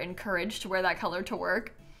work we were encouraged to wear that color to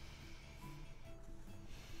work.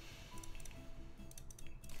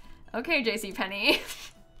 Okay, JCPenney.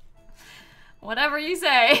 Whatever you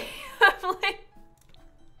say.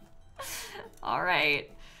 All right.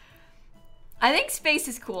 I think space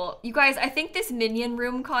is cool. You guys, I think this minion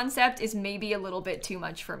room concept is maybe a little bit too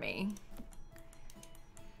much for me.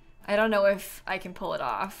 I don't know if I can pull it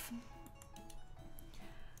off.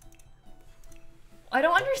 I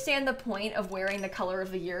don't understand the point of wearing the color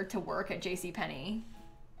of the year to work at JCPenney.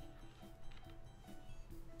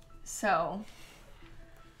 So,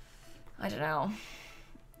 I don't know.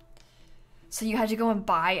 So you had to go and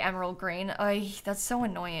buy emerald green? Ay, that's so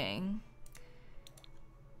annoying.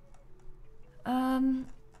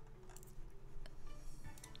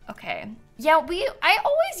 Okay. Yeah, I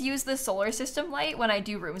always use the solar system light when I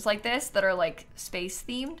do rooms like this that are like space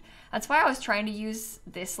themed. That's why I was trying to use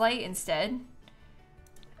this light instead.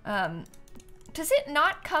 Does it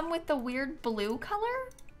not come with the weird blue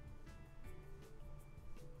color?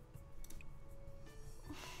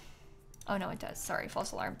 Oh no, it does. Sorry,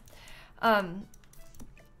 false alarm.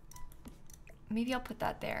 Maybe I'll put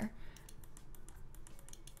that there.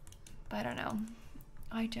 But I don't know.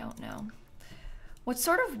 I don't know. What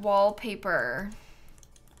sort of wallpaper?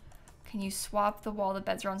 Can you swap the wall the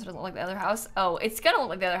beds are on so it doesn't look like the other house? Oh, it's gonna look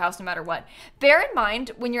like the other house no matter what. Bear in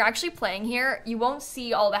mind, when you're actually playing here, you won't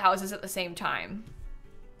see all the houses at the same time.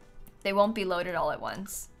 They won't be loaded all at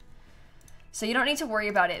once. So you don't need to worry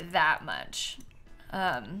about it that much.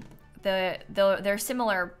 They're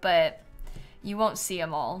similar, but you won't see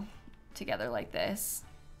them all together like this.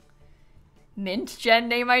 Mint Gen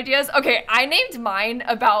name ideas? Okay, I named mine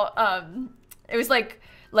about, it was like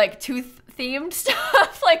tooth themed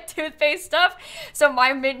stuff, like toothpaste stuff. So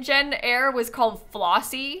my Mint Gen Air was called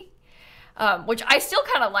Flossie, which I still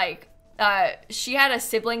kind of like. She had a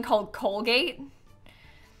sibling called Colgate,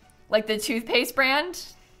 like the toothpaste brand.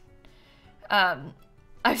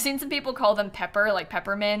 I've seen some people call them Pepper, like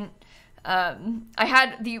peppermint. I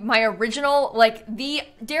had my original, like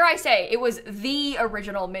dare I say, it was the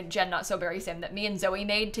original Mint Gen Not So Berry Sim that me and Zoe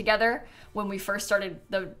made together when we first started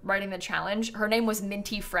writing the challenge. Her name was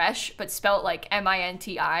Minty Fresh, but spelled like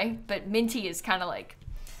M-I-N-T-I, but Minty is kind of like,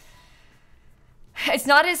 it's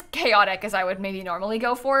not as chaotic as I would maybe normally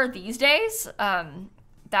go for these days.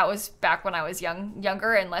 That was back when I was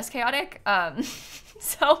younger and less chaotic.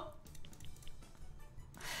 So,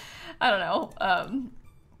 I don't know.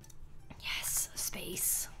 Yes,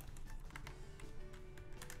 space.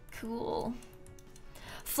 Cool.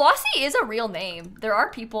 Flossie is a real name. There are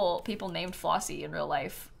people named Flossie in real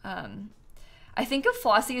life. I think of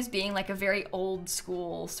Flossie as being like a very old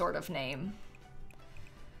school sort of name.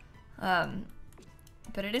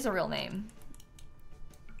 But it is a real name.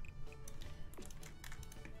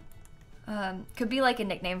 Could be like a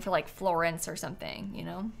nickname for like Florence or something, you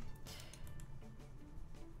know?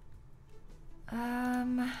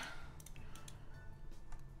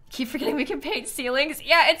 Keep forgetting we can paint ceilings.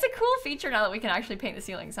 Yeah, it's a cool feature now that we can actually paint the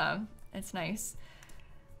ceilings, huh? It's nice.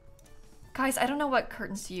 Guys, I don't know what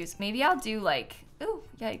curtains to use. Maybe I'll do like, ooh,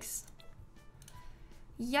 yikes.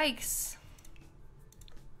 Yikes.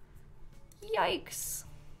 Yikes.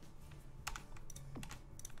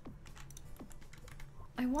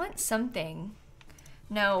 I want something.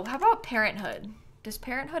 No, how about Parenthood? Does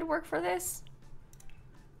Parenthood work for this?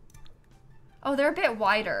 Oh, they're a bit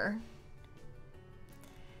wider.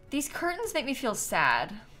 These curtains make me feel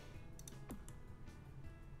sad.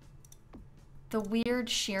 The weird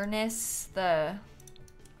sheerness, the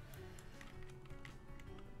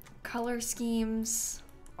color schemes,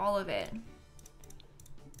 all of it.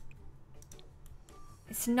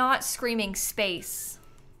 It's not screaming space.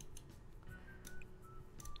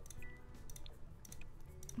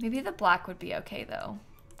 Maybe the black would be okay though.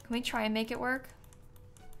 Can we try and make it work?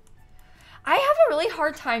 I have a really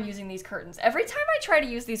hard time using these curtains. Every time I try to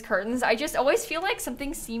use these curtains, I just always feel like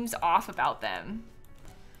something seems off about them.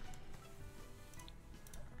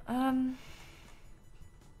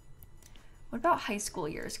 What about high school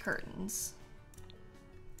years curtains?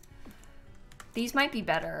 These might be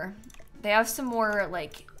better. They have some more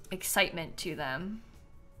like excitement to them.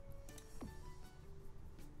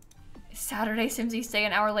 Saturday Simsie, stay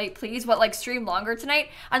an hour late, please. What, like stream longer tonight?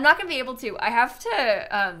 I'm not gonna be able to. I have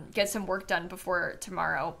to get some work done before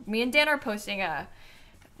tomorrow. Me and Dan are posting a,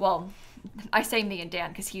 well, I say me and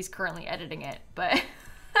Dan because he's currently editing it, but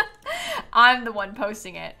I'm the one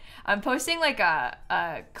posting it. I'm posting like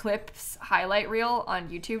a clips highlight reel on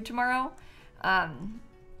YouTube tomorrow. And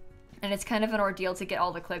it's kind of an ordeal to get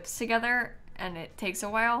all the clips together and it takes a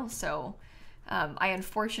while. So I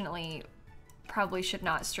unfortunately probably should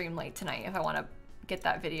not stream late tonight if I want to get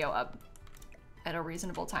that video up at a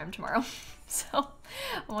reasonable time tomorrow. So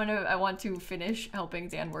I want to finish helping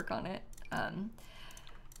Dan work on it.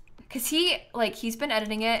 Cause he's been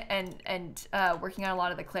editing it and working on a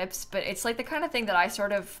lot of the clips, but it's like the kind of thing that I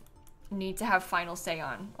sort of need to have final say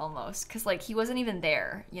on almost. Cause like he wasn't even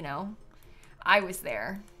there, you know? I was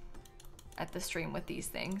there at the stream with these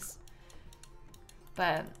things.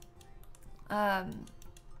 But,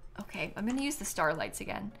 okay, I'm gonna use the starlights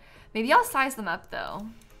again. Maybe I'll size them up though.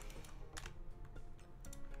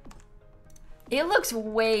 It looks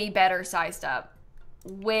way better sized up.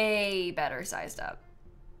 Way better sized up.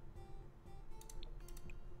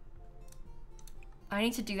 I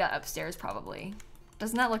need to do that upstairs probably.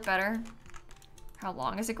 Doesn't that look better? How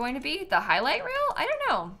long is it going to be? The highlight reel? I don't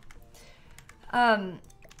know.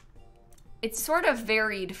 It's sort of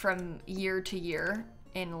varied from year to year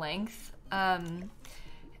in length.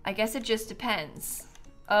 I guess it just depends.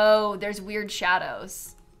 Oh, there's weird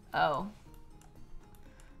shadows. Oh.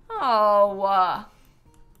 Oh.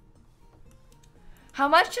 How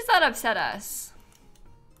much does that upset us?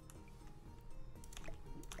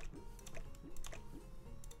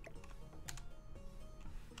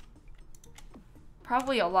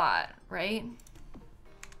 Probably a lot, right?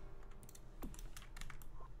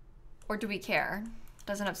 Or do we care?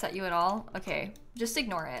 Doesn't upset you at all? Okay, just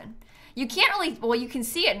ignore it. You can't really, well, you can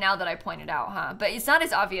see it now that I pointed out, huh? But it's not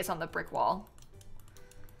as obvious on the brick wall.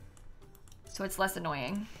 So it's less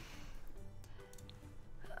annoying.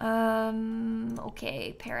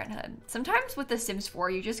 Okay, Parenthood. Sometimes with The Sims 4,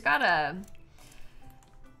 you just gotta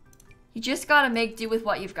make do with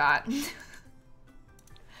what you've got.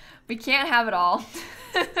 We can't have it all.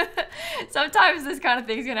 Sometimes this kind of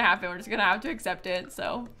thing's gonna happen. We're just gonna have to accept it,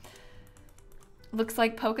 so. Looks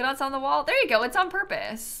like polka dots on the wall. There you go, it's on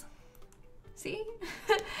purpose. See?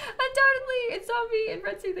 Undoubtedly, it's on me. And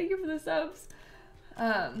Retzi, thank you for the subs.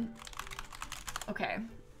 Okay.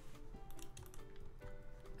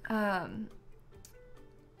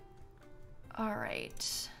 All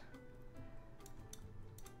right.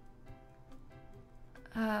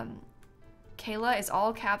 Kayla, is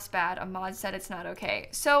all caps bad? A mod said it's not okay.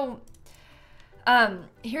 So,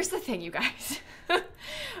 here's the thing, you guys.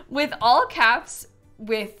 With all caps,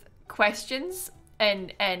 with questions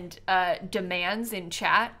and demands in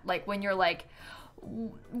chat, like when you're like,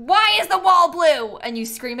 why is the wall blue? And you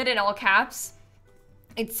scream it in all caps,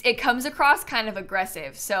 it comes across kind of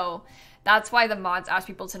aggressive. So that's why the mods ask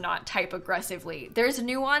people to not type aggressively. There's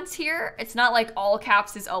nuance here. It's not like all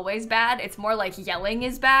caps is always bad. It's more like yelling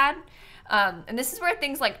is bad. And this is where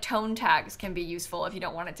things like tone tags can be useful if you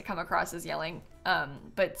don't want it to come across as yelling.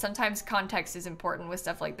 But sometimes context is important with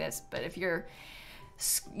stuff like this. But if you're,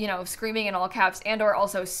 you know, screaming in all caps and or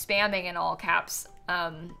also spamming in all caps,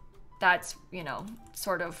 that's, you know,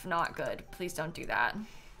 sort of not good. Please don't do that.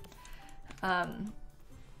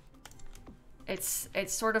 It's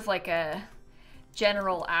sort of like a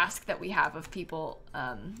general ask that we have of people,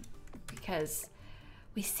 because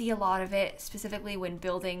we see a lot of it, specifically when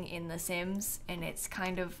building in The Sims, and it's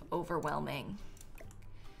kind of overwhelming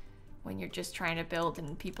when you're just trying to build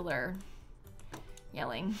and people are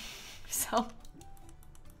yelling. So,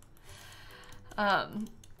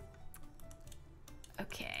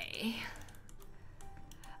 okay.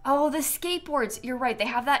 Oh, the skateboards. You're right. They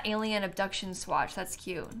have that alien abduction swatch. That's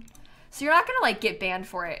cute. So you're not going to like get banned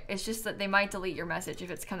for it. It's just that they might delete your message if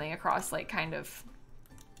it's coming across like kind of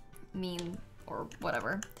mean or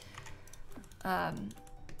whatever.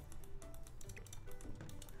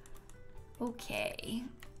 Okay.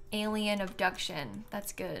 Alien abduction.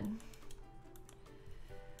 That's good.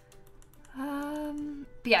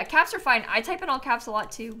 But yeah, caps are fine. I type in all caps a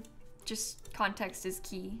lot too. Just context is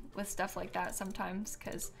key with stuff like that sometimes,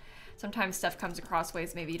 because sometimes stuff comes across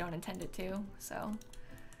ways maybe you don't intend it to, so.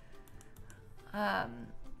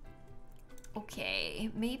 Okay,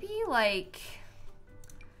 maybe like,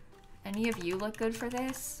 any of you look good for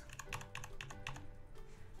this?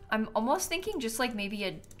 I'm almost thinking just like maybe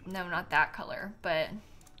a, no, not that color, but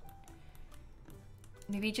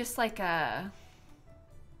maybe just like a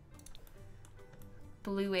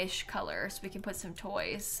bluish color so we can put some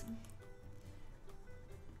toys.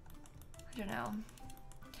 I don't know.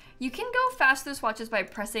 You can go fast through swatches by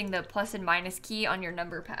pressing the plus and minus key on your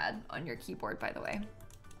number pad on your keyboard, by the way.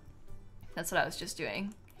 That's what I was just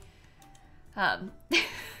doing. That's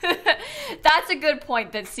a good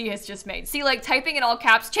point that C has just made. See, like typing in all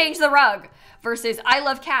caps, change the rug, versus I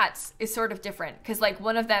love cats is sort of different. Because like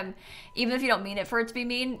one of them, even if you don't mean it for it to be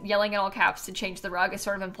mean, yelling in all caps to change the rug is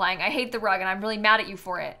sort of implying I hate the rug and I'm really mad at you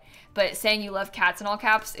for it. But saying you love cats in all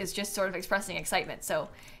caps is just sort of expressing excitement. So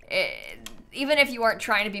even if you aren't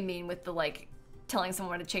trying to be mean with the like telling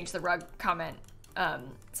someone to change the rug comment,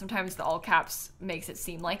 sometimes the all caps makes it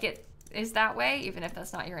seem like it is that way, even if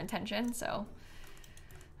that's not your intention. So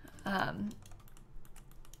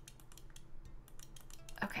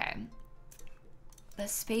okay, the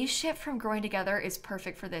spaceship from Growing Together is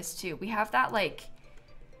perfect for this too. We have that like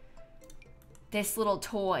this little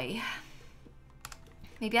toy.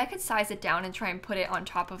 Maybe I could size it down and try and put it on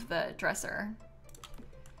top of the dresser.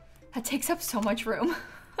 That takes up so much room.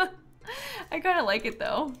 I kind of like it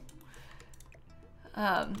though.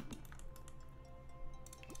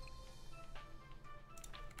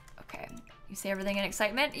 Okay, you say everything in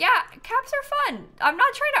excitement. Yeah, caps are fun. I'm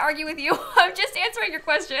not trying to argue with you. I'm just answering your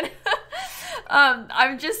question.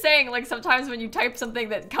 I'm just saying, like, sometimes when you type something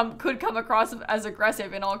that could come across as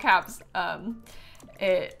aggressive in all caps,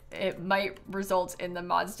 it might result in the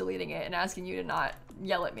mods deleting it and asking you to not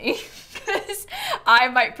yell at me, because I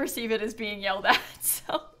might perceive it as being yelled at.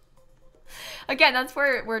 So again, that's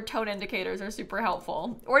where tone indicators are super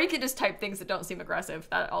helpful. Or you can just type things that don't seem aggressive.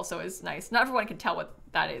 That also is nice. Not everyone can tell what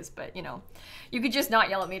that is, but you know, you could just not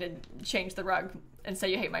yell at me to change the rug and say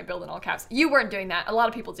you hate my build in all caps. You weren't doing that. A lot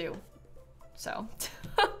of people do. So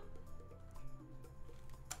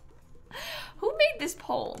who made this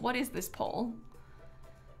poll? What is this poll?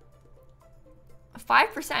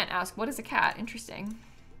 5% ask, what is a cat? Interesting.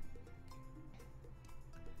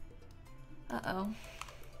 Uh-oh.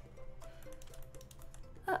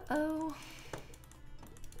 Uh-oh.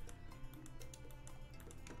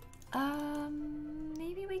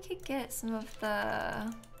 Maybe we could get some of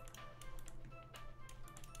the...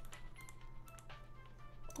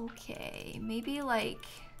 Okay, maybe like...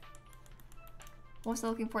 What was I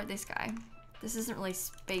looking for? This guy. This isn't really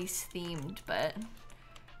space themed, but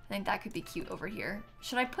I think that could be cute over here.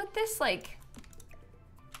 Should I put this like...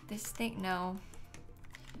 This thing? No.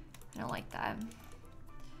 I don't like that.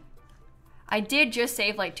 I did just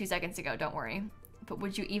save like 2 seconds ago, don't worry. But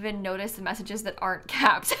would you even notice the messages that aren't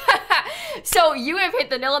capped? So you have hit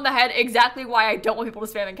the nail on the head exactly why I don't want people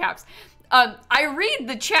to spam in caps. I read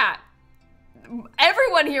the chat.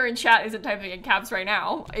 Everyone here in chat isn't typing in caps right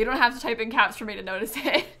now. You don't have to type in caps for me to notice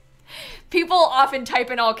it. People often type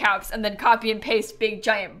in all caps and then copy and paste big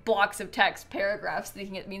giant blocks of text, paragraphs,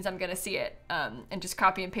 thinking it means I'm gonna see it, and just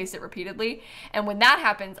copy and paste it repeatedly. And when that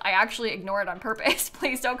happens, I actually ignore it on purpose.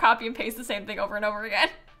 Please don't copy and paste the same thing over and over again.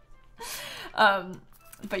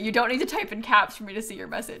 But you don't need to type in caps for me to see your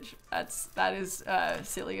message. That is a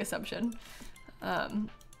silly assumption.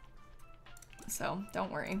 So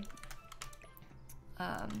don't worry.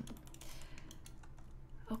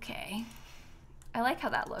 Okay. I like how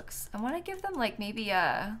that looks. I want to give them like maybe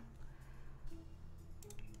a...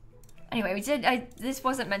 Anyway, this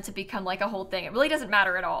wasn't meant to become like a whole thing. It really doesn't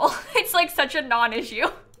matter at all. It's like such a non-issue.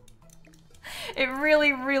 It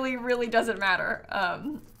really, really, really doesn't matter.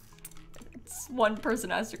 It's one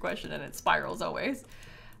person asked a question and it spirals always.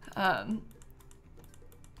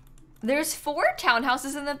 There's 4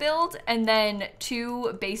 townhouses in the build and then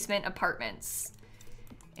 2 basement apartments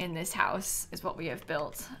in this house is what we have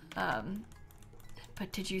built.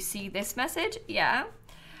 But did you see this message? Yeah.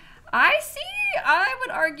 I would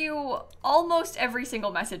argue almost every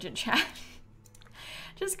single message in chat.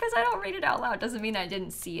 Just because I don't read it out loud doesn't mean I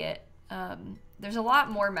didn't see it. there's a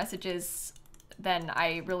lot more messages than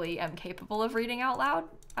I really am capable of reading out loud,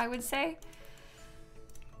 I would say.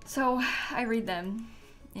 So I read them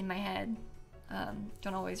in my head.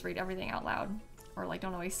 Don't always read everything out loud, or like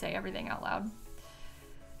don't always say everything out loud.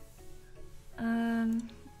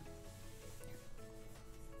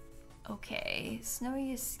 Okay,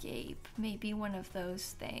 snowy escape, maybe one of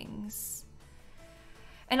those things.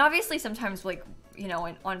 And obviously sometimes, like, you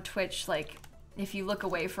know, on Twitch, like, if you look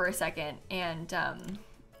away for a second and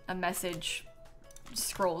a message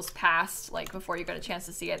scrolls past, like, before you get a chance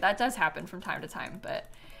to see it, that does happen from time to time, but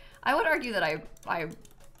I would argue that I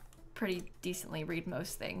pretty decently read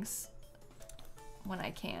most things when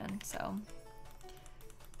I can, so.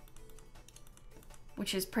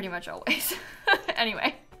 Which is pretty much always.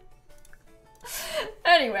 Anyway.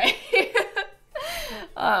 Anyway.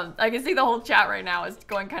 I can see the whole chat right now is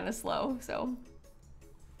going kind of slow, so.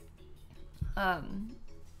 I'm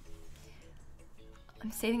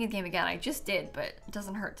saving the game again. I just did, but it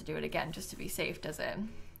doesn't hurt to do it again just to be safe, does it?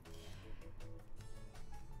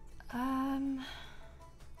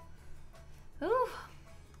 Ooh.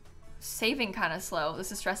 Saving kind of slow.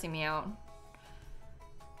 This is stressing me out.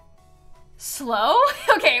 Slow?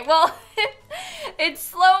 Okay, well, it's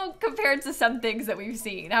slow compared to some things that we've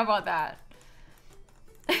seen. How about that?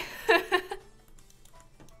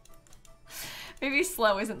 Maybe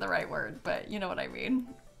slow isn't the right word, but you know what I mean.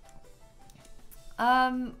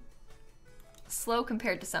 Slow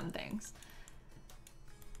compared to some things.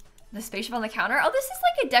 The spaceship on the counter? Oh, this is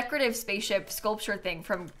like a decorative spaceship sculpture thing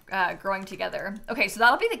from Growing Together. Okay, so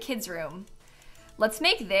that'll be the kids' room. Let's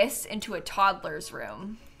make this into a toddler's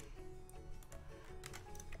room.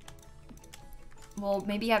 We'll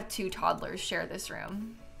maybe have 2 toddlers share this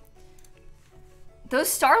room. Those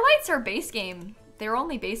starlights are base game. They're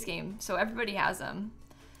only base game, so everybody has them.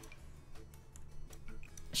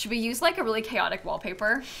 Should we use like a really chaotic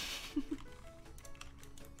wallpaper?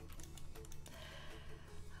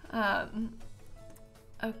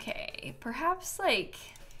 Okay, perhaps like...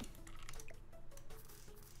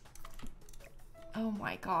 Oh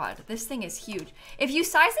my god, this thing is huge. If you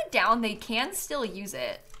size it down, they can still use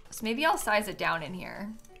it. So maybe I'll size it down in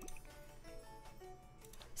here.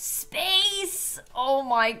 Space! Oh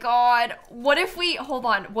my god. What if we, hold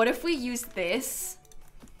on, what if we use this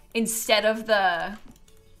instead of the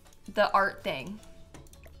art thing?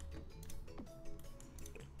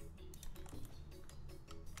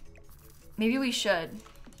 Maybe we should.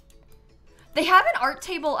 They have an art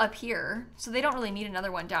table up here, so they don't really need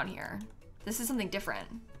another one down here. This is something different.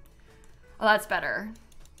 Oh, that's better.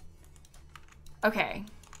 Okay,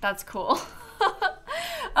 that's cool.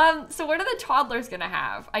 So what are the toddlers gonna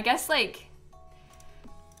have? I guess like...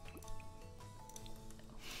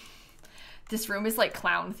 This room is like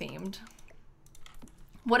clown themed.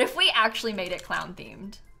 What if we actually made it clown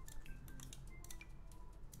themed?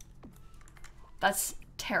 That's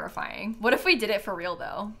terrifying. What if we did it for real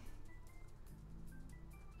though?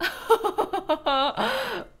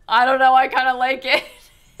 I don't know, I kind of like it.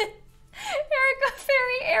 Erica,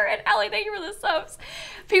 Fairy, Aaron, Ellie, thank you for the subs.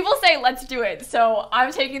 People say let's do it, so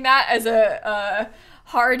I'm taking that as a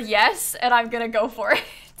hard yes, and I'm gonna go for it.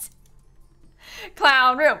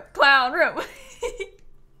 Clown room, clown room.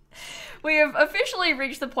 We have officially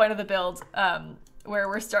reached the point of the build where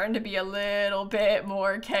we're starting to be a little bit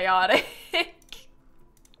more chaotic.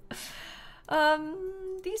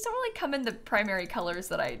 These don't really come in the primary colors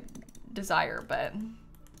that I desire, but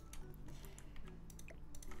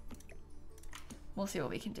we'll see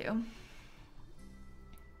what we can do.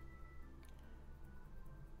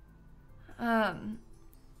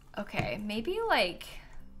 Okay, maybe like,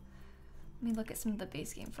 let me look at some of the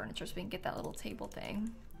base game furniture so we can get that little table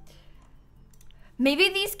thing. Maybe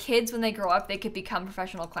these kids, when they grow up, they could become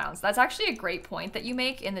professional clowns. That's actually a great point that you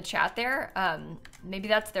make in the chat there. Maybe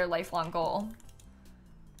that's their lifelong goal,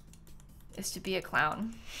 is to be a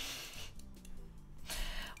clown.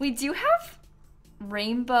 We do have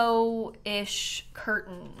rainbow-ish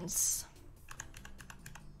curtains.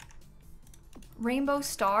 Rainbow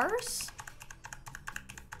stars?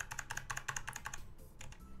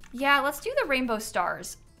 Yeah, let's do the rainbow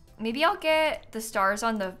stars. Maybe I'll get the stars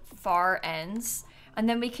on the far ends, and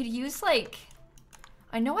then we could use like,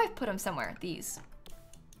 I know I've put them somewhere, these.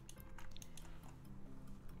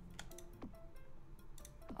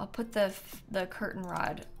 I'll put the curtain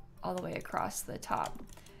rod all the way across the top.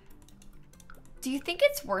 Do you think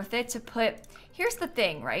it's worth it to put, here's the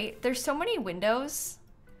thing, right? There's so many windows.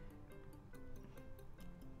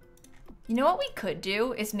 You know what we could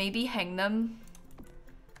do is maybe hang them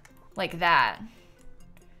like that.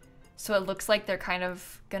 So it looks like they're kind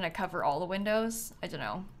of gonna cover all the windows. I don't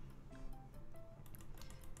know.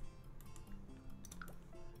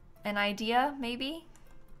 an idea, maybe?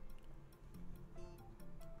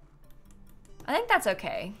 I think that's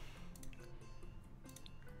okay.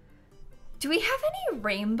 Do we have any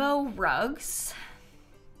rainbow rugs?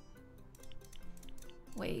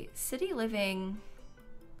 Wait, city living.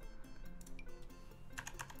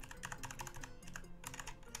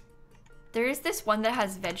 There is this one that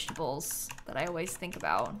has vegetables that I always think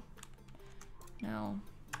about. No.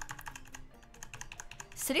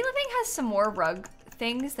 City living has some more rug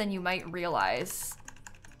things than you might realize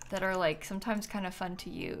that are like sometimes kind of fun to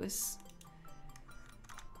use.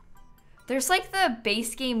 There's like the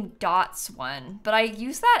base game dots one, but I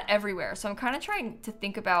use that everywhere. So I'm kind of trying to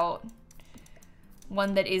think about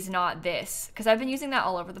one that is not this, because I've been using that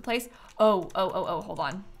all over the place. Oh, hold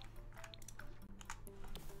on.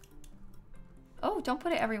 Oh, don't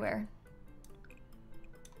put it everywhere.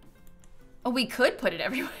 Oh, we could put it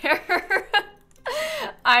everywhere.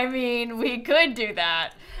 I mean, we could do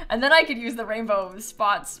that. And then I could use the rainbow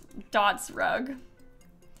spots dots rug.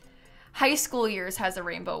 High School Years has a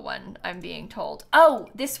rainbow one, I'm being told. Oh,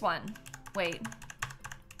 this one. Wait.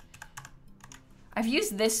 I've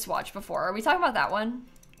used this swatch before. Are we talking about that one?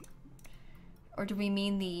 Or do we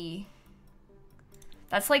mean the...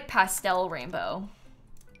 That's like pastel rainbow.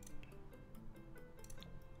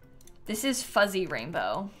 This is fuzzy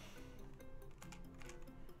rainbow.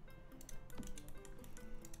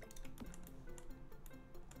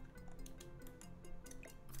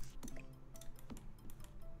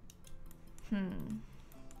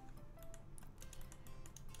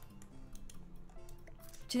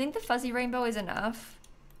 Do you think the fuzzy rainbow is enough?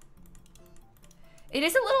 It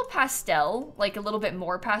is a little pastel, like a little bit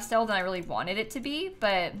more pastel than I really wanted it to be,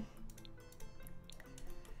 but...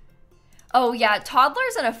 Oh yeah,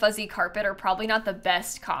 toddlers and a fuzzy carpet are probably not the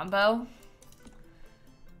best combo.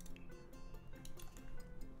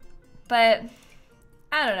 But,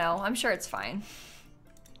 I don't know, I'm sure it's fine.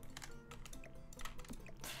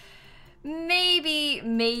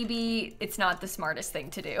 Maybe it's not the smartest thing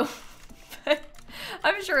to do.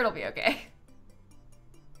 But I'm sure it'll be okay.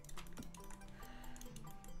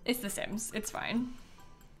 It's The Sims, it's fine.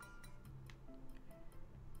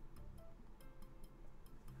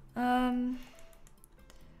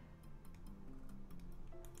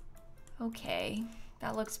 Okay,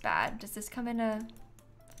 that looks bad. Does this come in a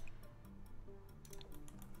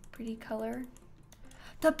pretty color?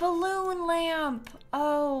 The balloon lamp!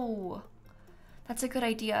 Oh, that's a good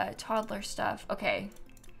idea. Toddler stuff. Okay.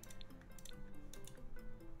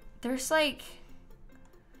 There's like...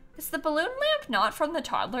 Is the balloon lamp not from the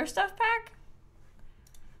toddler stuff pack?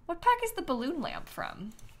 What pack is the balloon lamp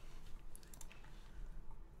from?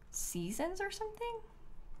 Seasons or something?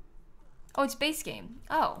 Oh, it's base game.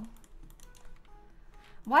 Oh.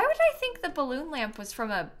 Why would I think the balloon lamp was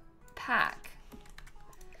from a pack?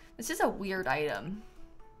 This is a weird item.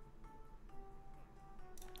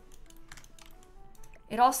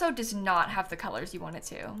 It also does not have the colors you want it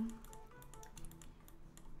to.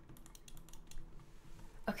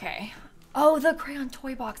 Okay. Oh, the crayon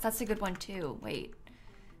toy box. That's a good one too. Wait.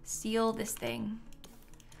 Seal this thing.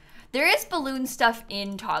 There is balloon stuff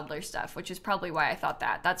in toddler stuff, which is probably why I thought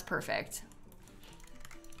that. That's perfect.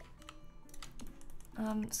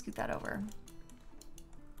 Scoot that over.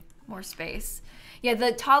 More space. Yeah,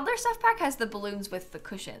 the toddler stuff pack has the balloons with the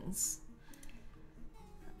cushions.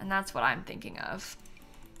 And that's what I'm thinking of.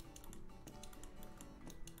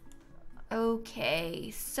 Okay,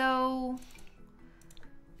 so...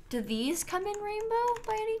 Do these come in rainbow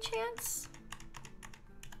by any chance?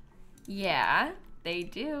 Yeah, they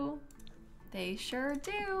do. They sure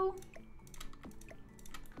do.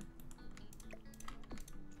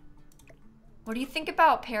 What do you think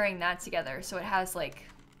about pairing that together so it has like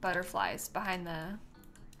butterflies behind the...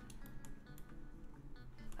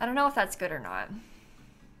 I don't know if that's good or not.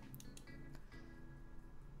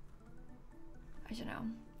 I don't know.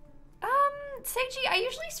 Seiji, I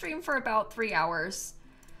usually stream for about 3 hours.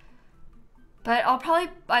 But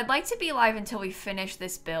I'd like to be live until we finish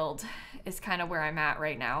this build, is kind of where I'm at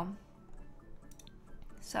right now.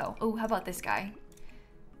 So, oh, how about this guy?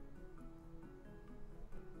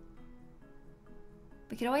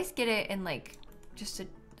 We could always get it in like, just a,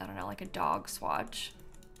 I don't know, like a dog swatch.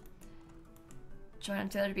 Join them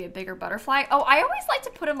together to be a bigger butterfly. Oh, I always like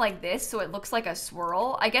to put them like this so it looks like a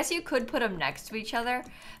swirl. I guess you could put them next to each other.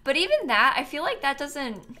 But even that, I feel like that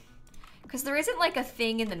doesn't... Because there isn't like a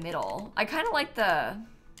thing in the middle. I kind of like the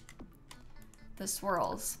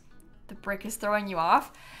swirls. The brick is throwing you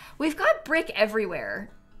off. We've got brick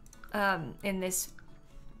everywhere in this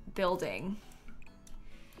building.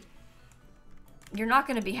 You're not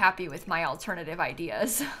going to be happy with my alternative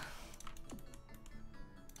ideas.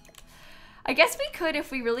 I guess we could,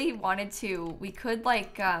 if we really wanted to, we could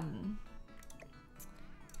like get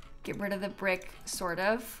rid of the brick, sort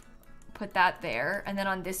of. Put that there, and then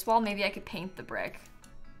on this wall, maybe I could paint the brick.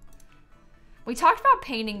 We talked about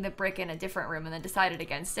painting the brick in a different room and then decided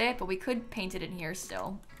against it, but we could paint it in here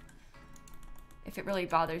still. If it really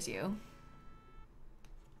bothers you.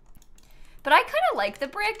 But I kind of like the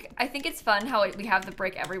brick. I think it's fun how we have the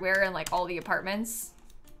brick everywhere in like all the apartments.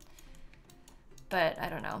 But I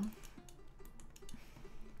don't know.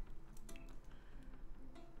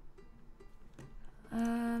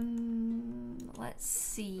 Let's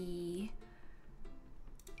see.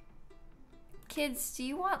 Kids, do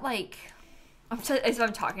you want like... as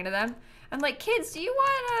I'm talking to them. I'm like, kids, do you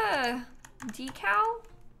want a decal?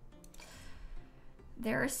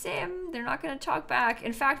 They're a sim. They're not going to talk back.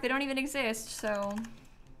 In fact, they don't even exist, so...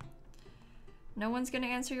 no one's going to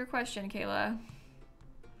answer your question, Kayla.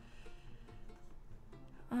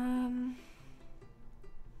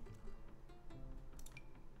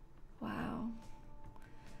 Wow.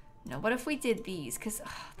 No, what if we did these? Because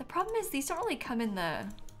the problem is these don't really come in the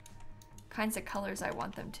kinds of colors I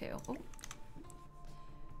want them to. Oh.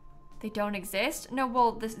 They don't exist? No,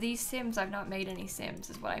 well, these Sims, I've not made any Sims,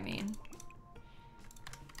 is what I mean.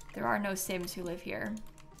 There are no Sims who live here.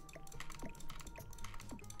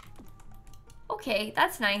 Okay,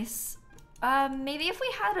 that's nice. Maybe if we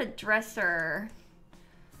had a dresser.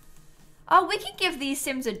 Oh, we can give these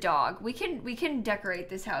Sims a dog. We can decorate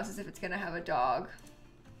this house as if it's gonna have a dog.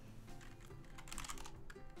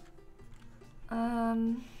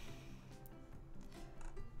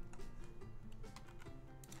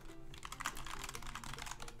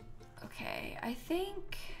 Okay, I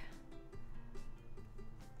think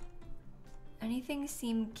anything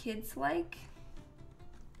seem kids-like?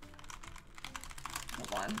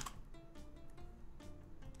 Hold on.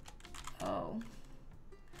 Oh.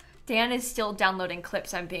 Dan is still downloading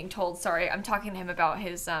clips, I'm being told. Sorry, I'm talking to him about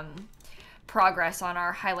his progress on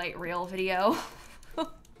our highlight reel video.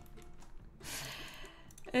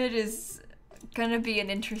 It is gonna be an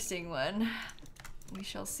interesting one. We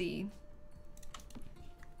shall see.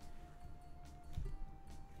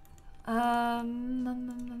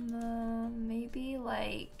 Maybe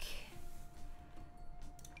like...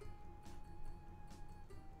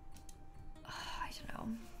 I don't know.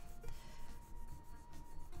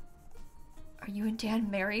 Are you and Dan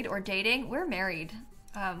married or dating? We're married.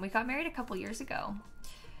 We got married a couple years ago.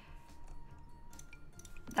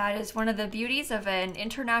 That is one of the beauties of an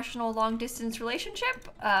international long-distance relationship.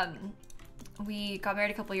 We got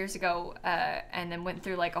married a couple years ago and then went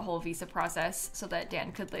through like a whole visa process so that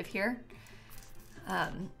Dan could live here.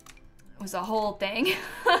 It was a whole thing.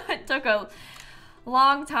 It took a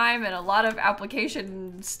long time and a lot of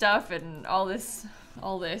application stuff and all this.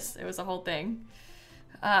 It was a whole thing.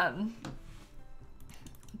 But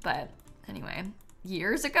anyway,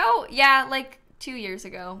 years ago? Yeah, like 2 years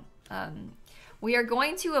ago. We are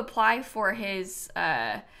going to apply for his,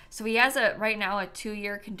 so he has right now a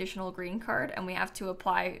 2-year conditional green card, and we have to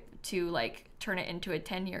apply to like turn it into a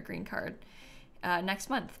 10-year green card next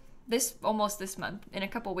month. Almost this month. In a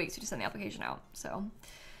couple weeks, we just send the application out. So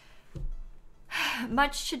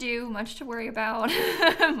much to do, much to worry about,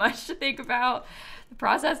 much to think about. The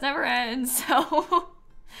process never ends, so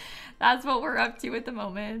that's what we're up to at the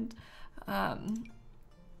moment.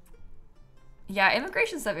 Yeah,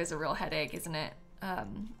 immigration stuff is a real headache, isn't it?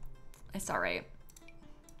 It's all right.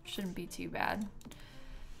 Shouldn't be too bad.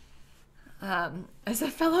 As a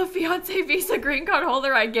fellow fiance visa green card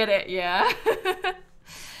holder, I get it. Yeah.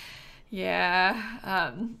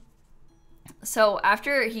 Yeah. So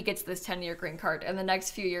after he gets this 10-year green card, in the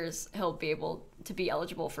next few years, he'll be able to be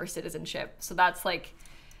eligible for citizenship. So that's like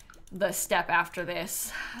the step after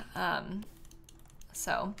this.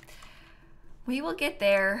 So we will get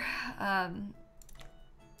there.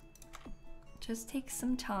 Just take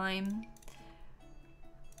some time.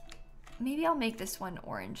 Maybe I'll make this one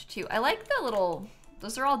orange too. I like the little,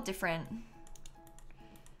 those are all different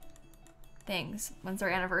things. When's our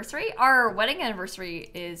anniversary? Our wedding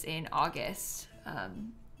anniversary is in August.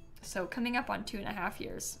 So coming up on 2.5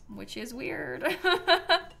 years, which is weird.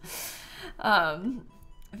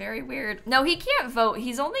 Very weird. No, he can't vote.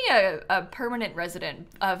 He's only a permanent resident.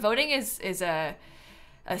 Voting is a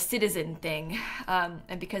citizen thing.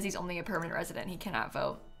 And because he's only a permanent resident, he cannot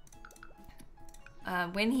vote.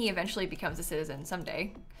 When he eventually becomes a citizen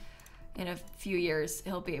someday, in a few years,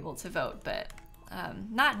 he'll be able to vote, but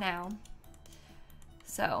not now.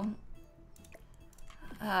 So,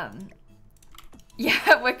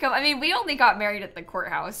 yeah, Wickham, I mean, we only got married at the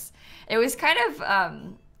courthouse. It was kind of,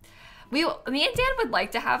 me and Dan would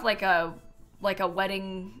like to have like a like a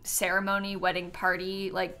wedding ceremony, wedding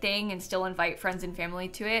party like thing, and still invite friends and family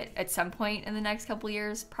to it at some point in the next couple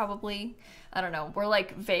years, probably. I don't know. We're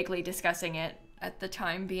like vaguely discussing it at the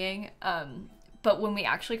time being. But when we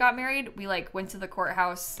actually got married, we like went to the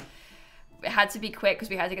courthouse. It had to be quick because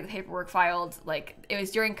we had to get the paperwork filed. Like, it was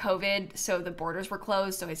during COVID, so the borders were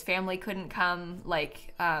closed, so his family couldn't come.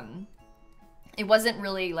 Like, it wasn't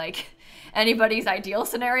really like anybody's ideal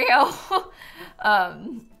scenario.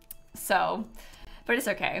 So, but it's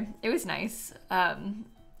okay. It was nice.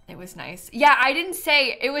 It was nice. Yeah, I didn't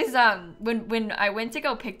say, it was, when I went to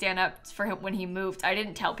go pick Dan up for him when he moved, I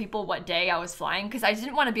didn't tell people what day I was flying, because I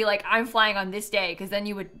didn't want to be like, I'm flying on this day, because then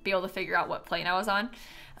you would be able to figure out what plane I was on.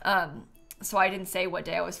 So I didn't say what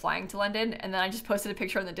day I was flying to London, and then I just posted a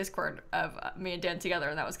picture on the Discord of me and Dan together,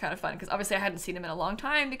 and that was kind of fun, because obviously I hadn't seen him in a long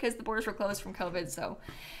time because the borders were closed from COVID, so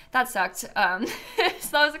that sucked. So that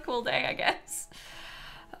was a cool day, I guess.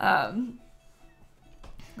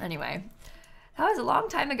 Anyway, that was a long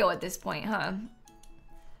time ago at this point, huh?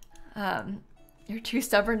 You're too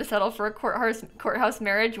stubborn to settle for a courthouse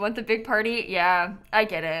marriage. You want the big party? Yeah, I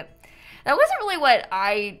get it. That wasn't really what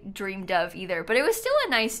I dreamed of either, but it was still a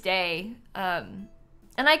nice day. And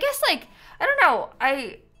I guess, like, I don't know,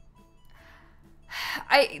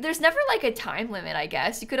 there's never like a time limit, I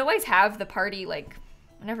guess. You could always have the party like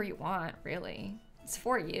whenever you want, really. It's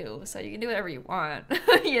for you, so you can do whatever you want,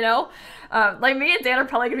 you know? Like, me and Dan are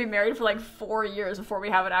probably gonna be married for like 4 years before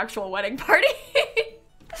we have an actual wedding party.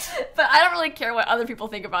 But I don't really care what other people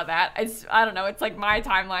think about that. I don't know, it's like my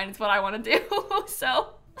timeline, it's what I want to do.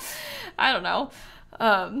 So I don't know.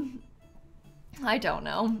 I don't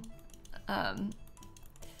know.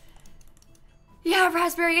 Yeah,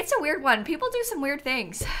 Raspberry, it's a weird one. People do some weird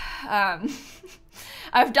things.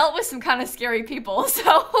 I've dealt with some kind of scary people,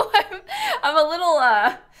 so I'm a little,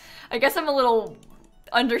 I guess I'm a little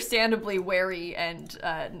understandably wary and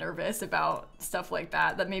nervous about stuff like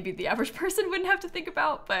that maybe the average person wouldn't have to think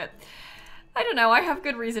about, but I don't know, I have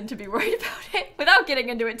good reason to be worried about it without getting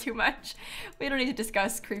into it too much. We don't need to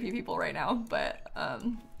discuss creepy people right now, but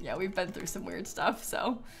yeah, we've been through some weird stuff,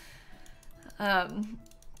 so I've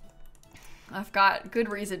got good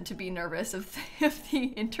reason to be nervous of the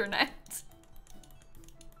internet.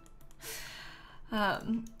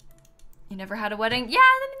 You never had a wedding? Yeah,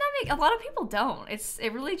 I mean, a lot of people don't.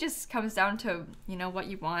 It really just comes down to, you know, what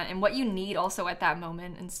you want and what you need also at that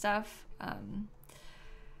moment and stuff.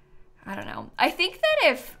 I don't know. I think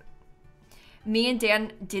that if me and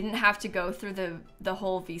Dan didn't have to go through the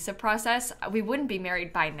whole visa process, we wouldn't be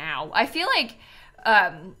married by now. I feel like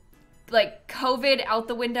COVID out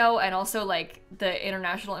the window and also like the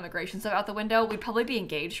international immigration stuff out the window, we'd probably be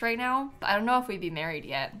engaged right now, but I don't know if we'd be married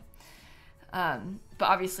yet. But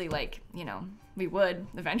obviously, like, you know, we would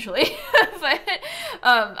eventually, but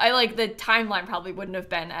I like the timeline probably wouldn't have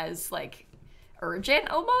been as like urgent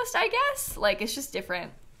almost, I guess. Like, it's just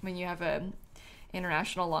different when you have a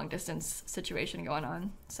international long distance situation going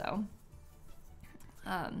on. So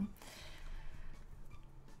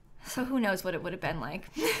so who knows what it would have been like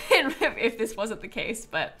if this wasn't the case,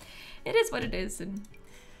 but it is what it is, and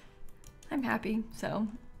I'm happy. So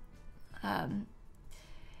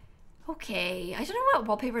okay, I don't know what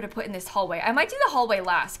wallpaper to put in this hallway. I might do the hallway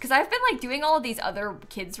last, because I've been like doing all of these other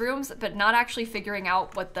kids' rooms, but not actually figuring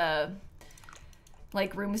out what the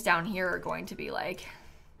like rooms down here are going to be like.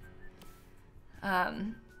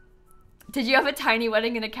 Did you have a tiny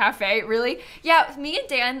wedding in a cafe? Really? Yeah, me and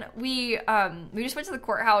Dan, we just went to the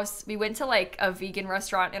courthouse. We went to like a vegan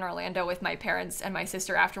restaurant in Orlando with my parents and my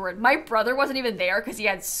sister afterward. My brother wasn't even there because he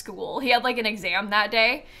had school. He had like an exam that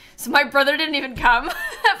day. So my brother didn't even come.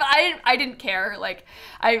 But I didn't care. Like,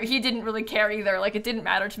 he didn't really care either. Like, it didn't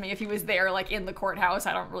matter to me if he was there like in the courthouse.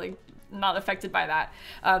 I don't really, not affected by that.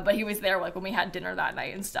 But he was there like when we had dinner that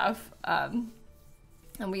night and stuff.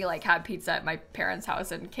 And we like had pizza at my parents'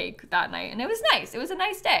 house and cake that night, and it was nice. It was a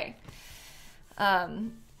nice day.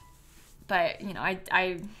 But you know,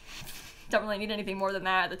 I don't really need anything more than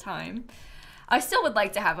that at the time. I still would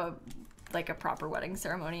like to have a proper wedding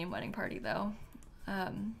ceremony and wedding party though,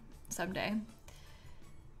 someday.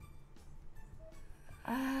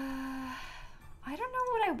 I don't know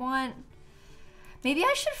what I want. Maybe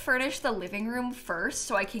I should furnish the living room first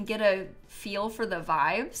so I can get a feel for the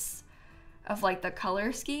vibes of like the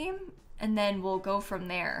color scheme, and then we'll go from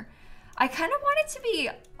there. I kind of want it to be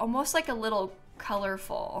almost like a little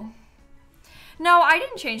colorful. No, I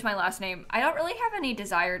didn't change my last name. I don't really have any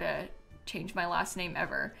desire to change my last name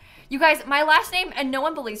ever. You guys, my last name, and no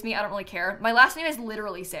one believes me, I don't really care. My last name is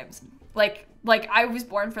literally Sims. Like I was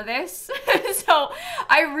born for this. So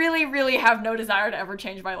I really, really have no desire to ever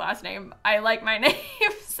change my last name. I like my name,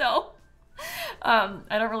 so I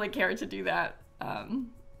don't really care to do that.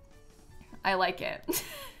 I like it.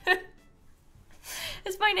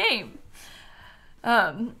 It's my name.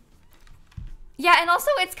 Yeah, and also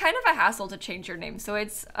it's kind of a hassle to change your name. So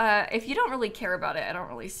it's, if you don't really care about it, I don't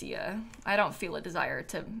really see I don't feel a desire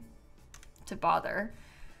to bother.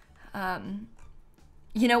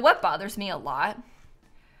 You know what bothers me a lot?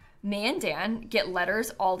 Me and Dan get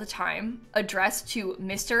letters all the time addressed to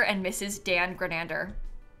Mr. and Mrs. Dan Grenander.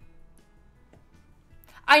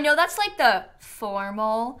 I know that's like the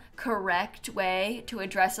formal, correct way to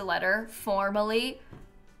address a letter formally.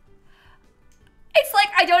 It's like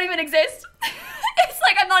I don't even exist. It's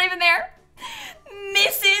like I'm not even there.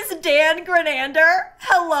 Mrs. Dan Grenander,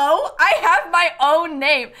 hello? I have my own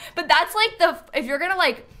name. But that's like if you're gonna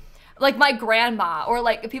like my grandma, or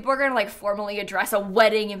like if people are gonna like formally address a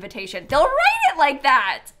wedding invitation, they'll write it like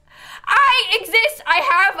that. I exist, I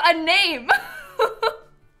have a name.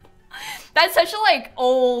 That's such a like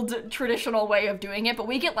old traditional way of doing it, but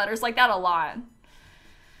we get letters like that a lot.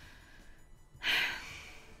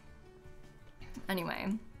 Anyway,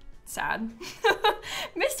 sad.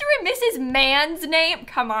 Mr. and Mrs. Man's name?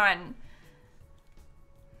 Come on.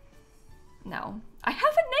 No, I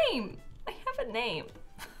have a name. I have a name.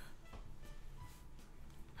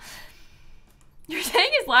 You're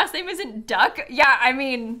saying his last name isn't Duck? Yeah, I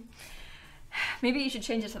mean, maybe you should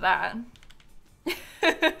change it to that.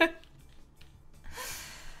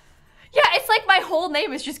 Yeah, it's like my whole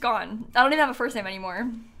name is just gone. I don't even have a first name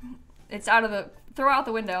anymore. It's out of the, throw out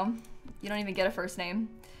the window. You don't even get a first name.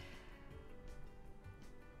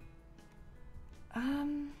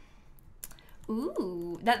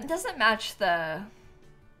 Ooh, that doesn't match the,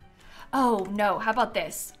 oh no, how about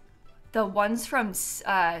this? The ones from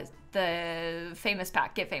the famous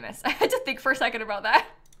pack, Get Famous. I had to think for a second about that.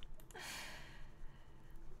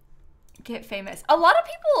 Get Famous. A lot of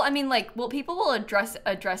people, I mean, like, well, people will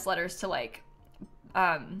address letters to like,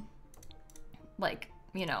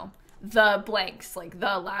 you know, the blanks, like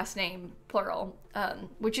the last name, plural,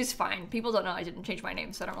 which is fine. People don't know I didn't change my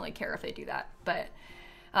name, so I don't really care if they do that. But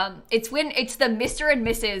it's when it's the Mr. and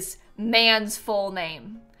Mrs. Man's full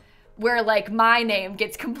name, where like my name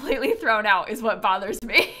gets completely thrown out is what bothers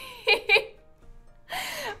me.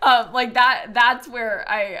 Like that's where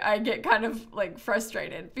I get kind of like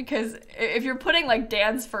frustrated, because if you're putting like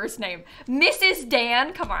Dan's first name, Mrs.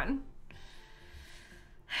 Dan, come on.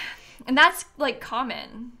 And that's like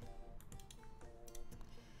common.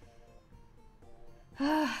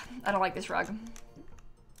 I don't like this rug.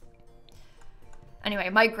 Anyway,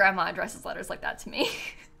 my grandma addresses letters like that to me.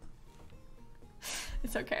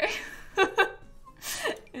 It's okay.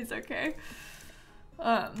 It's okay.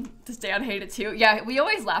 Does Dan hate it too? Yeah, we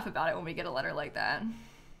always laugh about it when we get a letter like that.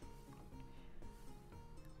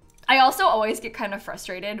 I also always get kind of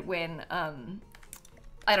frustrated when,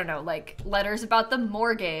 I don't know, like letters about the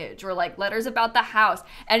mortgage or like letters about the house.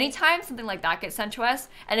 Anytime something like that gets sent to us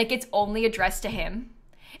and it gets only addressed to him,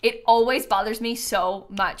 it always bothers me so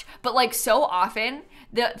much. But like so often,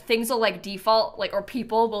 the things will like default, like, or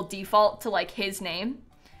people will default to like his name.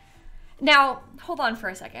 Now, hold on for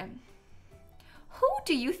a second. Who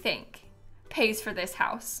do you think pays for this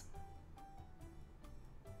house?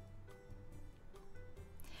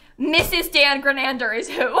 Mrs. Dan Grenander is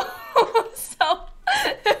who?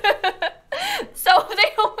 So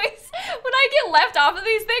they always, when I get left off of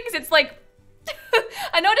these things, it's like,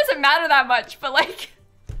 I know it doesn't matter that much, but like,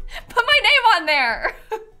 put my name on there.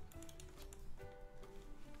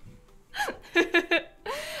 I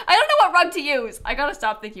don't know what rug to use. I gotta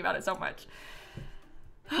stop thinking about it so much.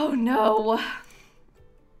 Oh no.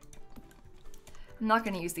 I'm not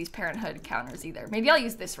gonna use these parenthood counters either. Maybe I'll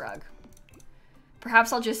use this rug.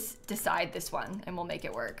 Perhaps I'll just decide this one and we'll make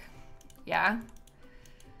it work. Yeah?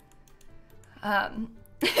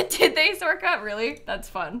 Did they, Sorka? Really? That's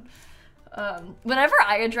fun. Whenever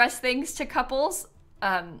I address things to couples,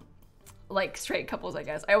 like straight couples, I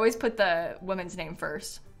guess, I always put the woman's name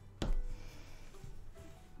first.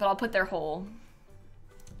 But I'll put their whole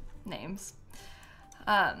names.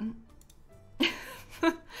 If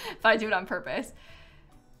I do it on purpose.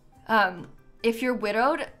 If you're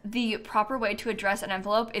widowed, the proper way to address an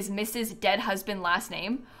envelope is Mrs. Dead Husband last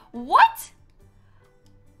name. What?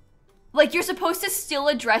 Like you're supposed to still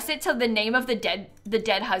address it to the name of the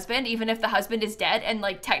dead husband, even if the husband is dead, and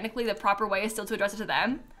like technically the proper way is still to address it to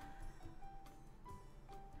them?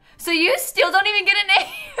 So you still don't even get a name?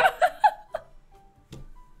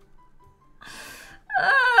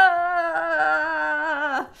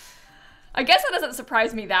 I guess it doesn't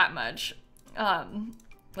surprise me that much.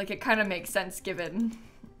 Like it kind of makes sense given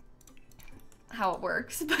how it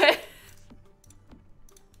works, but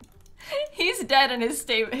He's dead and his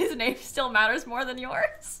name still matters more than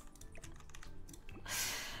yours.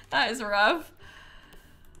 That is rough.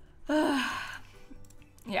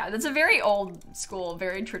 Yeah, that's a very old school,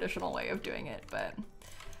 very traditional way of doing it, but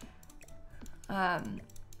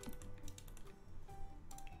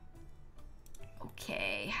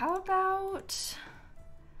okay, how about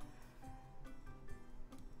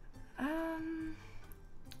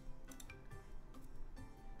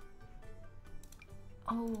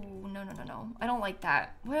oh, no. I don't like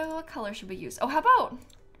that. What color should we use? Oh, how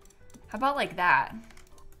about like that?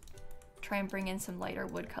 Try and bring in some lighter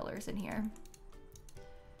wood colors in here.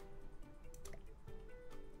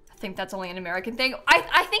 I think that's only an American thing.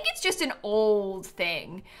 I think it's just an old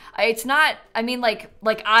thing. It's not, I mean, like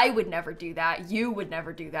I would never do that. You would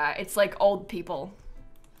never do that. It's like old people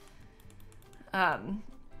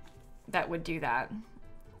that would do that.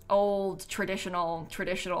 Old traditional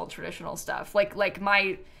stuff. Like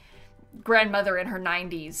my grandmother in her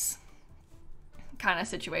 90s kind of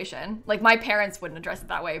situation. Like my parents wouldn't address it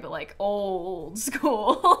that way, but like old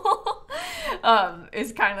school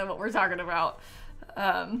is kind of what we're talking about.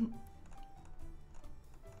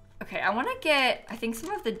 Okay, I want to get, I think,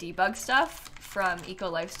 some of the debug stuff from Eco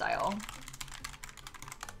Lifestyle.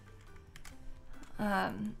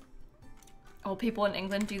 Oh, people in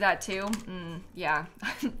England do that too? Yeah,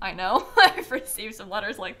 I know. I've received some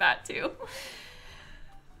letters like that too.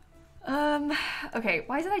 Okay,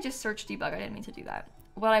 why did I just search debug? I didn't mean to do that.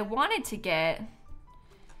 What I wanted to get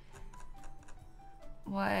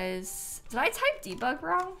was, did I type debug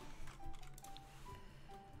wrong?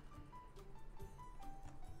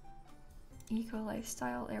 Eco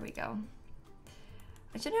Lifestyle, there we go.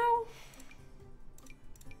 I don't know.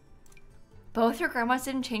 Both your grandmas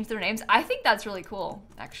didn't change their names. I think that's really cool,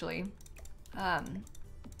 actually. I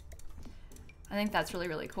think that's really,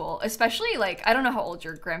 really cool. Especially, like, I don't know how old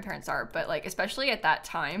your grandparents are, but, like, especially at that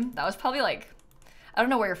time, that was probably, like, I don't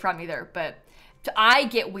know where you're from either, but I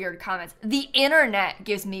get weird comments. The internet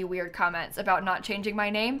gives me weird comments about not changing my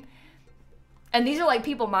name. And these are, like,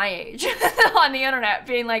 people my age on the internet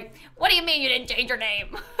being like, what do you mean you didn't change your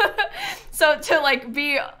name? So to, like,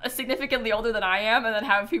 be significantly older than I am and then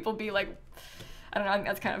have people be like, I don't know, I think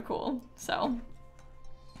that's kind of cool. So,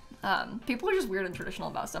 people are just weird and traditional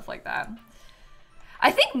about stuff like that.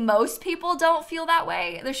 I think most people don't feel that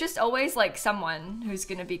way. There's just always, like, someone who's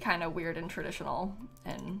gonna be kind of weird and traditional.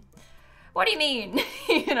 And what do you mean?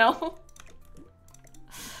 You know?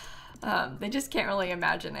 They just can't really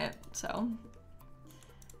imagine it, so.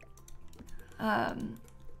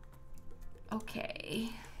 Okay.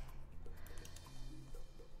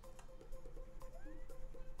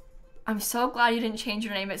 I'm so glad you didn't change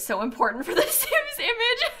your name. It's so important for the Sims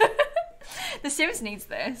image. The Sims needs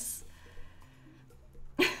this.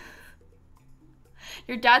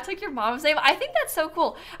 Your dad took your mom's name. I think that's so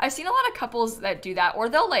cool. I've seen a lot of couples that do that, or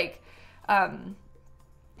they'll like, I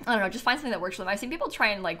don't know, just find something that works for them. I've seen people try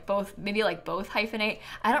and like both, maybe like both hyphenate.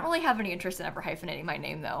 I don't really have any interest in ever hyphenating my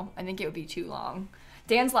name though. I think it would be too long.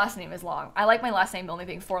 Dan's last name is long. I like my last name only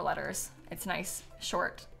being 4 letters. It's nice,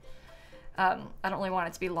 short. I don't really want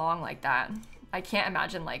it to be long like that. I can't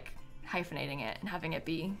imagine like hyphenating it and having it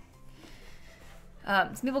be.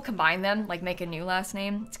 Some people combine them, like make a new last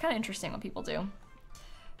name. It's kind of interesting what people do.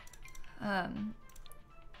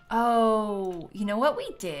 Oh, you know what we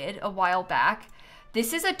did a while back?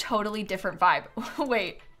 This is a totally different vibe.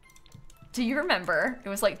 Wait, do you remember? It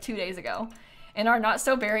was like 2 days ago. In our Not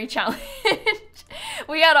So Berry challenge,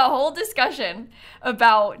 we had a whole discussion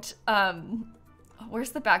about,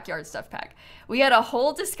 where's the backyard stuff pack? We had a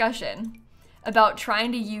whole discussion about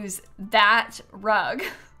trying to use that rug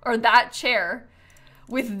or that chair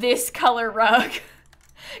with this color rug.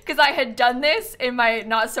 Because I had done this in my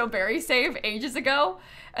Not So Berry save ages ago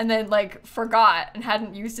and then like forgot and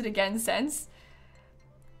hadn't used it again since.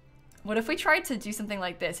 What if we tried to do something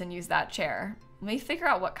like this and use that chair? Let me figure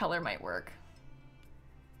out what color might work.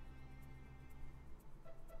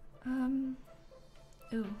 Ooh.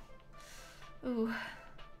 Ooh.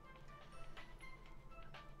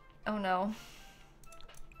 Oh no.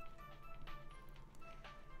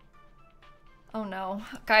 Oh no.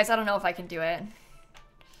 Guys, I don't know if I can do it.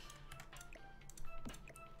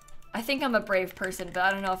 I think I'm a brave person, but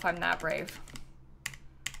I don't know if I'm that brave.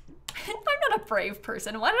 I'm not a brave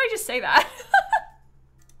person. Why did I just say that?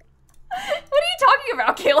 What are you talking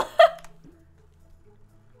about, Kayla?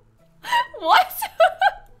 What?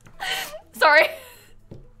 Sorry.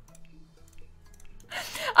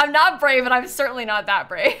 I'm not brave, and I'm certainly not that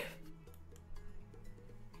brave.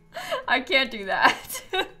 I can't do that.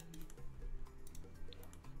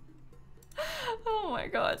 Oh my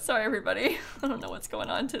god. Sorry, everybody. I don't know what's going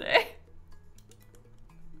on today.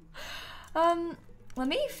 Let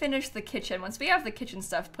me finish the kitchen. Once we have the kitchen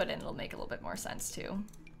stuff put in, it'll make a little bit more sense too.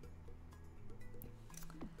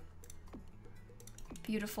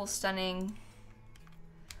 Beautiful, stunning.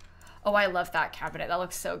 Oh, I love that cabinet. That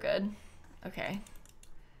looks so good. Okay.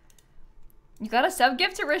 You got a sub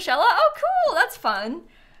gift to Rochella? Oh, cool. That's fun.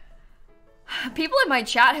 People in my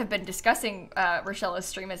chat have been discussing Rochella's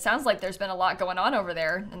stream. It sounds like there's been a lot going on over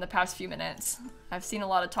there in the past few minutes. I've seen a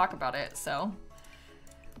lot of talk about it, so.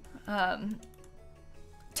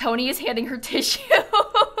 Tony is handing her tissues.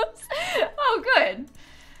 Oh, good.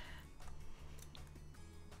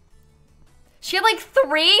 She had like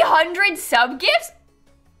 300 sub gifts?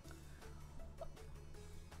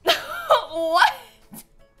 What?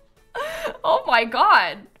 Oh my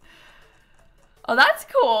god. Oh, that's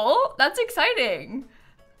cool. That's exciting.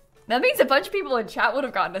 That means a bunch of people in chat would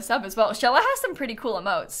have gotten a sub as well. Shella has some pretty cool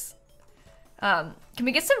emotes. Can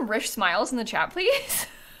we get some Rish smiles in the chat, please?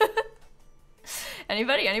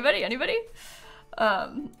 Anybody?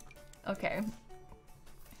 Okay.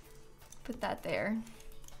 Put that there.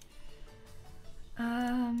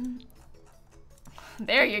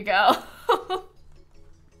 There you go.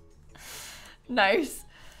 Nice.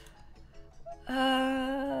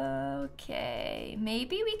 Okay,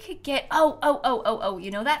 maybe we could get, oh, you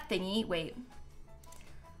know that thingy? Wait.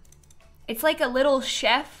 It's like a little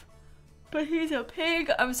chef, but he's a pig.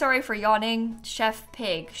 I'm sorry for yawning. Chef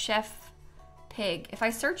pig. If I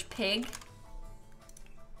search pig.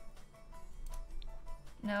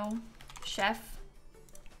 No. Chef.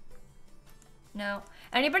 No.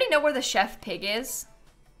 Anybody know where the chef pig is?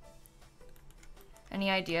 Any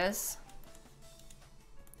ideas?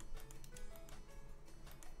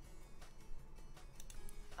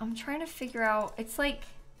 I'm trying to figure out, it's like,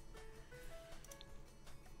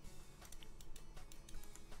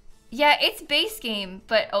 yeah, it's base game,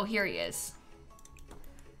 but, oh, here he is.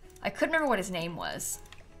 I couldn't remember what his name was.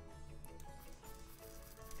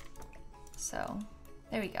 So,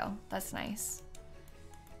 there we go. That's nice.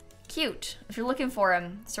 Cute. If you're looking for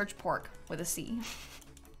him, search pork with a C.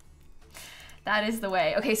 That is the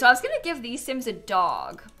way. Okay, so I was gonna give these Sims a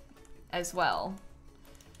dog as well.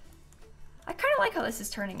 I kind of like how this is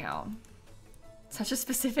turning out. Such a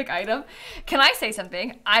specific item. Can I say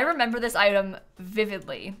something? I remember this item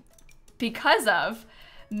vividly because of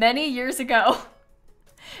many years ago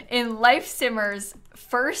in Life Simmer's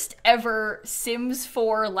first ever Sims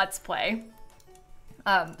 4 Let's Play.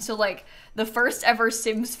 So like the first ever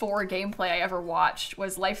Sims 4 gameplay I ever watched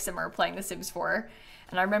was Life Simmer playing The Sims 4.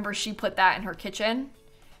 And I remember she put that in her kitchen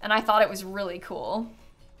and I thought it was really cool.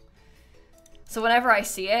 So whenever I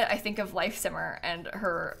see it, I think of Life Simmer and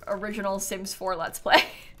her original Sims 4 Let's Play.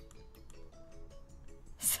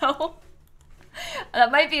 So,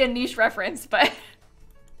 that might be a niche reference, but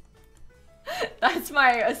that's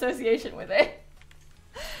my association with it.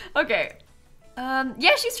 Okay.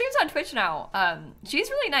 Yeah, she streams on Twitch now. She's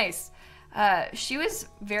really nice. She was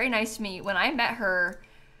very nice to me when I met her.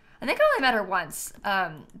 I think I only met her once,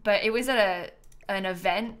 but it was at an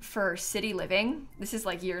event for City Living. This is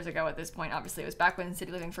like years ago at this point, obviously. It was back when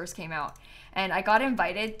City Living first came out. And I got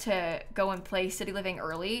invited to go and play City Living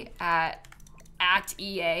early at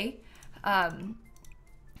EA. And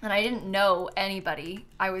I didn't know anybody.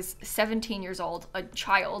 I was 17 years old, a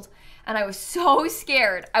child, and I was so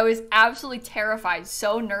scared. I was absolutely terrified,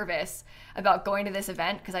 so nervous about going to this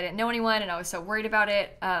event because I didn't know anyone and I was so worried about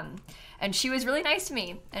it. And she was really nice to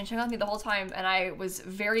me and she hung with me the whole time and I was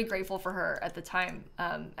very grateful for her at the time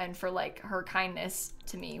and for like her kindness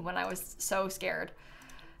to me when I was so scared.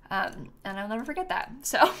 And I'll never forget that.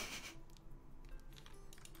 So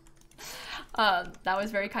that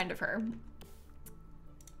was very kind of her.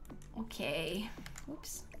 Okay.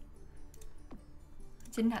 Oops.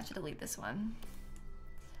 Didn't have to delete this one.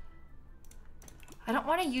 I don't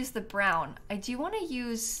want to use the brown. I do want to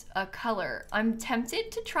use a color. I'm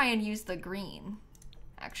tempted to try and use the green,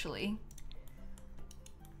 actually.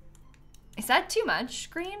 Is that too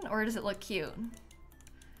much green, or does it look cute?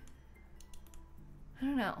 I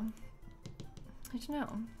don't know. I don't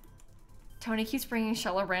know. Tony keeps bringing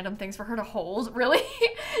Shella random things for her to hold. Really?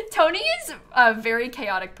 Tony is a very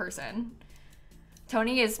chaotic person.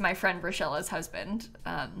 Tony is my friend Rochella's husband.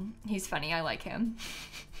 He's funny. I like him.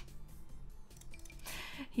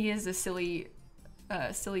 He is a silly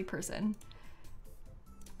person.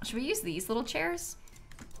 Should we use these little chairs?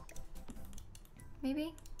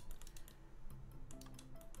 Maybe?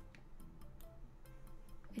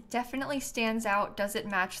 It definitely stands out. Does it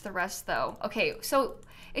match the rest though? Okay, so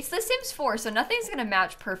it's The Sims 4, so nothing's gonna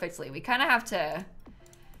match perfectly. We kind of have to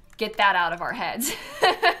get that out of our heads.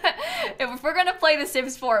 If we're gonna play The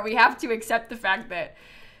Sims 4, we have to accept the fact that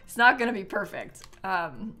It's not gonna be perfect.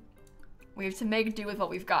 We have to make do with what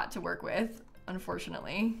we've got to work with,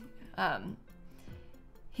 unfortunately.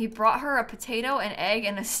 He brought her a potato, an egg,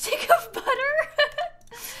 and a stick of butter.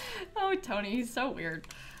 Oh, Tony, he's so weird.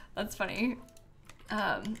 That's funny.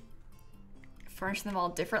 Furnish them all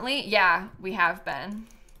differently? Yeah, we have been.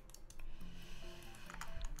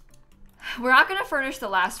 We're not gonna furnish the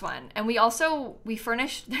last one. And we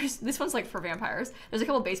furnished, this one's like for vampires. There's a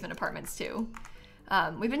couple basement apartments too.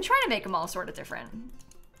 We've been trying to make them all sort of different.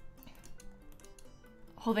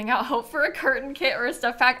 Holding out hope for a curtain kit or a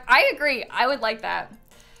stuff pack. I agree, I would like that.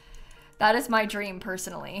 That is my dream,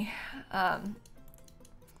 personally.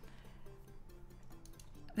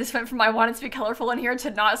 This went from I want it to be colorful in here to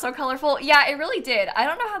not so colorful. Yeah, it really did. I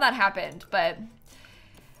don't know how that happened, but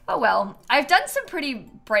oh well. I've done some pretty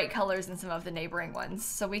bright colors in some of the neighboring ones,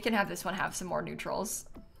 so we can have this one have some more neutrals.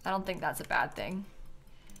 I don't think that's a bad thing.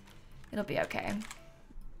 It'll be okay.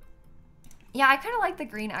 Yeah, I kind of like the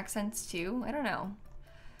green accents too. I don't know.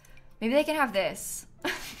 Maybe they can have this.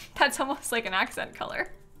 That's almost like an accent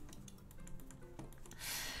color.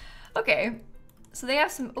 Okay, so they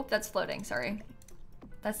have some, oh, that's floating, sorry.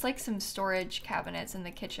 That's like some storage cabinets in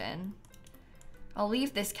the kitchen. I'll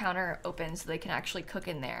leave this counter open so they can actually cook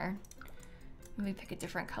in there. Let me pick a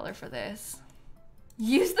different color for this.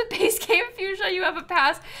 Use the base game fuchsia, you have a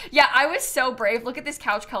pass. Yeah, I was so brave. Look at this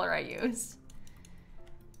couch color I used.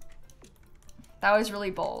 That was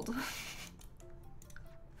really bold.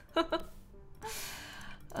 Yeah,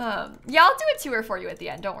 I'll do a tour for you at the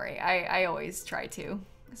end, don't worry. I always try to.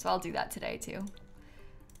 So I'll do that today too.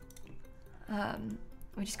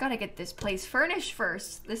 We just gotta get this place furnished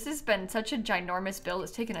first. This has been such a ginormous build.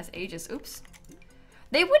 It's taken us ages. Oops.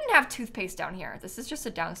 They wouldn't have toothpaste down here. This is just a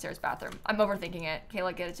downstairs bathroom. I'm overthinking it.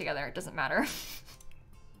 Kayla, get it together. It doesn't matter.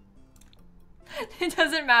 It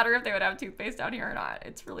doesn't matter if they would have toothpaste down here or not.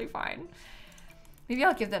 It's really fine. Maybe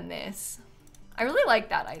I'll give them this. I really like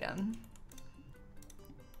that item.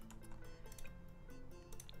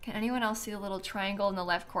 Can anyone else see the little triangle in the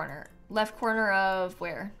left corner? Left corner of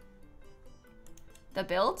where? The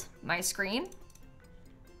build? My screen?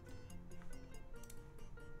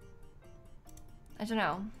 I don't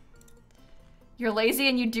know. You're lazy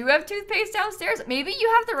and you do have toothpaste downstairs? Maybe you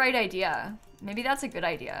have the right idea. Maybe that's a good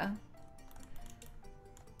idea.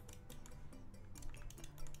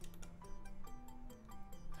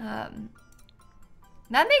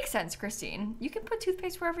 That makes sense, Christine. You can put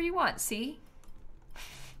toothpaste wherever you want, see?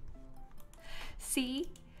 See?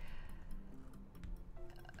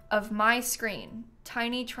 Of my screen.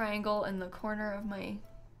 Tiny triangle in the corner of my...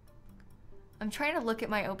 I'm trying to look at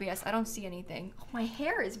my OBS. I don't see anything. Oh, my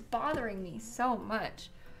hair is bothering me so much.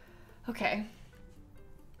 Okay.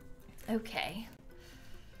 Okay.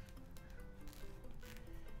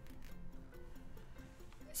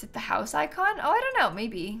 Is it the house icon? Oh, I don't know.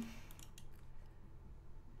 Maybe.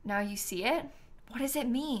 Now you see it? What does it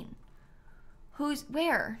mean? Who's...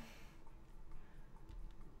 Where?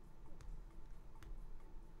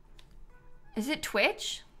 Is it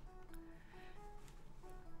Twitch?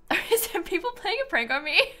 Is there people playing a prank on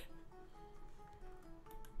me?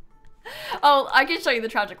 Oh, I can show you the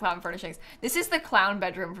tragic clown furnishings. This is the clown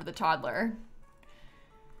bedroom for the toddler.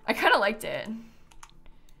 I kind of liked it.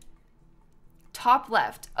 Top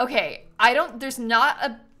left. Okay, there's not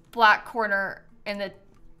a black corner in the,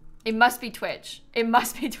 it must be Twitch. It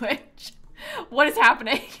must be Twitch. What is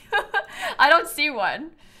happening? I don't see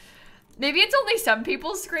one. Maybe it's only some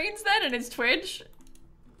people's screens then and it's Twitch.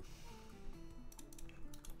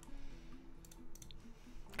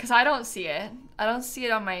 Because I don't see it. I don't see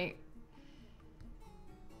it on my...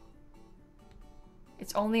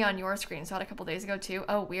 It's only on your screen. Saw it a couple days ago too.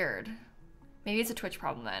 Oh, weird. Maybe it's a Twitch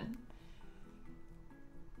problem then.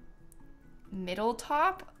 Middle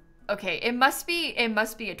top? Okay, it must be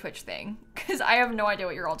a Twitch thing. Because I have no idea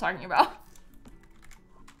what you're all talking about.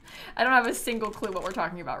 I don't have a single clue what we're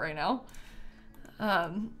talking about right now.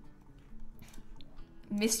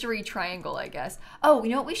 Mystery triangle, I guess. Oh, you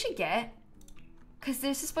know what we should get? Because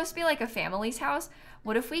this is supposed to be like a family's house.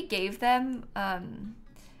 What if we gave them,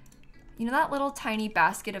 you know that little tiny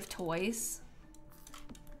basket of toys?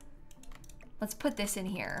 Let's put this in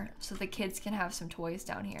here so the kids can have some toys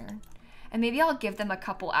down here. And maybe I'll give them a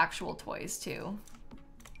couple actual toys too.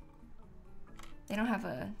 They don't have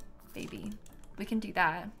a baby. We can do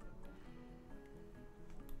that.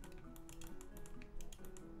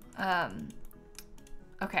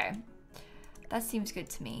 Okay. That seems good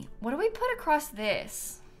to me. What do we put across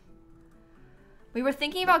this? We were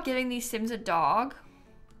thinking about giving these Sims a dog.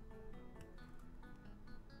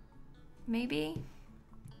 Maybe?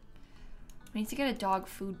 We need to get a dog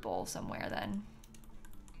food bowl somewhere then.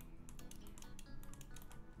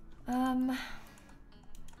 You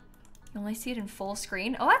only see it in full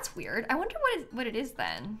screen. Oh, that's weird. I wonder what it is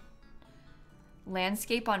then.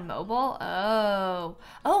 Landscape on mobile? Oh.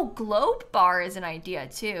 Oh, globe bar is an idea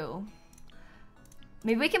too.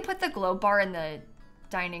 Maybe we can put the globe bar in the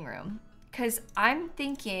dining room. Because I'm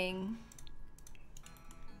thinking...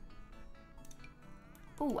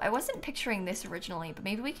 Ooh, I wasn't picturing this originally, but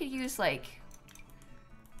maybe we could use like...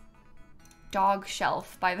 dog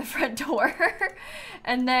shelf by the front door.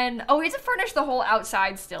 And then, oh, we have to furnish the whole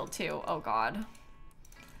outside still too. Oh God.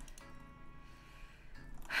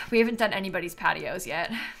 We haven't done anybody's patios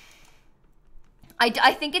yet.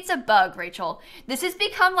 I think it's a bug, Rachel. This has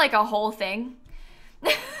become like a whole thing.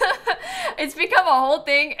 It's become a whole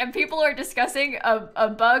thing and people are discussing a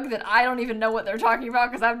bug that I don't even know what they're talking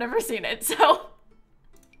about because I've never seen it. So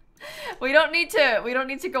we don't need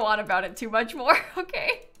to go on about it too much more,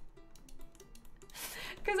 okay?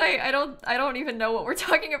 Because I don't even know what we're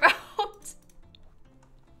talking about.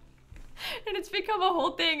 And it's become a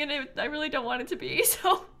whole thing and I really don't want it to be,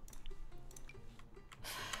 so.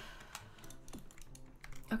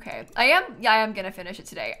 Okay, I am gonna finish it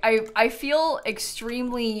today. I feel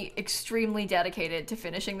extremely dedicated to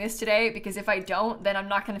finishing this today because if I don't, then I'm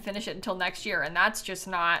not gonna finish it until next year and that's just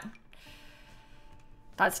not,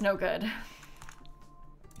 that's no good.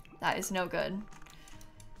 That is no good.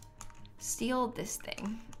 Steal this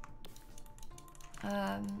thing.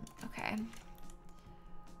 Okay.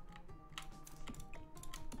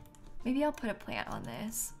 Maybe I'll put a plant on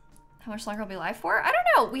this. How much longer I'll be live for? I don't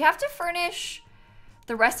know. We have to furnish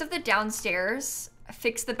the rest of the downstairs,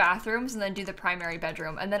 fix the bathrooms, and then do the primary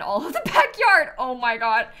bedroom, and then all of the backyard. Oh my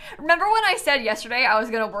God. Remember when I said yesterday I was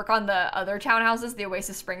gonna work on the other townhouses, the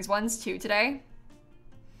Oasis Springs ones too today?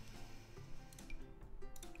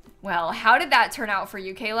 Well, how did that turn out for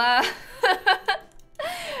you, Kayla?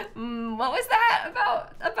 What was that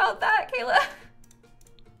about that, Kayla?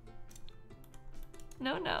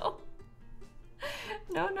 No.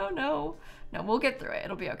 No, we'll get through it.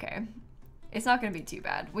 It'll be okay. It's not gonna be too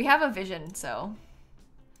bad. We have a vision, so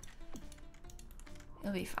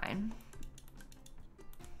it'll be fine.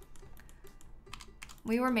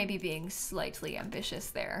 We were maybe being slightly ambitious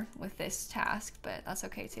there with this task, but that's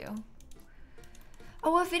okay too.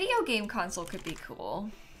 Oh, a video game console could be cool.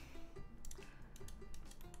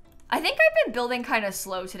 I think I've been building kind of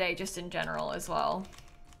slow today, just in general as well.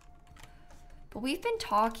 But we've been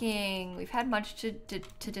talking, we've had much to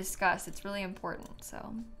discuss. It's really important,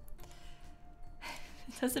 so.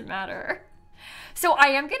 It doesn't matter. So I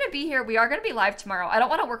am gonna be here, we are gonna be live tomorrow. I don't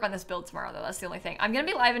wanna work on this build tomorrow though, that's the only thing. I'm gonna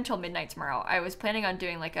be live until midnight tomorrow. I was planning on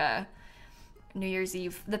doing like a New Year's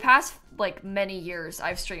Eve. The past like many years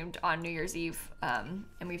I've streamed on New Year's Eve and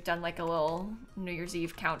we've done like a little New Year's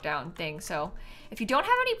Eve countdown thing. So if you don't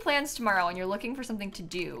have any plans tomorrow and you're looking for something to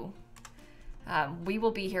do, we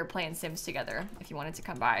will be here playing Sims together if you wanted to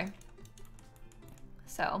come by.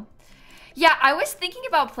 So yeah, I was thinking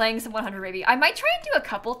about playing some 100 Baby. I might try and do a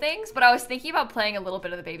couple things, but I was thinking about playing a little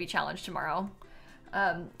bit of the baby challenge tomorrow.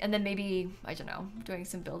 And then maybe, I don't know, doing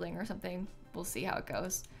some building or something. We'll see how it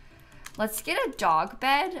goes. Let's get a dog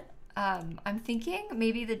bed. I'm thinking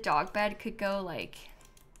maybe the dog bed could go like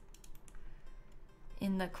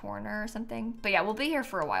in the corner or something. But yeah, we'll be here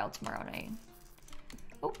for a while tomorrow night.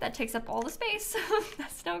 Oh, that takes up all the space.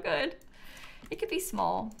 That's no good. It could be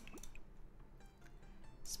small.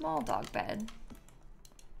 Small dog bed.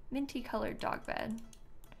 Minty colored dog bed.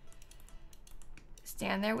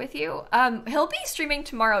 Stand there with you. He'll be streaming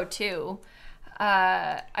tomorrow too.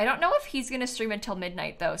 I don't know if he's gonna stream until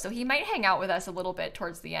midnight though, so he might hang out with us a little bit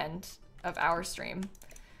towards the end of our stream.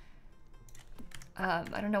 I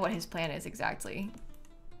don't know what his plan is exactly.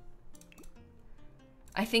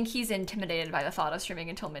 I think he's intimidated by the thought of streaming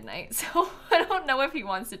until midnight, so I don't know if he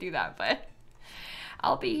wants to do that, but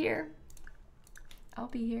I'll be here. I'll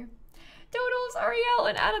be here. Doodles, Ariel,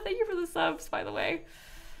 and Anna, thank you for the subs, by the way.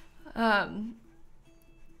 Oh,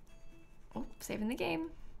 saving the game.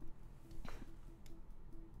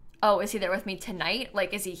 Oh, is he there with me tonight?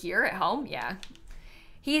 Like, is he here at home? Yeah.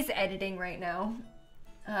 He's editing right now.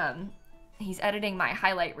 He's editing my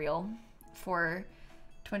highlight reel for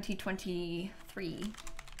 2023.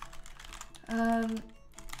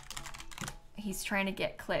 He's trying to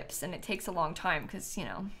get clips, and it takes a long time because, you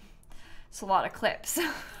know, it's a lot of clips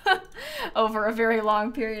over a very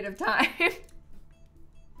long period of time.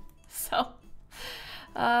 So,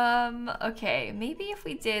 okay, maybe if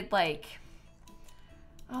we did like,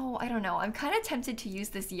 oh, I don't know. I'm kind of tempted to use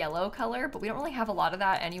this yellow color, but we don't really have a lot of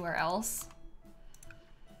that anywhere else.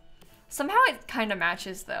 Somehow it kind of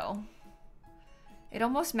matches though. It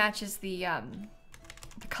almost matches the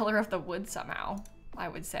color of the wood somehow. I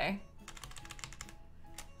would say.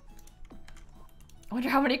 I wonder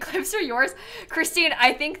how many clips are yours. Christine,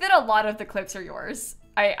 I think that a lot of the clips are yours.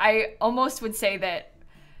 I almost would say that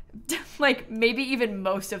like maybe even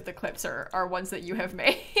most of the clips are ones that you have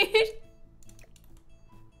made.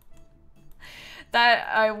 That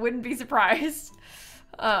I wouldn't be surprised.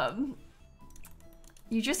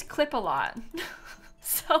 You just clip a lot.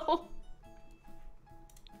 So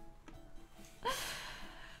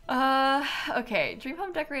okay, Dream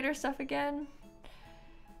Home Decorator stuff again.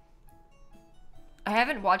 I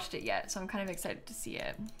haven't watched it yet, so I'm kind of excited to see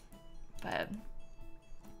it. But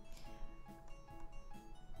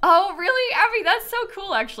oh, really, Abby? That's so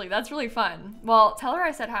cool, actually. That's really fun. Well, tell her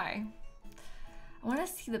I said hi. I want to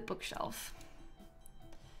see the bookshelf.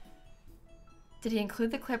 Did he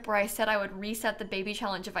include the clip where I said I would reset the baby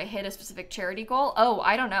challenge if I hit a specific charity goal? Oh,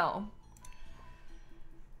 I don't know.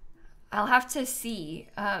 I'll have to see.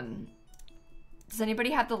 Does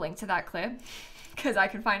anybody have the link to that clip? Because I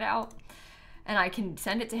can find out. And I can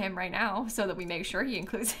send it to him right now so that we make sure he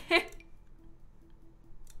includes it.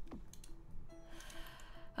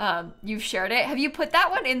 You've shared it. Have you put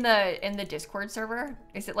that one in the Discord server?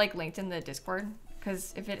 Is it like linked in the Discord?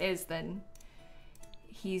 Because if it is, then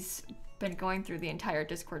he's been going through the entire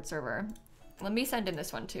Discord server. Let me send him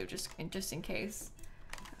this one too, just in case.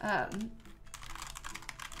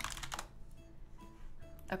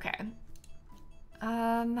 Okay.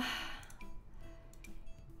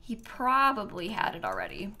 He probably had it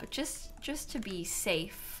already, but just to be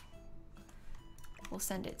safe, we'll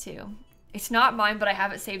send it too. It's not mine, but I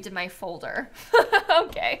have it saved in my folder.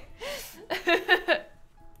 Okay.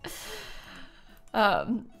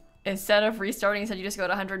 Instead of restarting, said you just go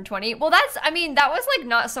to 120. Well, that's, I mean, that was like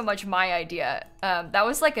not so much my idea. That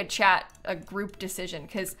was like a group decision,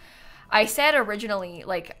 because I said originally,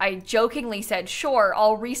 like, I jokingly said, sure,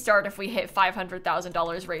 I'll restart if we hit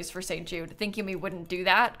 $500,000 raised for St. Jude, thinking we wouldn't do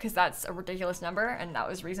that, because that's a ridiculous number, and that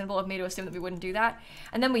was reasonable of me to assume that we wouldn't do that.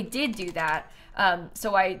 And then we did do that,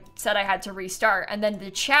 so I said I had to restart, and then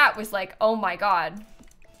the chat was like, oh my god,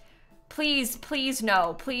 please, please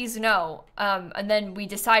no, please no. And then we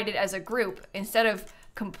decided as a group, instead of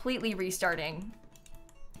completely restarting,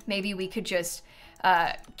 maybe we could just,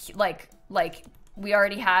 we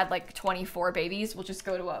already had like 24 babies. We'll just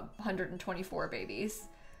go to 124 babies.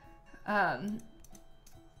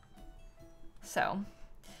 So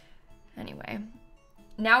anyway,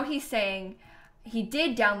 now he's saying he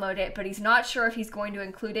did download it, but he's not sure if he's going to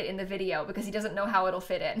include it in the video because he doesn't know how it'll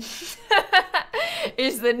fit in.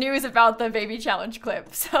 Is the news about the baby challenge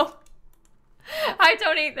clip. So hi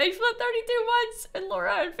Tony, thanks for the 32 months, and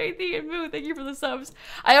Laura and Faithy and Moo, thank you for the subs.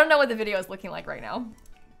 I don't know what the video is looking like right now,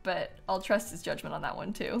 but I'll trust his judgment on that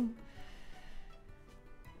one too.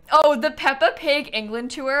 Oh, the Peppa Pig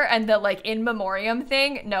England tour and the like in memoriam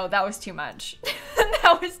thing. No, that was too much.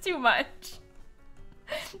 That was too much.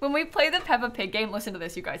 When we play the Peppa Pig game, listen to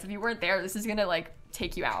this, you guys. If you weren't there, this is gonna like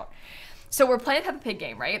take you out. So we're playing the Peppa Pig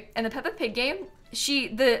game, right? And the Peppa Pig game,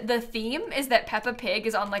 the theme is that Peppa Pig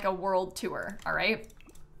is on like a world tour, all right?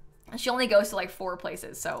 She only goes to like 4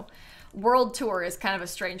 places, so world tour is kind of a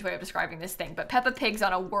strange way of describing this thing, but Peppa Pig's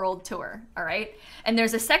on a world tour, all right? And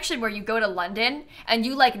there's a section where you go to London and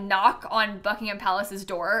you like knock on Buckingham Palace's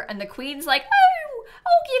door and the Queen's like, oh,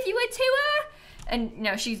 I'll give you a tour. And you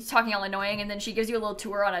know, she's talking all annoying, and then she gives you a little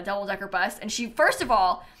tour on a double-decker bus, and she, first of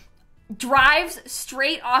all, drives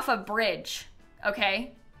straight off a bridge,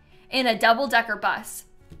 okay? In a double-decker bus.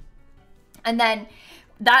 And then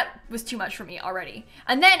that was too much for me already.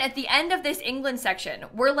 And then at the end of this England section,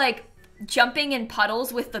 we're like jumping in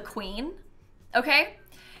puddles with the Queen, okay?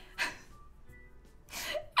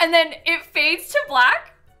 And then it fades to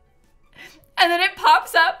black, and then it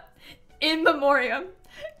pops up in memoriam,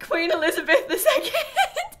 Queen Elizabeth II.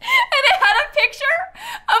 And it had a picture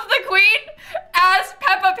of the Queen as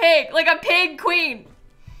Peppa Pig, like a pig queen.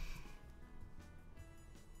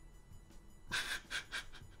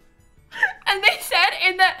 And they said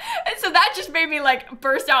and so that just made me like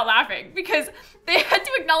burst out laughing, because they had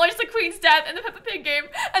to acknowledge the Queen's death in the Peppa Pig game,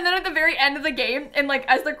 and then at the very end of the game, and like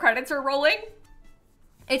as the credits are rolling,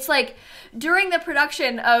 it's like, during the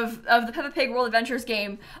production of the Peppa Pig World Adventures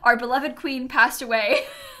game, our beloved Queen passed away.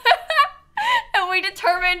 And we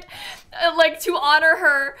determined, like, to honor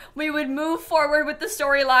her, we would move forward with the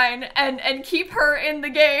storyline and keep her in the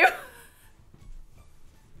game.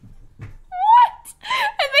 What?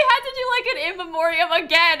 And they had to do, like, an in memoriam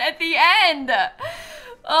again at the end.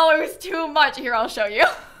 Oh, it was too much. Here, I'll show you.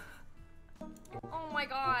 Oh my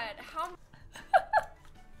god. How...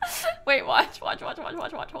 Wait, watch,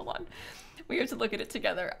 hold on. We have to look at it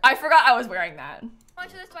together. I forgot I was wearing that. How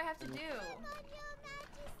much of this do I have to do?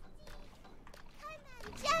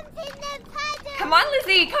 Jump in the puddle. Come on,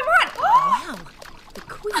 Lizzie, come on. Wow, the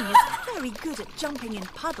Queen is very good at jumping in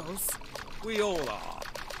puddles. We all are.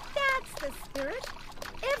 That's the spirit.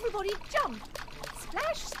 Everybody jump.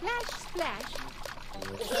 Splash, splash, splash.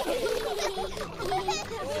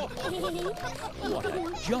 What a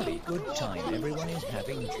jolly good time everyone is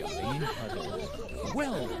having jumping in puddles.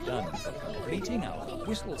 Well done for completing our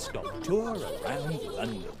whistle-stop tour around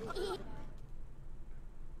London.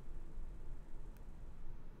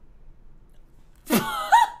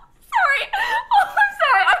 Sorry. Oh, I'm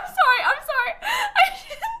sorry.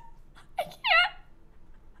 I can't.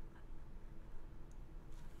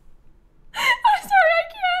 I'm sorry, I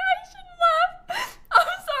can't. I shouldn't laugh.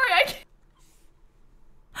 I'm sorry, I can't.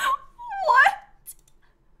 What?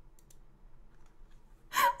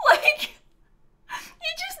 Like,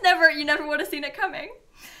 you never would have seen it coming.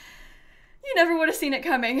 You never would have seen it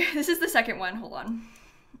coming. This is the second one. Hold on.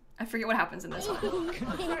 I forget what happens in this one.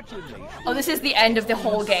 Oh, this is the end of the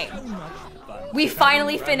whole game. We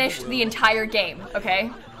finally finished the entire game,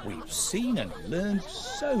 okay? We've seen and learned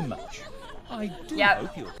so much. I do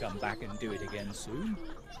hope you'll come back and do it again soon.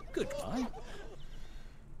 Goodbye.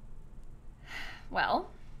 Well.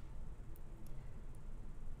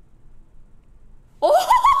 Oh!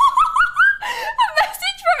 A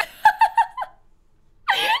message from...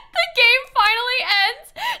 The game finally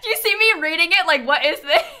ends! Do you see me reading it? Like, what is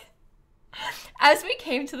this? As we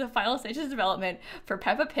came to the final stages of development for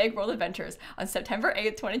Peppa Pig World Adventures on September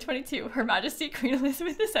 8th, 2022, Her Majesty Queen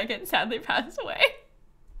Elizabeth II sadly passed away.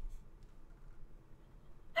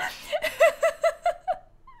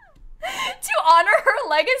 To honor her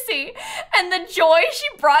legacy and the joy she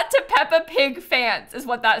brought to Peppa Pig fans, is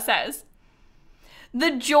what that says.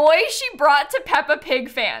 The joy she brought to Peppa Pig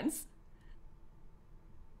fans.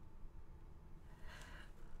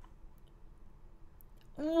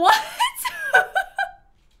 What?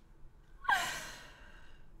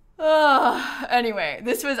 Anyway,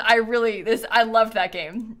 I loved that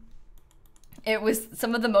game. It was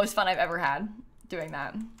some of the most fun I've ever had doing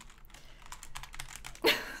that.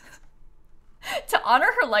 To honor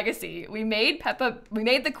her legacy, we made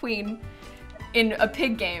the Queen in a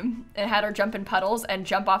pig game and had her jump in puddles and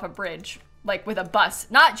jump off a bridge, like with a bus.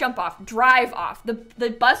 Not jump off, drive off.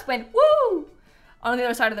 The bus went woo on the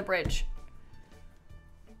other side of the bridge.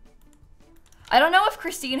 I don't know if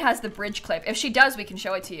Christine has the bridge clip. If she does, we can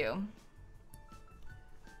show it to you.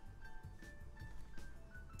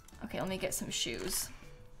 Okay, let me get some shoes.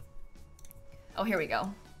 Oh, here we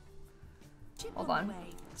go. Hold on.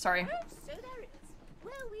 Sorry. Oh, so there it is.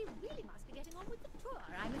 Well, we really must be getting on with the tour,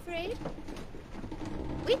 I'm afraid.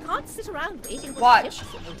 We can't sit around waiting for ships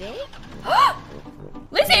all day.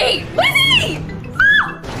 Lizzie! Lizzie!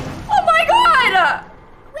 Oh my god!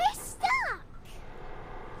 We're stuck.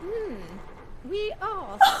 We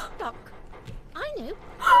are stuck. I know.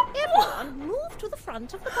 Everyone move to the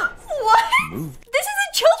front of the bus. What? This is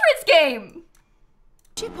a children's game!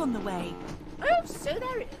 Ship on the way. Oh, so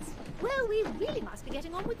there it is. Well, we really must be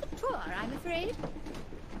getting on with the tour, I'm afraid.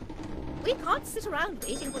 We can't sit around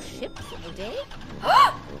waiting for ships all day.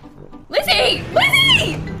 Lizzie!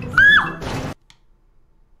 Lizzie!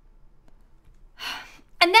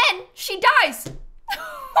 And then she dies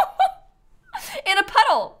in a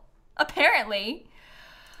puddle, apparently.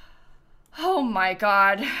 Oh my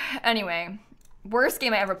god. Anyway, worst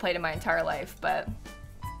game I ever played in my entire life, but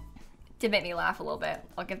it did make me laugh a little bit.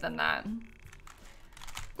 I'll give them that.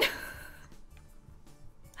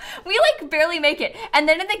 We like barely make it. And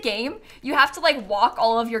then in the game, you have to like walk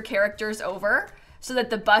all of your characters over so that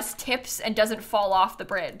the bus tips and doesn't fall off the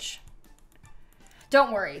bridge.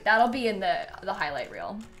 Don't worry, that'll be in the highlight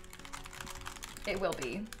reel. It will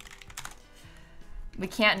be. We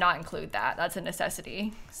can't not include that. That's a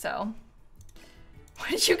necessity. So, what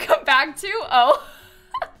did you come back to? Oh,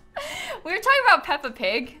 we were talking about Peppa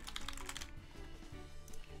Pig.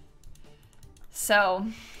 So,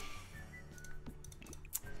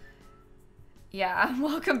 yeah,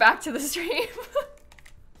 welcome back to the stream.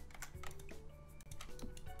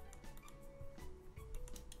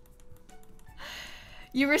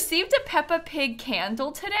 You received a Peppa Pig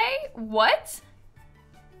candle today? What?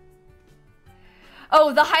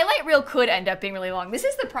 Oh, the highlight reel could end up being really long. This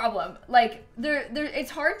is the problem. Like,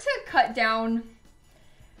 it's hard to cut down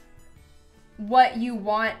what you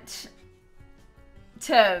want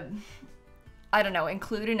to, I don't know,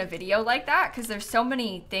 include in a video like that, because there's so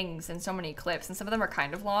many things and so many clips, and some of them are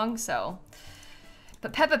kind of long, so.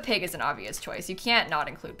 But Peppa Pig is an obvious choice. You can't not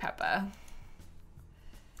include Peppa.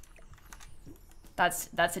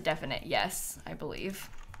 That's a definite yes, I believe.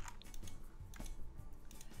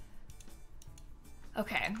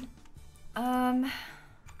 Okay.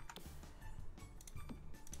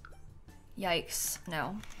 Yikes,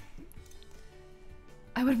 no.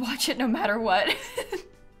 I would watch it no matter what.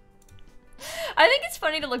 I think it's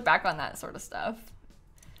funny to look back on that sort of stuff.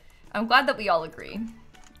 I'm glad that we all agree.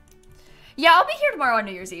 Yeah, I'll be here tomorrow on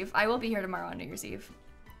New Year's Eve. I will be here tomorrow on New Year's Eve.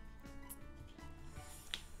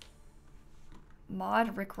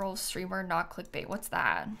 Mod Rickroll streamer, not clickbait. What's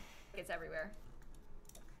that? It's everywhere.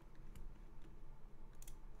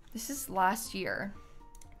 This is last year.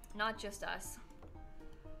 Not just us.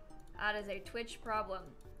 That is a Twitch problem.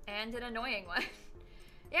 And an annoying one.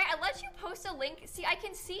 Yeah, it lets you post a link. See, I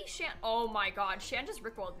can see Shan. Oh my god, Shan just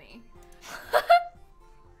rickrolled me.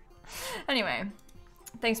 Anyway,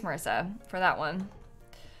 thanks Marissa for that one.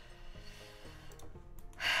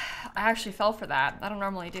 I actually fell for that. I don't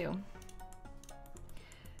normally do.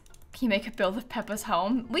 Can you make a build of Peppa's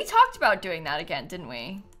home? We talked about doing that again, didn't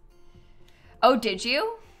we? Oh, did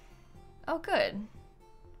you? Oh, good.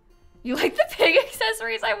 You like the pig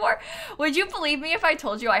accessories I wore? Would you believe me if I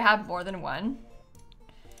told you I have more than one?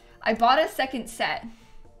 I bought a second set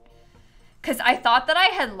because I thought that I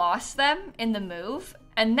had lost them in the move,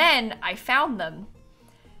 and then I found them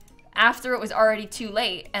after it was already too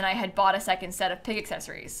late and I had bought a second set of pig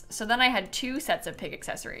accessories. So then I had 2 sets of pig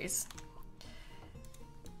accessories.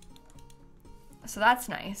 So that's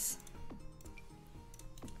nice.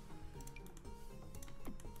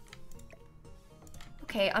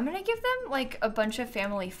 Okay, I'm gonna give them like a bunch of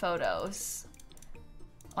family photos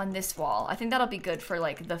on this wall. I think that'll be good for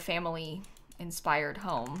like the family inspired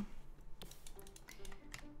home.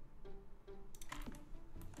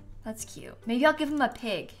 That's cute. Maybe I'll give him a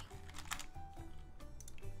pig.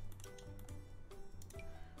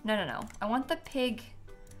 No. I want the pig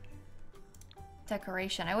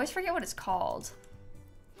decoration. I always forget what it's called.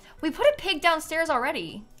 We put a pig downstairs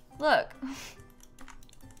already. Look.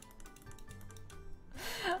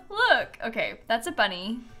 Look. Okay, that's a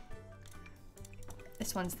bunny.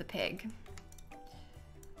 This one's the pig.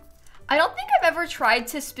 I don't think I've ever tried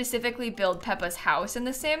to specifically build Peppa's house in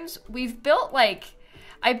The Sims. We've built like,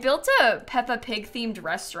 I built a Peppa Pig themed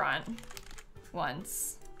restaurant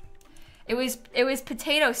once. It was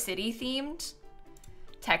Potato City themed,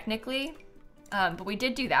 technically, but we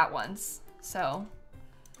did do that once, so.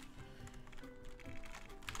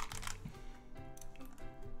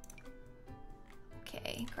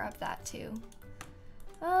 Okay, grab that too.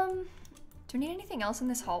 Do we need anything else in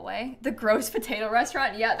this hallway? The gross potato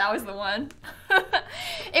restaurant? Yeah, that was the one.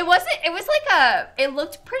 It was like it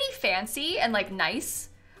looked pretty fancy and like nice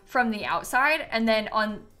from the outside, and then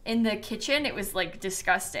in the kitchen, it was like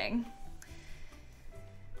disgusting.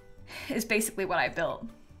 Is basically what I built.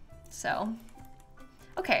 So,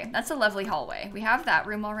 okay, that's a lovely hallway. We have that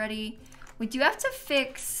room already. We do have to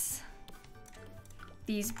fix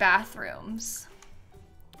these bathrooms.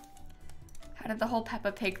 How did the whole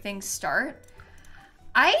Peppa Pig thing start?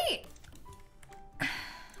 I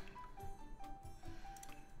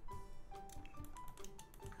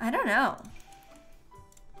don't know.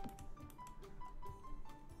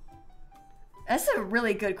 That's a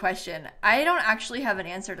really good question. I don't actually have an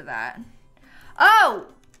answer to that. Oh,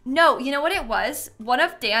 no, you know what it was? One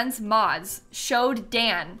of Dan's mods showed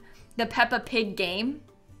Dan the Peppa Pig game.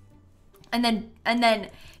 And then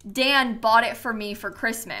Dan bought it for me for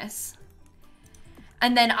Christmas.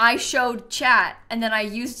 And then I showed chat, and then I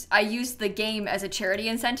used the game as a charity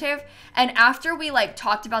incentive. And after we like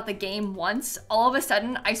talked about the game once, all of a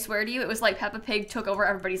sudden, I swear to you, it was like Peppa Pig took over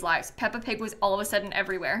everybody's lives. Peppa Pig was all of a sudden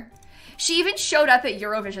everywhere. She even showed up at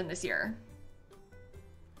Eurovision this year.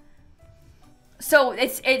 So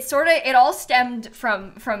it all stemmed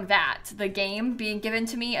from that, the game being given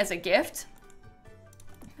to me as a gift.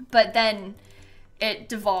 But then it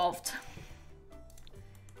devolved.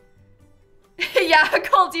 Yeah,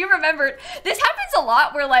 Cole, do you remember? This happens a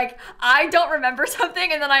lot where like I don't remember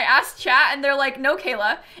something and then I ask chat and they're like, no,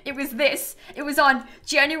 Kayla, it was this. It was on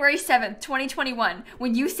January 7th, 2021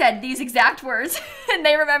 when you said these exact words and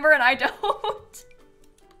they remember and I don't.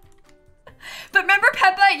 But remember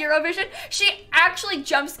Peppa at Eurovision? She actually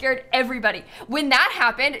jump scared everybody. When that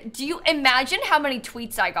happened, do you imagine how many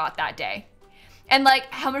tweets I got that day? And like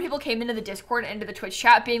how many people came into the Discord and into the Twitch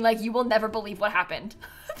chat being like, you will never believe what happened.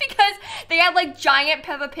 Because they had like giant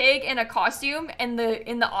Peppa Pig in a costume in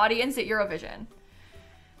the audience at Eurovision.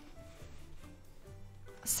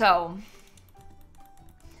 So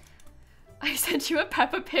I sent you a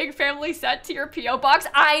Peppa Pig family set to your P.O. box.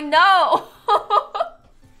 I know.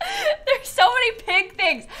 There's so many pig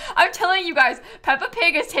things. I'm telling you guys, Peppa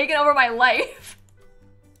Pig has taken over my life.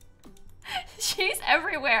 She's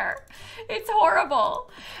everywhere. It's horrible.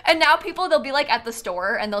 And now people, they'll be like at the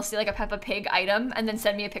store and they'll see like a Peppa Pig item and then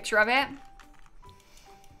send me a picture of it.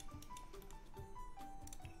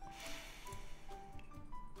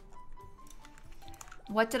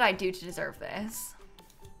 What did I do to deserve this?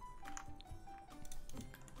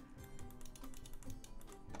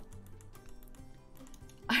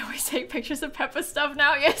 I always take pictures of Peppa stuff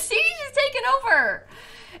now. Yeah, see, she's taken over.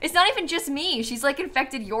 It's not even just me. She's like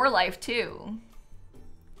infected your life too.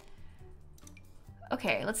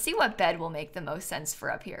 Okay, let's see what bed will make the most sense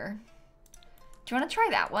for up here. Do you want to try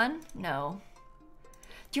that one? No.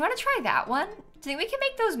 Do you want to try that one? Do you think we can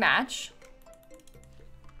make those match?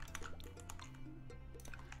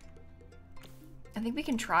 I think we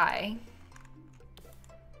can try.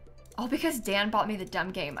 All because Dan bought me the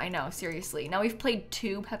dumb game. I know, seriously. Now we've played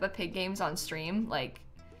 2 Peppa Pig games on stream. Like,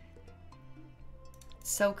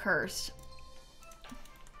 so cursed.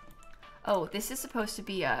 Oh, this is supposed to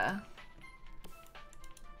be a...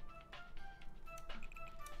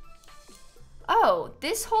 Oh,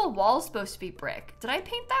 this whole wall's supposed to be brick. Did I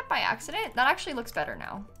paint that by accident? That actually looks better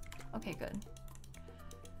now. Okay, good.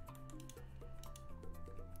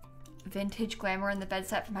 Vintage glamour in the bed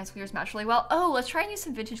set from high school years match really well. Oh, let's try and use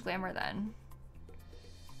some vintage glamour then.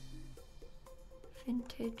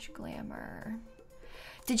 Vintage glamour.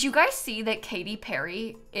 Did you guys see that Katy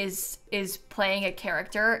Perry is playing a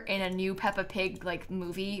character in a new Peppa Pig like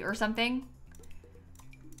movie or something?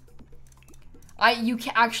 You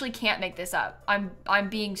actually can't make this up. I'm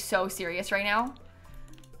being so serious right now.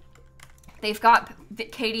 They've got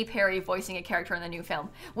Katy Perry voicing a character in the new film,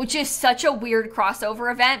 which is such a weird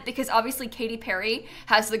crossover event because obviously Katy Perry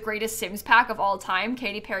has the greatest Sims pack of all time,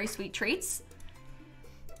 Katy Perry Sweet Treats.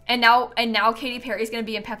 And now Katy Perry's gonna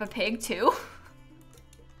be in Peppa Pig too.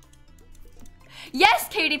 Yes,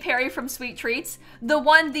 Katy Perry from Sweet Treats, the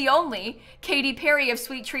one, the only Katy Perry of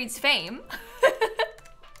Sweet Treats fame.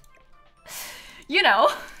 You know,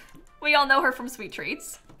 we all know her from Sweet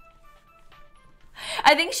Treats.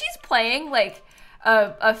 I think she's playing like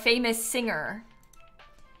a famous singer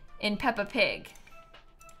in Peppa Pig.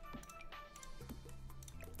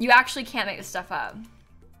 You actually can't make this stuff up.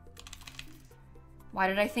 Why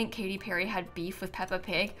did I think Katy Perry had beef with Peppa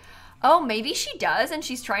Pig? Oh, maybe she does and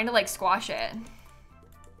she's trying to like squash it.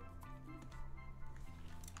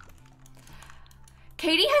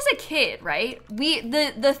 Katie has a kid, right?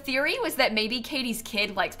 The theory was that maybe Katie's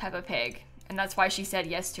kid likes Peppa Pig, and that's why she said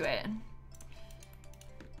yes to it.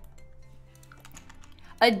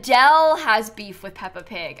 Adele has beef with Peppa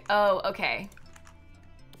Pig. Oh, okay.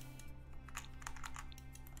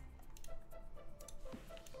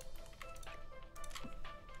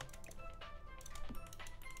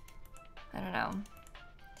 I don't know.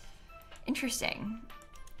 Interesting.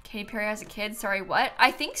 Katy Perry has a kid? Sorry, what?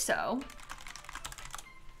 I think so.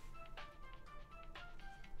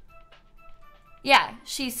 Yeah,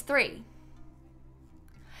 she's 3.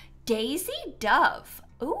 Daisy Dove.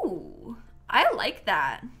 Ooh, I like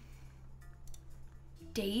that.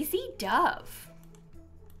 Daisy Dove.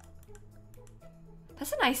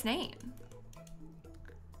 That's a nice name.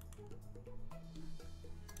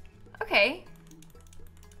 Okay.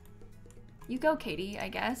 You go, Katie, I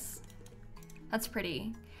guess. That's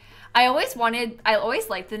pretty. I always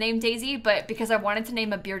liked the name Daisy, but because I wanted to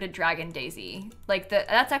name a bearded dragon Daisy. Like,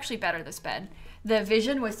 that's actually better, this bed. The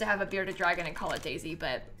vision was to have a bearded dragon and call it Daisy,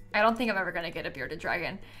 but I don't think I'm ever gonna get a bearded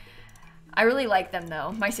dragon. I really like them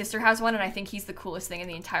though. My sister has one and I think he's the coolest thing in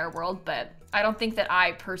the entire world, but I don't think that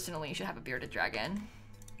I personally should have a bearded dragon.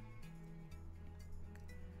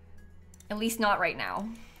 At least not right now.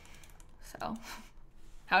 So,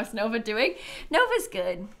 how's Nova doing? Nova's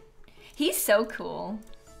good. He's so cool.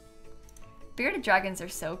 Bearded dragons are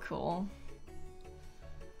so cool.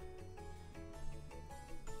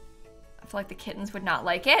 I feel like the kittens would not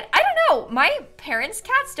like it. I don't know. My parents'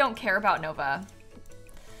 cats don't care about Nova.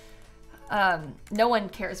 No one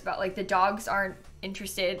cares about, like, the dogs aren't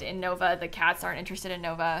interested in Nova. The cats aren't interested in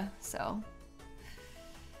Nova. So,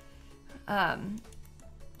 but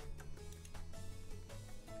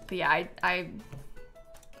yeah, I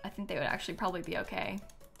think they would actually probably be okay.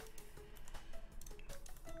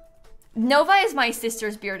 Nova is my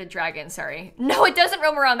sister's bearded dragon, sorry. No, it doesn't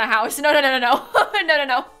roam around the house. No.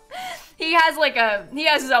 No. He has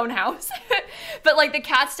his own house. But like the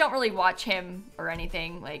cats don't really watch him or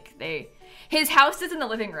anything. Like his house is in the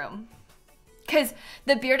living room. Cause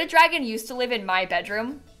the bearded dragon used to live in my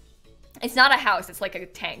bedroom. It's not a house, it's like a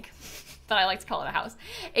tank. But I like to call it a house.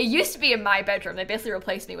 It used to be in my bedroom. They basically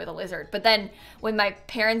replaced me with a lizard. But then when my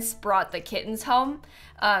parents brought the kittens home,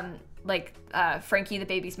 Frankie, the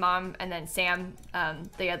baby's mom, and then Sam,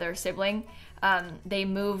 the other sibling, they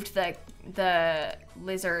moved the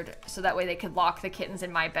lizard so that way they could lock the kittens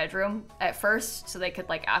in my bedroom at first so they could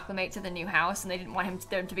like acclimate to the new house, and they didn't want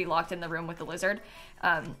them to be locked in the room with the lizard.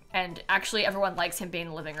 And actually everyone likes him being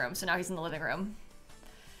in the living room, so now he's in the living room.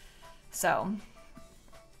 So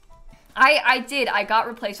I got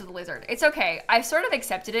replaced with a lizard. It's okay. I've sort of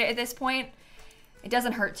accepted it at this point. It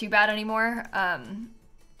doesn't hurt too bad anymore.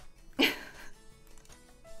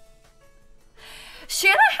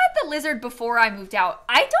 Shanna had the lizard before I moved out.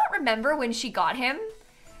 I don't remember when she got him,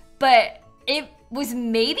 but it was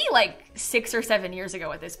maybe like 6 or 7 years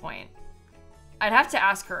ago at this point. I'd have to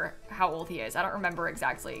ask her how old he is. I don't remember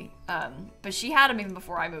exactly. But she had him even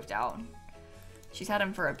before I moved out. She's had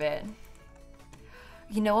him for a bit.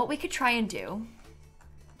 You know what we could try and do?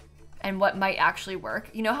 And what might actually work?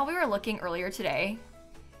 You know how we were looking earlier today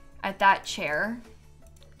at that chair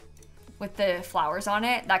with the flowers on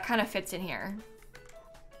it? That kind of fits in here.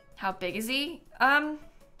 How big is he? I'm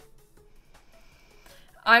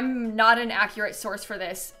not an accurate source for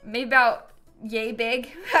this. Maybe about yay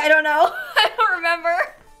big. I don't know. I don't remember.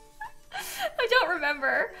 I don't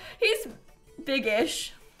remember. He's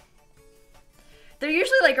big-ish. They're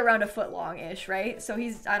usually like around a foot long-ish, right? So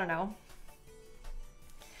he's, I don't know.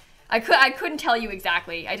 I couldn't tell you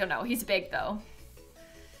exactly. I don't know. He's big though.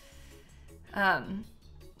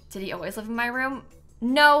 Did he always live in my room?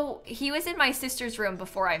 No, he was in my sister's room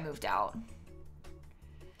before I moved out.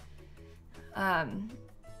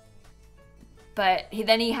 But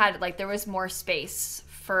then he had like, there was more space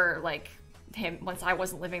for like him once I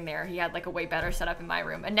wasn't living there. He had like a way better setup in my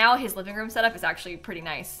room. And now his living room setup is actually pretty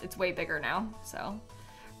nice. It's way bigger now. So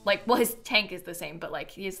like, well, his tank is the same, but like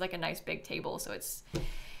he has like a nice big table. So it's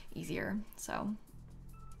easier. So,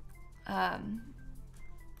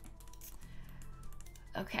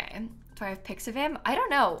 okay. Do I have pics of him? I don't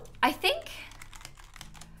know. I think,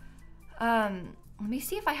 let me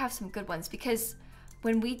see if I have some good ones, because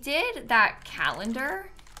when we did that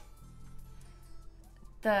calendar,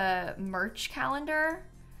 the merch calendar,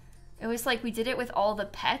 it was like we did it with all the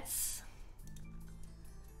pets.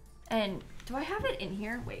 And do I have it in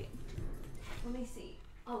here? Wait, let me see.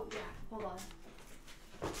 Oh yeah, hold on.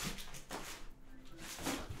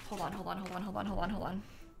 Hold on.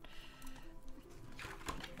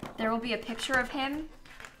 There will be a picture of him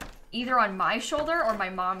either on my shoulder or my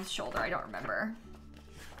mom's shoulder. I don't remember.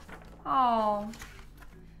 Oh,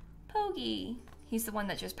 Pogi. He's the one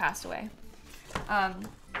that just passed away.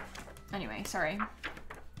 Anyway, sorry.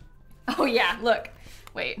 Oh yeah, look.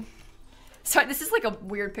 Wait. Sorry, this is like a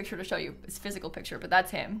weird picture to show you. It's a physical picture, but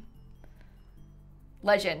that's him.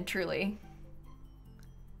 Legend, truly.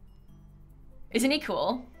 Isn't he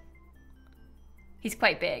cool? He's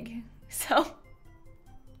quite big, so.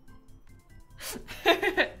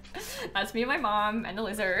 That's me and my mom and the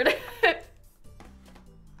lizard.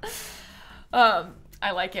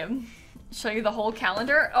 I like him. Show you the whole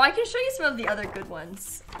calendar. Oh, I can show you some of the other good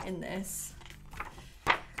ones in this.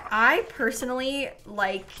 I personally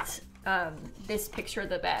liked this picture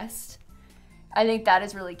the best. I think that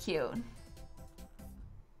is really cute.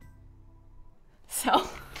 So,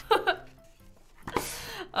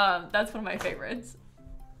 that's one of my favorites.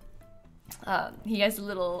 He has a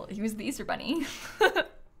little, he was the Easter Bunny.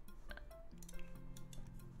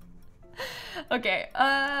 Okay,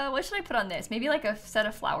 what should I put on this? Maybe like a set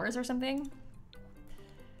of flowers or something?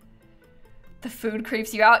 The food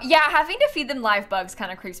creeps you out. Yeah, having to feed them live bugs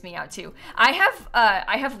kind of creeps me out too. I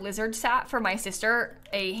have lizard sat for my sister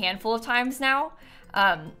a handful of times now.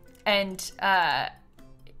 And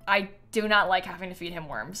I do not like having to feed him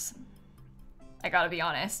worms. I gotta be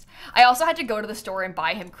honest. I also had to go to the store and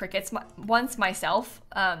buy him crickets once myself.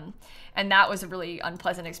 And that was a really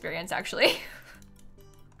unpleasant experience actually.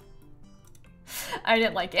 I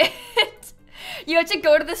didn't like it. You had to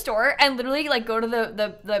go to the store and literally like go to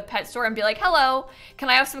the pet store and be like, hello, can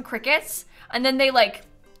I have some crickets? And then they like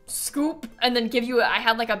scoop and then give you, I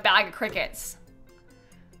had like a bag of crickets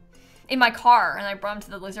in my car and I brought them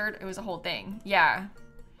to the lizard. It was a whole thing. Yeah.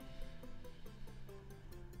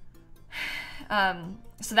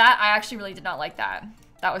 So that, I actually really did not like that.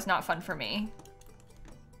 That was not fun for me.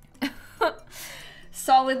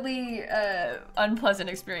 Solidly unpleasant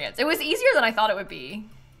experience. It was easier than I thought it would be.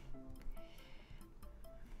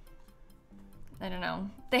 I don't know.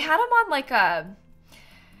 They had them on like a,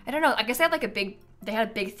 I don't know, I guess they had like they had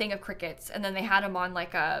a big thing of crickets and then they had them on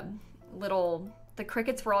like a little, the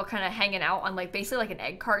crickets were all kind of hanging out on like basically like an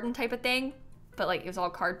egg carton type of thing. But like it was all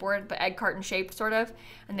cardboard, but egg carton shaped sort of.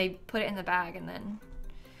 And they put it in the bag and then,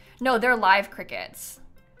 no, they're live crickets.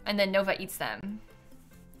 And then Nova eats them.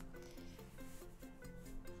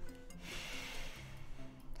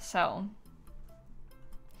 So,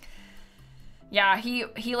 yeah,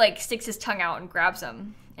 he like sticks his tongue out and grabs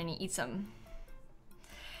them and he eats them.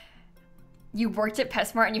 You worked at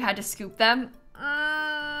PetSmart and you had to scoop them?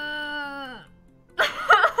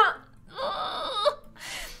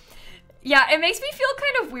 Yeah, it makes me feel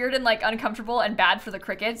kind of weird and like uncomfortable and bad for the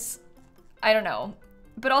crickets. I don't know.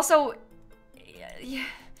 But also, yeah,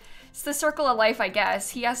 it's the circle of life, I guess.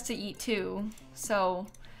 He has to eat too, so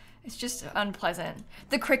it's just unpleasant.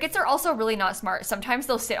 The crickets are also really not smart. Sometimes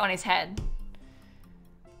they'll sit on his head.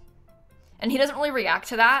 And he doesn't really react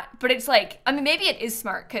to that, but it's like, I mean, maybe it is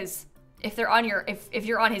smart because if they're on your, if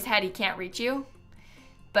you're on his head, he can't reach you.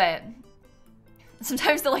 But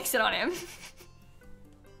sometimes they'll like sit on him.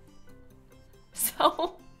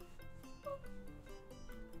 So,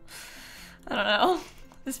 I don't know.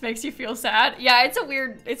 This makes you feel sad. Yeah, it's a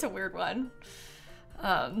weird one.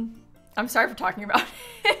 I'm sorry for talking about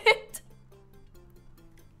it.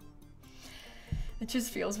 It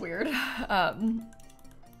just feels weird.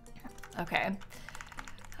 Okay.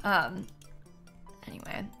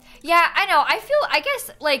 Anyway. Yeah, I know. I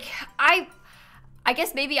guess, like, I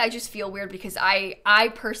guess maybe I just feel weird because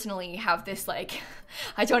I personally have this, like,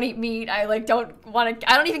 I don't eat meat. I, like, don't want to,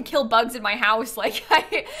 I don't even kill bugs in my house. Like,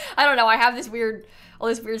 I don't know. I have this weird, all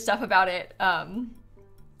this weird stuff about it.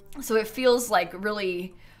 So it feels, like,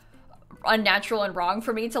 really unnatural and wrong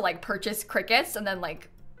for me to, like, purchase crickets and then, like,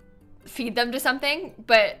 feed them to something.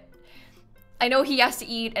 But I know he has to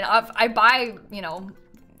eat, and I buy, you know,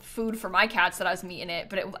 food for my cats that has meat in it,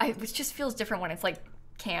 but it just feels different when it's, like,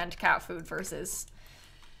 canned cat food versus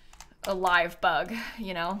a live bug,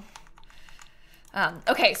 you know?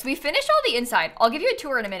 Okay, so we finished all the inside. I'll give you a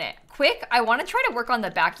tour in a minute. Quick, I want to try to work on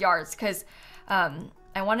the backyards because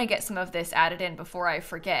I want to get some of this added in before I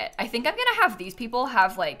forget. I think I'm going to have these people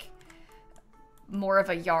have, like, more of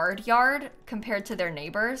a yard compared to their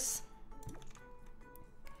neighbors.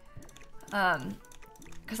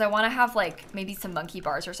 Because I want to have, like, maybe some monkey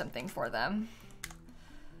bars or something for them.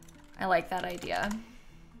 I like that idea.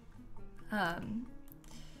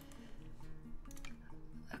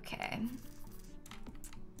 Okay.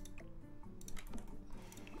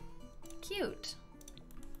 Cute.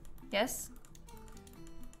 Yes?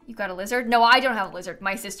 You got a lizard? No, I don't have a lizard.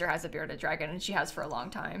 My sister has a bearded dragon, and she has for a long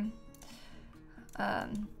time.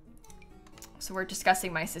 So we're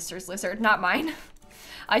discussing my sister's lizard, not mine.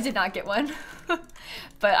 I did not get one.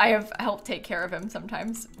 But I have helped take care of him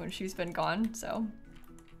sometimes when she's been gone, so.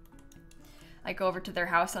 I go over to their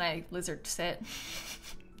house and I lizard sit.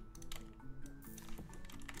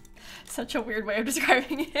 Such a weird way of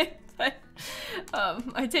describing it, but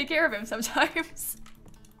I take care of him sometimes.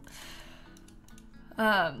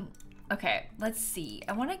 Okay, let's see.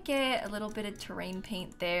 I want to get a little bit of terrain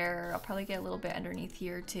paint there. I'll probably get a little bit underneath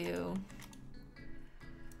here too.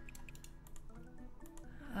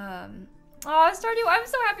 Oh, Stardew, I'm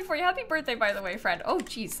so happy for you. Happy birthday, by the way, friend. Oh,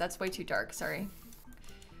 geez, that's way too dark. Sorry.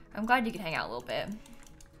 I'm glad you can hang out a little bit.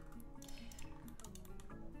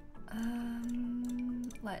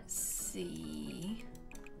 Let's see.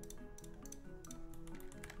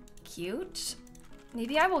 Cute.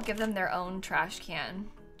 Maybe I will give them their own trash can,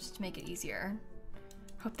 just to make it easier.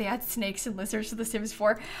 Hope they add snakes and lizards to The Sims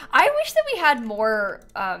 4. I wish that we had more,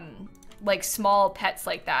 like, small pets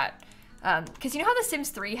like that. Because you know how The Sims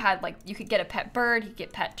 3 had, like, you could get a pet bird, you could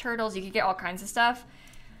get pet turtles, you could get all kinds of stuff?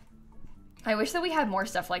 I wish that we had more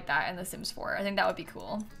stuff like that in The Sims 4. I think that would be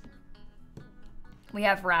cool. We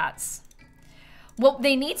have rats. What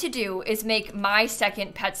they need to do is make my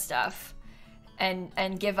second pet stuff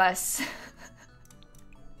and give us...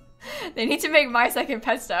 They need to make my second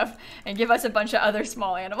pet stuff and give us a bunch of other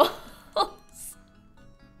small animals.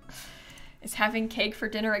 Is having cake for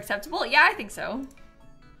dinner acceptable? Yeah, I think so.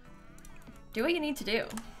 Do what you need to do.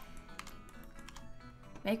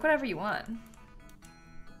 Make whatever you want.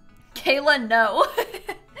 Kayla, no.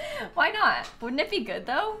 Why not? Wouldn't it be good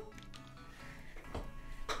though?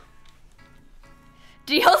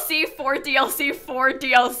 DLC for DLC for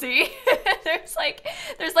DLC.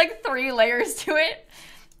 there's like 3 layers to it.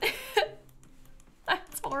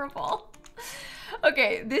 That's horrible.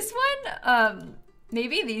 Okay, this one,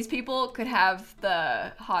 maybe these people could have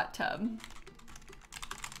the hot tub.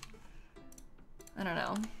 I don't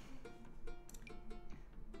know.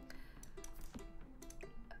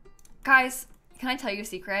 Guys, can I tell you a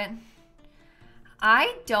secret?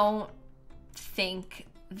 I don't think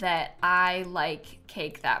that I like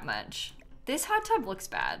cake that much. This hot tub looks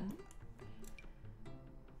bad.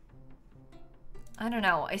 I don't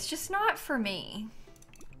know, it's just not for me.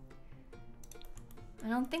 I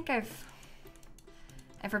don't think I've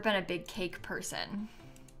ever been a big cake person.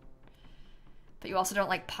 But you also don't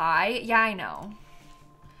like pie? Yeah, I know.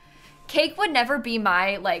 Cake would never be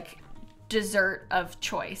my, like, dessert of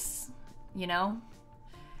choice, you know?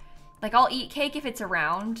 Like, I'll eat cake if it's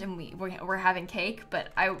around and we're having cake, but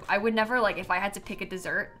I would never, like, if I had to pick a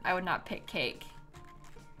dessert, I would not pick cake.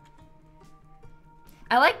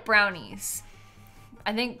 I like brownies.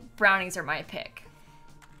 I think brownies are my pick.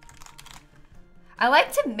 I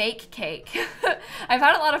like to make cake. I've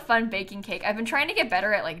had a lot of fun baking cake. I've been trying to get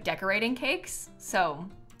better at like decorating cakes, so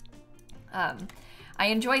I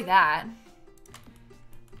enjoy that.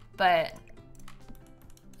 But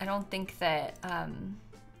I don't think that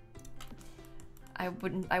I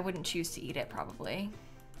wouldn't choose to eat it probably.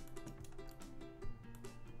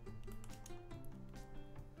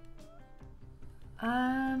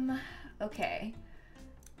 Okay.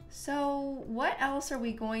 So what else are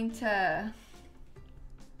we going to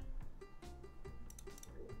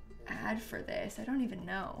add for this? I don't even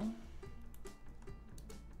know.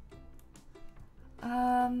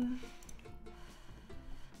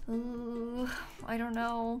 Ooh, I don't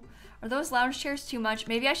know. Are those lounge chairs too much?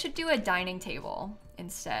 Maybe I should do a dining table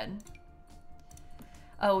instead.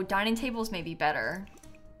 Oh, dining tables may be better.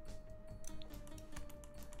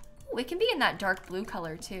 Ooh, it can be in that dark blue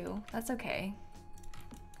color too. That's okay.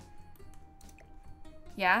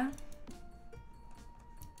 Yeah?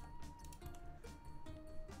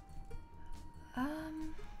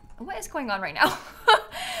 What is going on right now?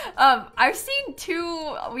 I've seen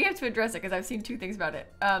two, we have to address it because I've seen two things about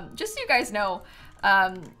it. Just so you guys know,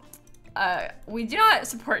 we do not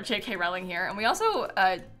support J.K. Rowling here, and we also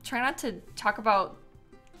try not to talk about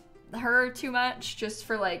her too much, just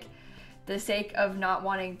for like the sake of not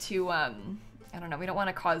wanting to, I don't know, we don't want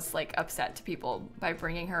to cause like upset to people by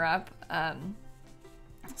bringing her up.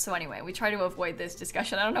 So anyway, we try to avoid this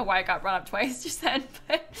discussion. I don't know why it got brought up twice just then,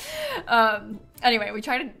 but anyway, we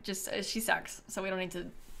try to just, she sucks, so we don't need to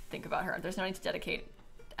think about her. There's no need to dedicate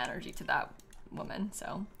energy to that woman,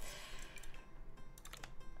 so.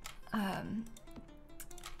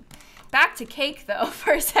 Back to cake though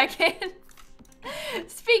for a second.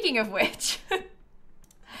 Speaking of which,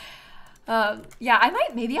 yeah,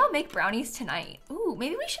 maybe I'll make brownies tonight. Ooh,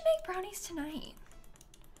 maybe we should make brownies tonight.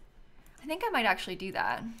 I think I might actually do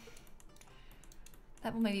that.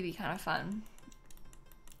 That will maybe be kind of fun.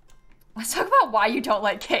 Let's talk about why you don't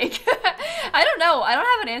like cake. I don't know. I don't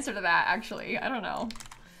have an answer to that, actually. I don't know.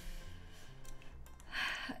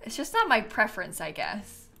 It's just not my preference, I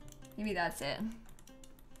guess. Maybe that's it.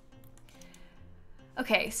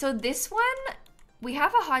 Okay, so this one, we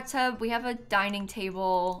have a hot tub, we have a dining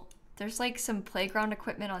table. There's like some playground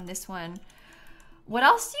equipment on this one. What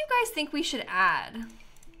else do you guys think we should add?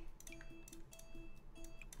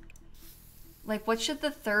 Like, what should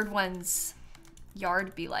the third one's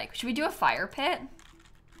yard be like? Should we do a fire pit?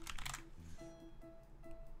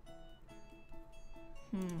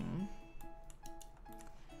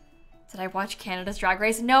 Did I watch Canada's Drag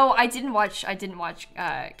Race? No, I didn't watch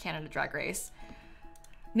Canada Drag Race.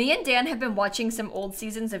 Me and Dan have been watching some old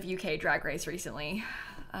seasons of UK Drag Race recently.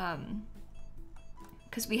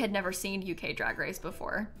 Because we had never seen UK Drag Race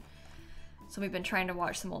before. So we've been trying to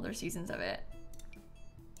watch some older seasons of it.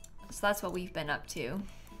 So that's what we've been up to.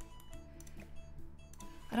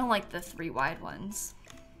 I don't like the 3 wide ones.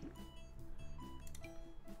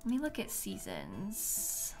 Let me look at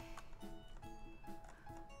seasons.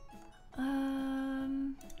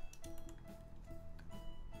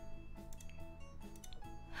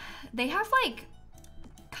 They have like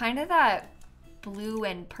kind of that blue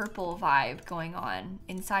and purple vibe going on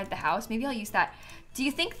inside the house. Maybe I'll use that. Do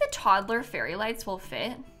you think the toddler fairy lights will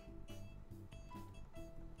fit?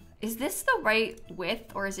 Is this the right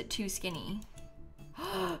width or is it too skinny?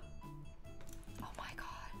 Oh my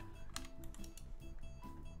god.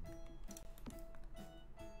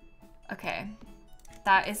 Okay.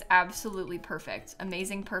 That is absolutely perfect.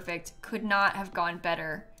 Amazing, perfect. Could not have gone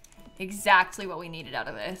better. Exactly what we needed out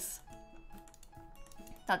of this.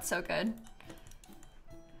 That's so good.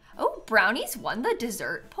 Oh, brownies won the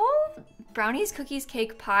dessert poll? Brownies, cookies,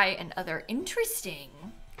 cake, pie, and other. Interesting.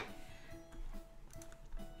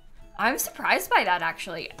 I'm surprised by that,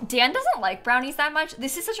 actually. Dan doesn't like brownies that much.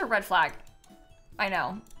 This is such a red flag. I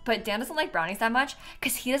know. But Dan doesn't like brownies that much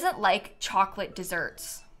because he doesn't like chocolate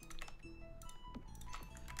desserts.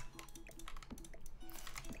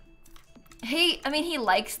 I mean, he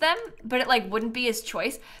likes them, but it like wouldn't be his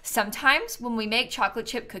choice. Sometimes when we make chocolate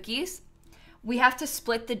chip cookies, we have to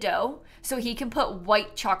split the dough so he can put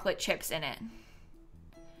white chocolate chips in it.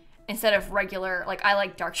 Instead of regular, like I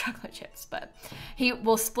like dark chocolate chips, but he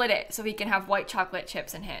will split it so he can have white chocolate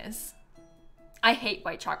chips in his. I hate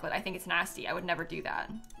white chocolate. I think it's nasty. I would never do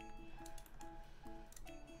that.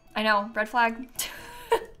 I know, red flag.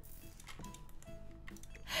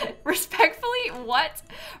 Respectfully, what?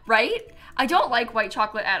 Right? I don't like white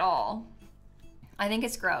chocolate at all. I think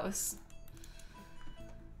it's gross.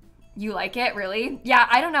 You like it, really? Yeah,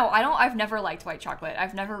 I don't know. I've never liked white chocolate.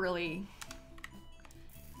 I've never really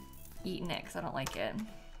eaten it because I don't like it.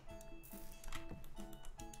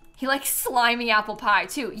 He likes slimy apple pie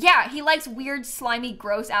too. Yeah, he likes weird, slimy,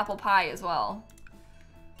 gross apple pie as well.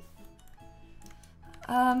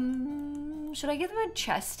 Should I give him a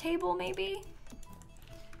chess table maybe?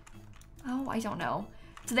 Oh, I don't know.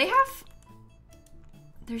 Do they have...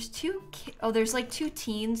 There's two... Oh, there's like 2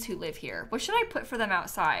 teens who live here. What should I put for them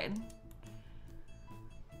outside?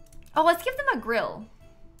 Oh, let's give them a grill.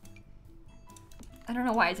 I don't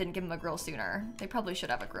know why I didn't give them a grill sooner. They probably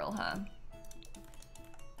should have a grill, huh?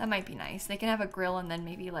 That might be nice. They can have a grill and then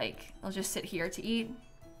maybe like, they'll just sit here to eat.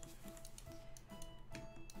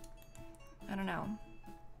 I don't know.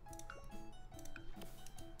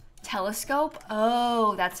 Telescope?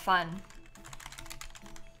 Oh, that's fun.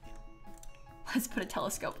 Let's put a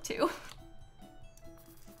telescope too.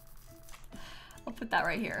 I'll put that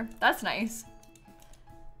right here. That's nice.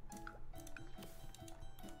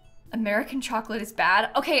 American chocolate is bad.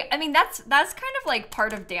 Okay, I mean, that's kind of like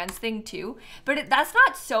part of Dan's thing too, but that's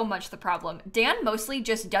not so much the problem. Dan mostly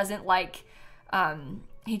just doesn't like,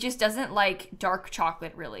 he just doesn't like dark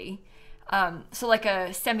chocolate really. So like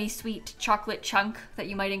a semi-sweet chocolate chunk that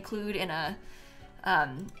you might include in a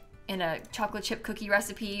chocolate chip cookie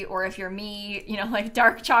recipe, or if you're me, you know, like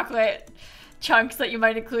dark chocolate chunks that you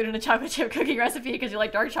might include in a chocolate chip cookie recipe because you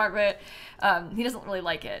like dark chocolate. He doesn't really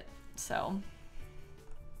like it, so.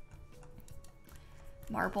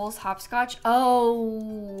 Marbles, hopscotch.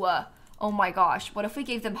 Oh my gosh. What if we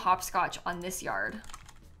gave them hopscotch on this yard?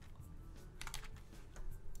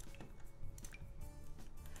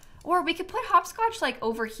 Or we could put hopscotch like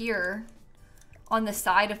over here on the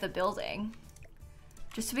side of the building.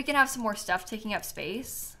 Just so we can have some more stuff taking up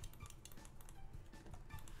space.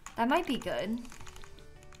 That might be good.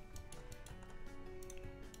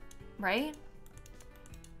 Right?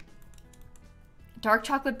 Dark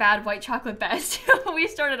chocolate bad, white chocolate best. We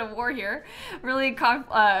started a war here. Really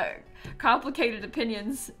complicated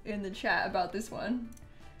opinions in the chat about this one.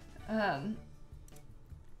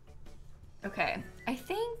 Okay, I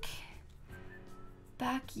think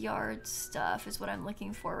backyard stuff is what I'm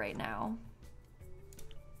looking for right now.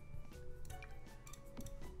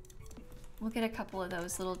 Look at a couple of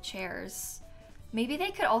those little chairs. Maybe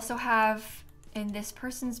they could also have in this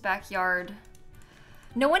person's backyard.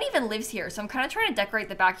 No one even lives here, so I'm kind of trying to decorate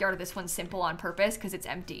the backyard of this one simple on purpose because it's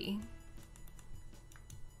empty.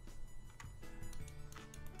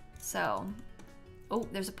 So, oh,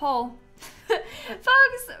 there's a poll. Fox,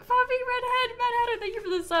 Poppy, Redhead, Mad Hatter, thank you for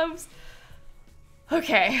the subs.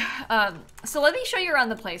 Okay, so let me show you around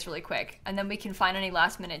the place really quick, and then we can find any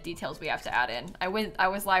last minute details we have to add in. I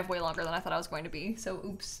was live way longer than I thought I was going to be, so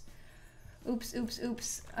oops.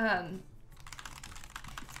 Oops.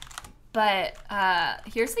 But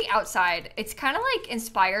here's the outside. It's kind of like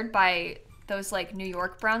inspired by those like New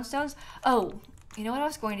York brownstones. Oh, you know what I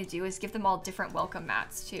was going to do is give them all different welcome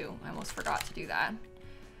mats too. I almost forgot to do that.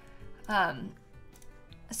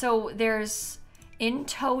 So there's in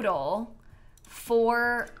total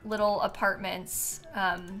 4 little apartments.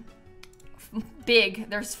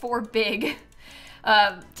 There's 4 big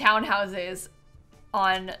townhouses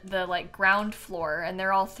on the like ground floor, and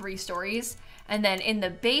they're all 3 stories. And then in the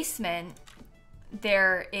basement,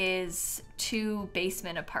 there is 2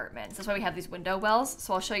 basement apartments. That's why we have these window wells.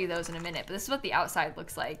 So I'll show you those in a minute. But this is what the outside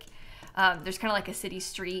looks like. There's kind of like a city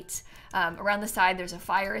street. Around the side, there's a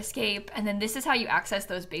fire escape. And then this is how you access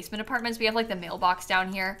those basement apartments. We have like the mailbox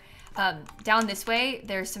down here. Down this way,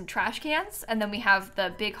 there's some trash cans. And then we have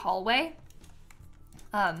the big hallway.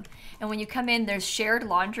 And when you come in, there's shared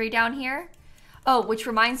laundry down here. Oh, which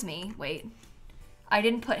reminds me, wait. I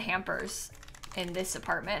didn't put hampers in this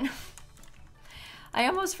apartment. I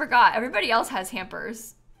almost forgot. Everybody else has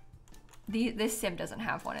hampers. This sim doesn't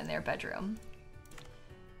have one in their bedroom.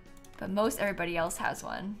 But most everybody else has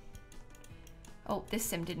one. Oh, this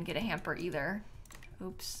sim didn't get a hamper either.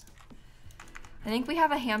 Oops. I think we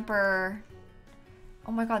have a hamper.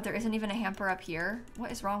 Oh my god, there isn't even a hamper up here.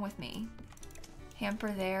 What is wrong with me?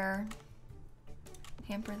 Hamper there.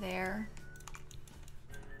 Hamper there.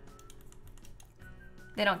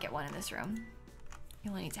 They don't get one in this room. You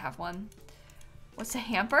only need to have one. What's a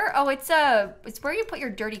hamper? Oh, it's where you put your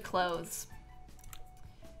dirty clothes.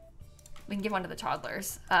 We can give one to the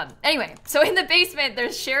toddlers. Anyway, so in the basement,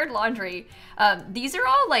 there's shared laundry. These are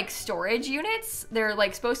all like storage units. They're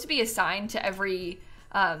like supposed to be assigned to every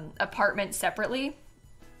apartment separately,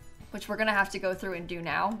 which we're gonna have to go through and do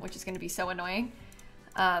now, which is gonna be so annoying.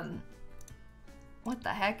 What the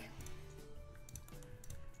heck?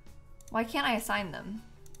 Why can't I assign them?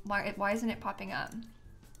 Why isn't it popping up?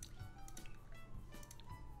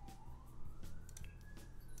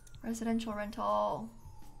 Residential rental.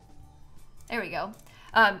 There we go.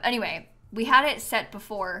 Anyway, we had it set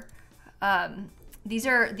before. These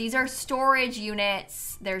are storage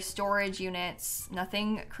units. They're storage units.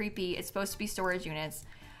 Nothing creepy. It's supposed to be storage units.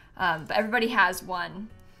 But everybody has one,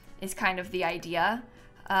 is kind of the idea.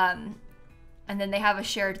 And then they have a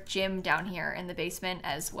shared gym down here in the basement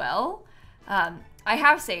as well. I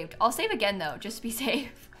have saved. I'll save again though, just to be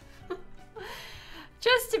safe.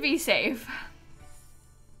 Just to be safe.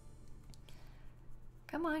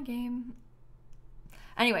 Come on, game.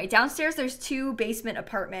 Anyway, downstairs there's 2 basement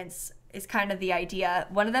apartments is kind of the idea.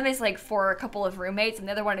 One of them is like for a couple of roommates and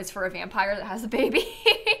the other one is for a vampire that has a baby.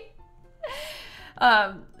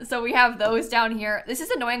 So we have those down here. This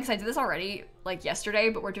is annoying because I did this already like yesterday,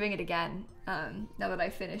 but we're doing it again now that I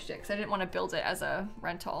finished it because I didn't want to build it as a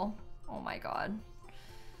rental. Oh my god.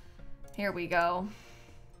 Here we go.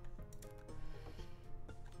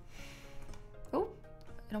 Oh,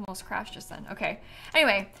 it almost crashed just then. Okay.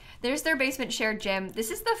 Anyway, there's their basement shared gym.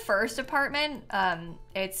 This is the first apartment.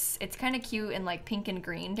 It's kind of cute and like pink and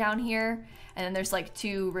green down here. And then there's like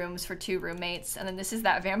 2 rooms for 2 roommates. And then this is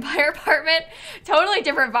that vampire apartment. Totally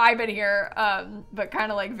different vibe in here, but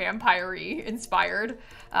kind of like vampire-y inspired.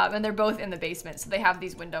 And they're both in the basement, so they have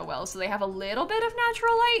these window wells. So they have a little bit of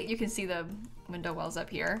natural light. You can see the window wells up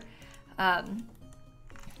here. And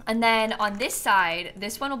then on this side,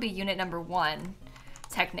 this one will be unit number 1,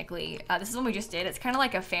 technically. This is one we just did. It's kind of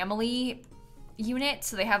like a family unit.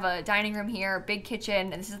 So they have a dining room here, big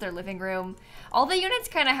kitchen, and this is their living room. All the units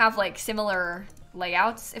kind of have like similar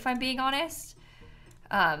layouts, if I'm being honest.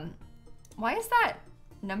 Why is that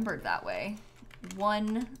numbered that way?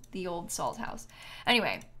 1, the old salt house.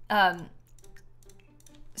 Anyway,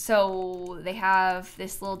 so they have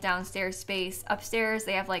this little downstairs space. Upstairs,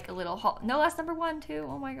 they have like a little hall. No, that's number 1 too.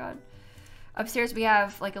 Oh my god. Upstairs, we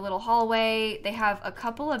have like a little hallway. They have a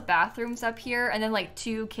couple of bathrooms up here and then like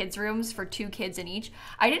 2 kids' rooms for 2 kids in each.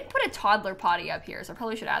 I didn't put a toddler potty up here, so I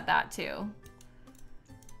probably should add that too.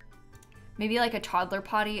 Maybe like a toddler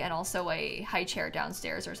potty and also a high chair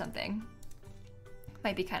downstairs or something.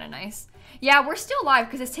 Might be kind of nice. Yeah, we're still live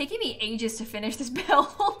because it's taking me ages to finish this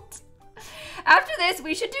build. After this,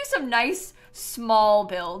 we should do some nice small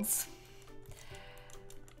builds.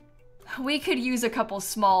 We could use a couple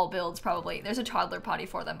small builds probably. There's a toddler potty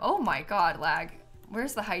for them. Oh my god, lag.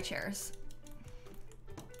 Where's the high chairs?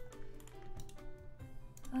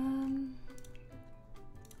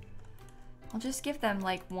 I'll just give them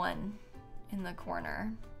like 1 in the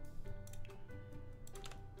corner.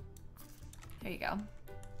 There you go.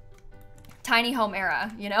 Tiny home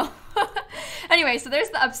era, you know? Anyway, so there's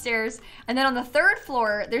the upstairs. And then on the 3rd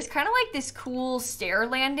floor, there's kind of like this cool stair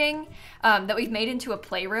landing that we've made into a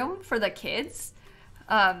playroom for the kids.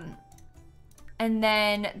 And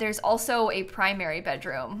then there's also a primary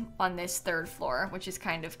bedroom on this 3rd floor, which is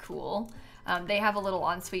kind of cool. They have a little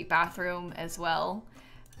ensuite bathroom as well.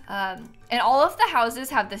 And all of the houses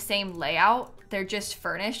have the same layout. They're just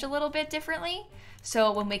furnished a little bit differently.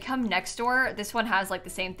 So when we come next door, this one has like the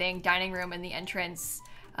same thing, dining room in the entrance.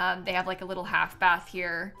 They have like a little half bath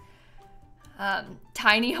here.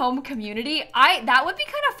 Tiny home community. That would be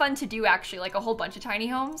kind of fun to do actually, like a whole bunch of tiny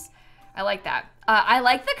homes. I like that. I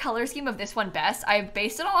like the color scheme of this one best. I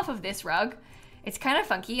based it all off of this rug. It's kind of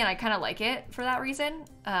funky and I kind of like it for that reason.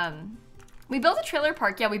 We built a trailer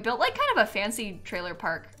park. Yeah, we built like kind of a fancy trailer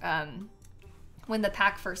park when the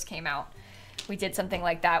pack first came out. We did something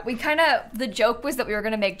like that. The joke was that we were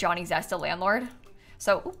gonna make Johnny Zest a landlord.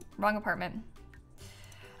 So, oops, wrong apartment.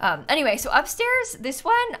 Anyway, so upstairs, this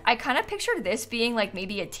one, I kind of pictured this being like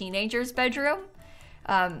maybe a teenager's bedroom.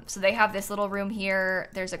 So they have this little room here.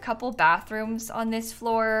 There's a couple bathrooms on this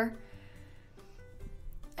floor.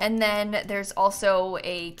 And then there's also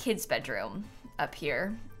a kid's bedroom up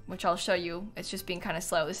here, which I'll show you. It's just being kind of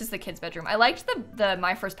slow. This is the kid's bedroom. I liked the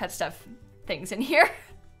My First Pet stuff things in here.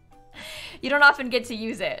 You don't often get to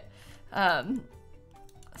use it.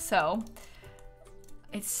 So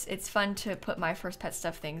it's fun to put My First Pet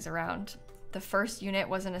stuff things around. The first unit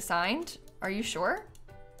wasn't assigned. Are you sure?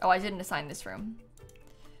 Oh, I didn't assign this room.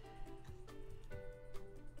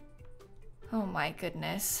 Oh my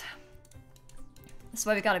goodness. That's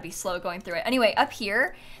why we gotta be slow going through it. Anyway, up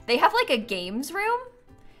here, they have like a games room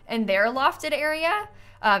in their lofted area.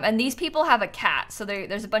 And these people have a cat. So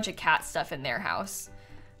there's a bunch of cat stuff in their house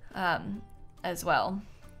as well.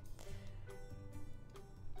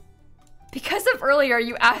 Because of earlier,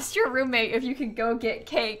 you asked your roommate if you could go get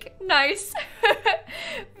cake. Nice.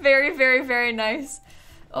 Very, very, very nice.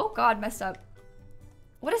 Oh God, messed up.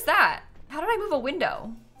 What is that? How did I move a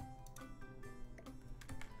window?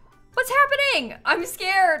 What's happening? I'm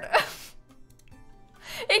scared.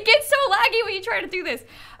 It gets so laggy when you try to do this.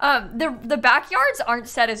 The backyards aren't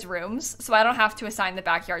set as rooms, so I don't have to assign the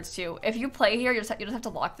backyards to. If you play here, you just have to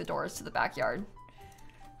lock the doors to the backyard.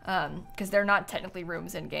 Because they're not technically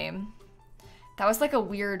rooms in game. That was like a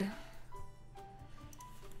weird...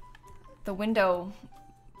 The window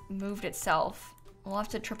moved itself. We'll have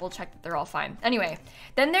to triple check that they're all fine. Anyway,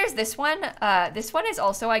 then there's this one. This one is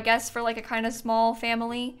also, I guess, for like a kind of small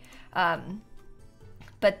family.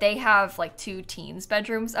 But they have like 2 teens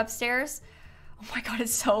bedrooms upstairs. Oh my god,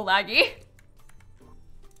 it's so laggy.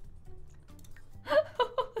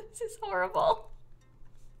 This is horrible.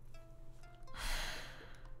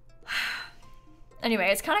 Anyway,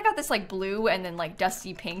 it's kind of got this like blue and then like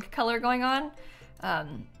dusty pink color going on.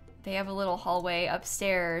 They have a little hallway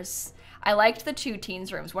upstairs. I liked the 2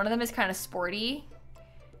 teens rooms. One of them is kind of sporty.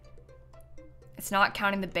 It's not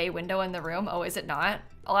counting the bay window in the room. Oh, is it not?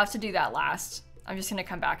 I'll have to do that last. I'm just gonna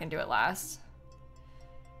come back and do it last.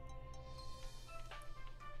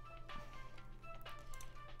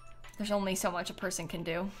 There's only so much a person can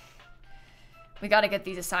do. We gotta get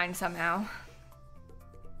these assigned somehow.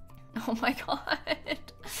 Oh my god.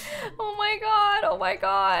 Oh my god. Oh my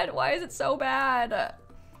god. Why is it so bad?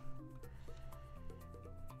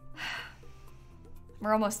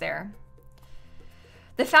 We're almost there.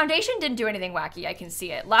 The foundation didn't do anything wacky. I can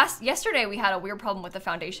see it. Yesterday we had a weird problem with the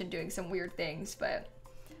foundation doing some weird things, but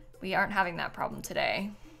we aren't having that problem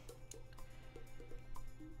today.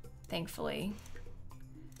 Thankfully.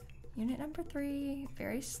 Unit number 3,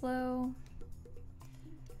 very slow.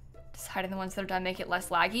 Just hiding the ones that are done make it less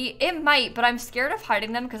laggy. It might, but I'm scared of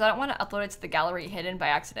hiding them because I don't want to upload it to the gallery hidden by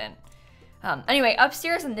accident. Anyway,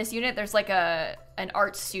 upstairs in this unit, there's like an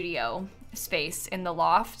art studio space in the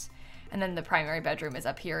loft. And then the primary bedroom is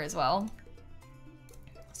up here as well.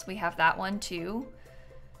 So we have that one too.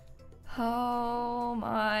 Oh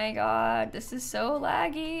my god, this is so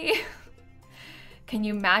laggy. Can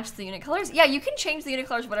you match the unit colors? Yeah, you can change the unit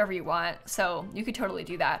colors whatever you want. So you could totally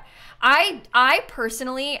do that. I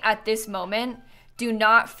personally, at this moment, do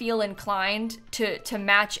not feel inclined to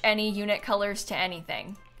match any unit colors to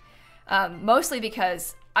anything. Mostly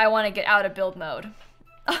because I want to get out of build mode.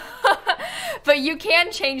 But you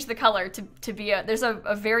can change the color to be there's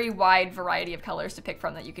a very wide variety of colors to pick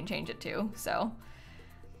from that you can change it to, so.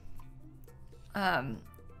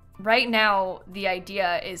 Right now, the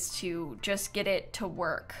idea is to just get it to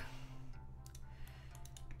work.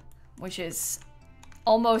 Which is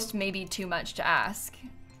almost maybe too much to ask.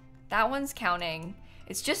 That one's counting.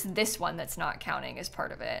 It's just this one that's not counting as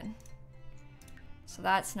part of it. So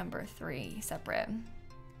that's number 3, separate.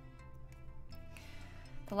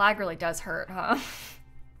 The lag really does hurt, huh?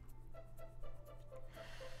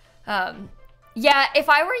 Yeah, if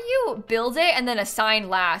I were you, build it and then assign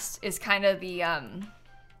last is kind of the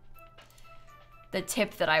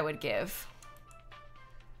tip that I would give.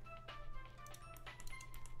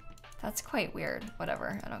 That's quite weird.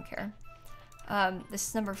 Whatever, I don't care. This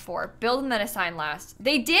is number 4. Build and then assign last.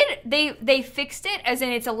 They fixed it, as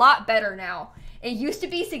in it's a lot better now. It used to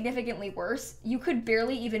be significantly worse. You could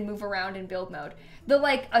barely even move around in build mode. The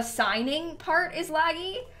like assigning part is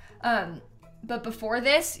laggy, but before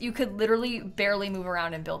this, you could literally barely move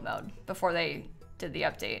around in build mode before they did the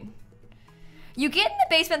update. You get in the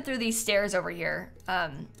basement through these stairs over here.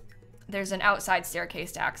 There's an outside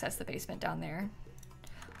staircase to access the basement down there.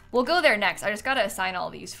 We'll go there next. I just gotta assign all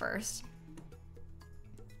these first.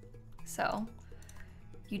 So,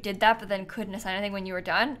 you did that, but then couldn't assign anything when you were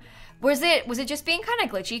done. Was it just being kind of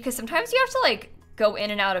glitchy? Because sometimes you have to like go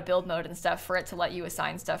in and out of build mode and stuff for it to let you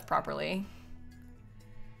assign stuff properly.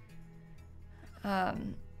 Why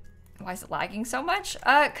is it lagging so much?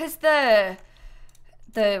 Because the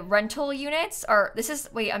rental units are,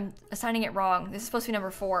 wait, I'm assigning it wrong. This is supposed to be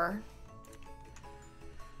number 4.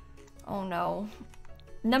 Oh no.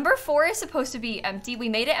 Number 4 is supposed to be empty. We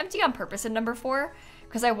made it empty on purpose in number 4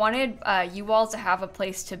 because I wanted you all to have a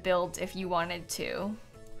place to build if you wanted to.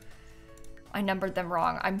 I numbered them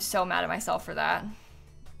wrong. I'm so mad at myself for that.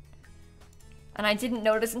 And I didn't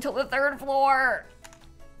notice until the 3rd floor.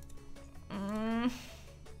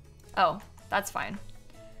 Oh, that's fine.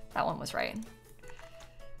 That one was right.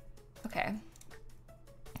 Okay.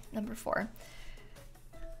 Number 4.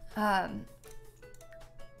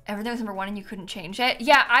 Everything was number 1 and you couldn't change it.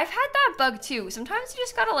 Yeah, I've had that bug too. Sometimes you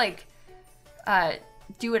just gotta like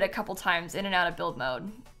do it a couple times in and out of build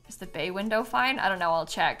mode. Is the bay window fine? I don't know, I'll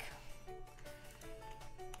check.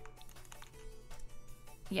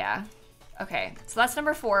 Yeah. Okay, so that's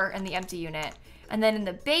number 4 in the empty unit. And then in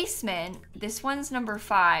the basement, this one's number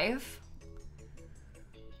 5.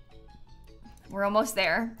 We're almost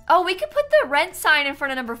there. Oh, we could put the rent sign in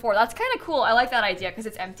front of number 4. That's kind of cool. I like that idea because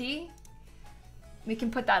it's empty. We can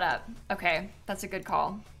put that up. Okay, that's a good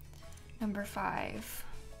call. Number 5.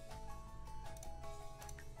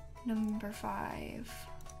 Number 5.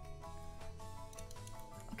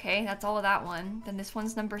 Okay, that's all of that one. Then this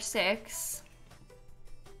one's number 6.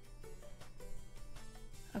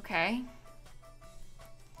 Okay.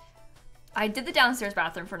 I did the downstairs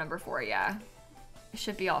bathroom for number 4, yeah. It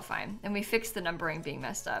should be all fine. And we fixed the numbering being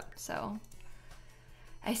messed up, so.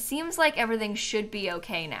 It seems like everything should be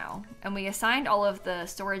okay now. And we assigned all of the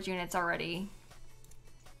storage units already.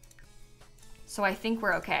 So I think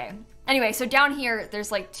we're okay. Anyway, so down here,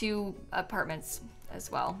 there's like 2 apartments as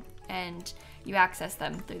well. And you access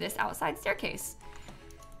them through this outside staircase.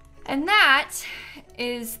 And that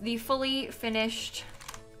is the fully finished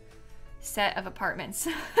set of apartments.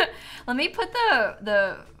 Let me put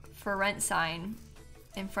the for rent sign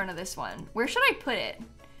in front of this one. Where should I put it?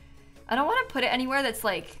 I don't want to put it anywhere that's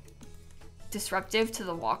like disruptive to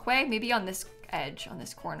the walkway. Maybe on this edge, on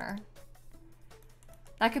this corner.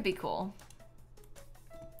 That could be cool.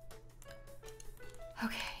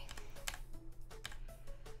 Okay.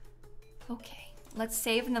 Okay, let's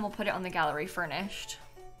save and then we'll put it on the gallery furnished.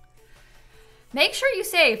 Make sure you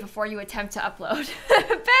save before you attempt to upload. Beth,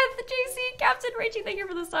 JC, Captain Rachie, thank you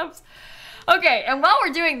for the subs. Okay, and while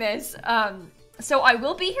we're doing this, so I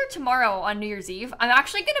will be here tomorrow on New Year's Eve. I'm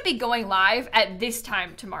actually gonna be going live at this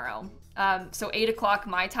time tomorrow. So 8 o'clock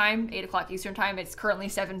my time, 8 o'clock Eastern time. It's currently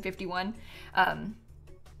 7:51.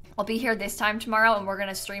 I'll be here this time tomorrow and we're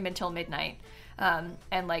gonna stream until midnight.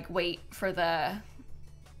 And like wait for the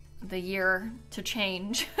year to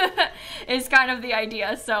change is kind of the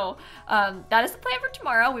idea. So that is the plan for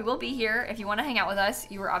tomorrow. We will be here. If you want to hang out with us,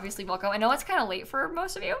 you are obviously welcome. I know it's kind of late for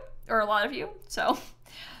most of you, or a lot of you. So,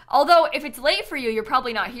 although if it's late for you, you're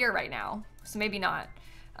probably not here right now. So maybe not.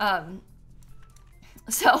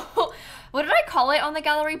 So what did I call it on the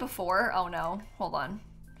gallery before? Oh no, hold on.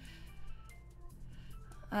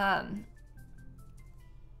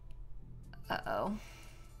 Uh-oh.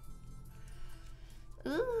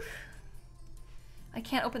 Ooh. I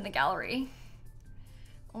can't open the gallery.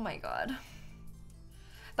 Oh my god.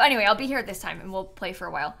 But anyway, I'll be here at this time and we'll play for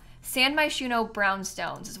a while. San Myshuno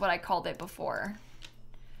Brownstones is what I called it before.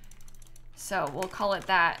 So we'll call it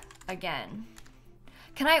that again.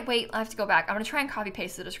 Can I wait? I have to go back. I'm gonna try and copy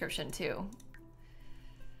paste the description too.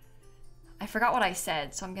 I forgot what I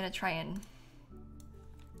said, so I'm gonna try and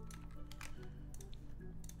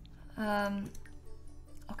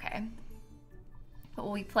okay. What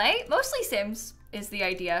will we play? Mostly Sims is the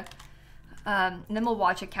idea. And then we'll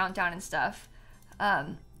watch a countdown and stuff.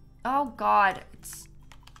 Oh god, it's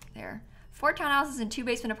there. 4 townhouses and 2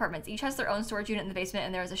 basement apartments. Each has their own storage unit in the basement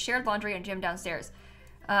and there is a shared laundry and gym downstairs.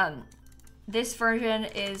 This version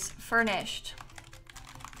is furnished.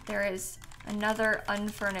 There is another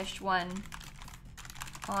unfurnished one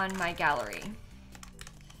on my gallery.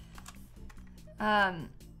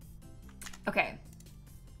 Okay.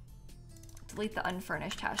 Delete the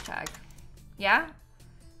unfurnished hashtag. Yeah?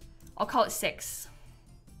 I'll call it 6.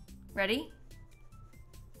 Ready?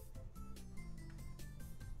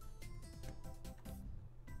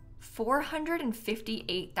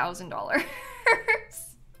 $458,000.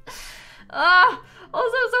 Ah!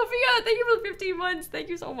 Also, Sophia, thank you for the 15 months. Thank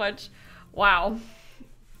you so much. Wow.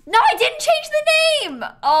 No, I didn't change the name!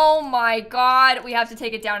 Oh my god. We have to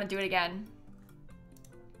take it down and do it again.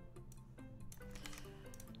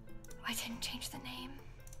 I didn't change the name.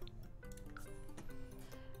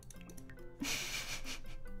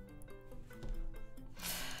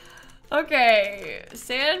 Okay,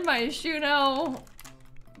 San Myshuno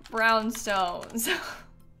Brownstones.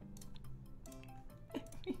 There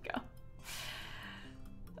we go.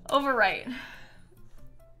 Overwrite.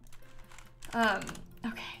 Okay.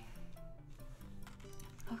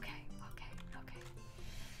 Okay.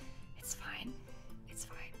 It's fine. It's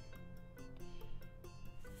fine.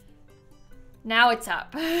 Now it's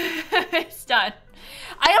up. It's done.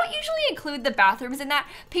 I don't usually include the bathrooms in that.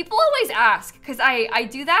 People always ask, because I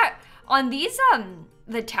do that on these,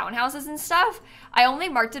 the townhouses and stuff. I only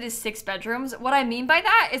marked it as 6 bedrooms. What I mean by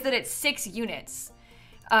that is that it's 6 units.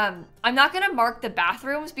 I'm not gonna mark the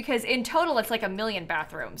bathrooms because in total it's like 1 million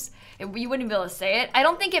bathrooms. You wouldn't be able to say it. I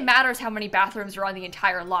don't think it matters how many bathrooms are on the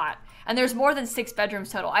entire lot. And there's more than 6 bedrooms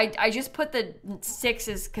total. I just put the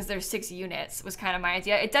 6s because there's 6 units was kind of my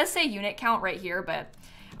idea. It does say unit count right here, but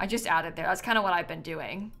I just added there. That's kind of what I've been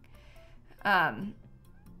doing.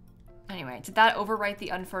 Anyway, did that overwrite the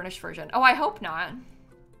unfurnished version? Oh, I hope not.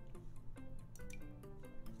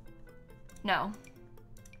 No.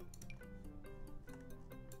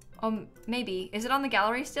 Maybe. Is it on the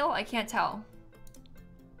gallery still? I can't tell.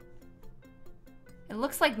 It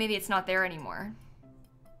looks like maybe it's not there anymore.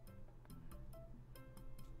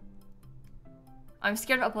 I'm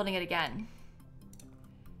scared of uploading it again.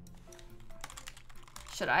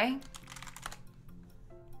 Should I?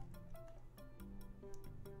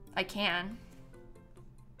 I can.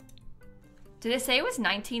 Did it say it was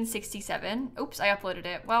 1967? Oops, I uploaded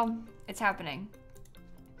it. Well, it's happening.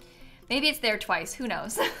 Maybe it's there twice. Who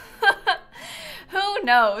knows? Who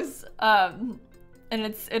knows? And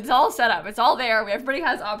it's all set up. It's all there. Everybody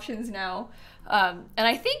has options now. And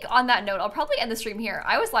I think on that note, I'll probably end the stream here.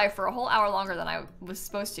 I was live for a whole hour longer than I was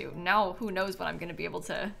supposed to. Now, who knows what I'm going to be able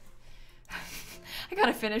to... I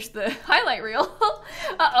gotta finish the highlight reel.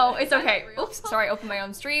 Uh-oh, it's okay. Oops, sorry, I opened my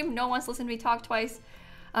own stream. No one wants to listen to me talk twice.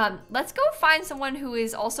 Let's go find someone who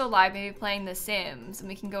is also live, maybe playing The Sims, and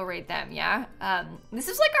we can go raid them, yeah? This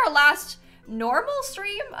is like our last normal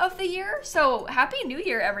stream of the year, so Happy New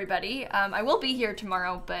Year, everybody. I will be here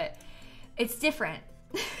tomorrow, but it's different.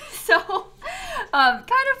 So,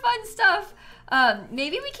 kind of fun stuff.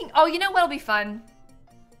 Maybe we can, oh, you know what'll be fun?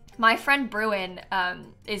 My friend Bruin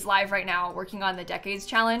is live right now working on the Decades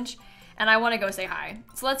Challenge, and I want to go say hi.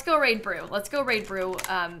 So let's go raid Brew. Let's go raid Brew,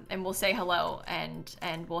 and we'll say hello, and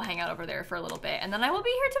we'll hang out over there for a little bit, and then I will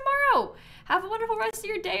be here tomorrow. Have a wonderful rest of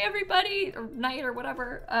your day, everybody, or night, or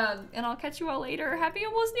whatever, and I'll catch you all later. Happy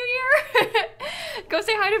almost New Year! Go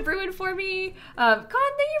say hi to Bruin for me. Con, thank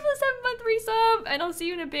you for the 7-month resub, and I'll see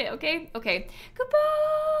you in a bit, okay? Okay,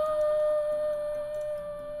 goodbye!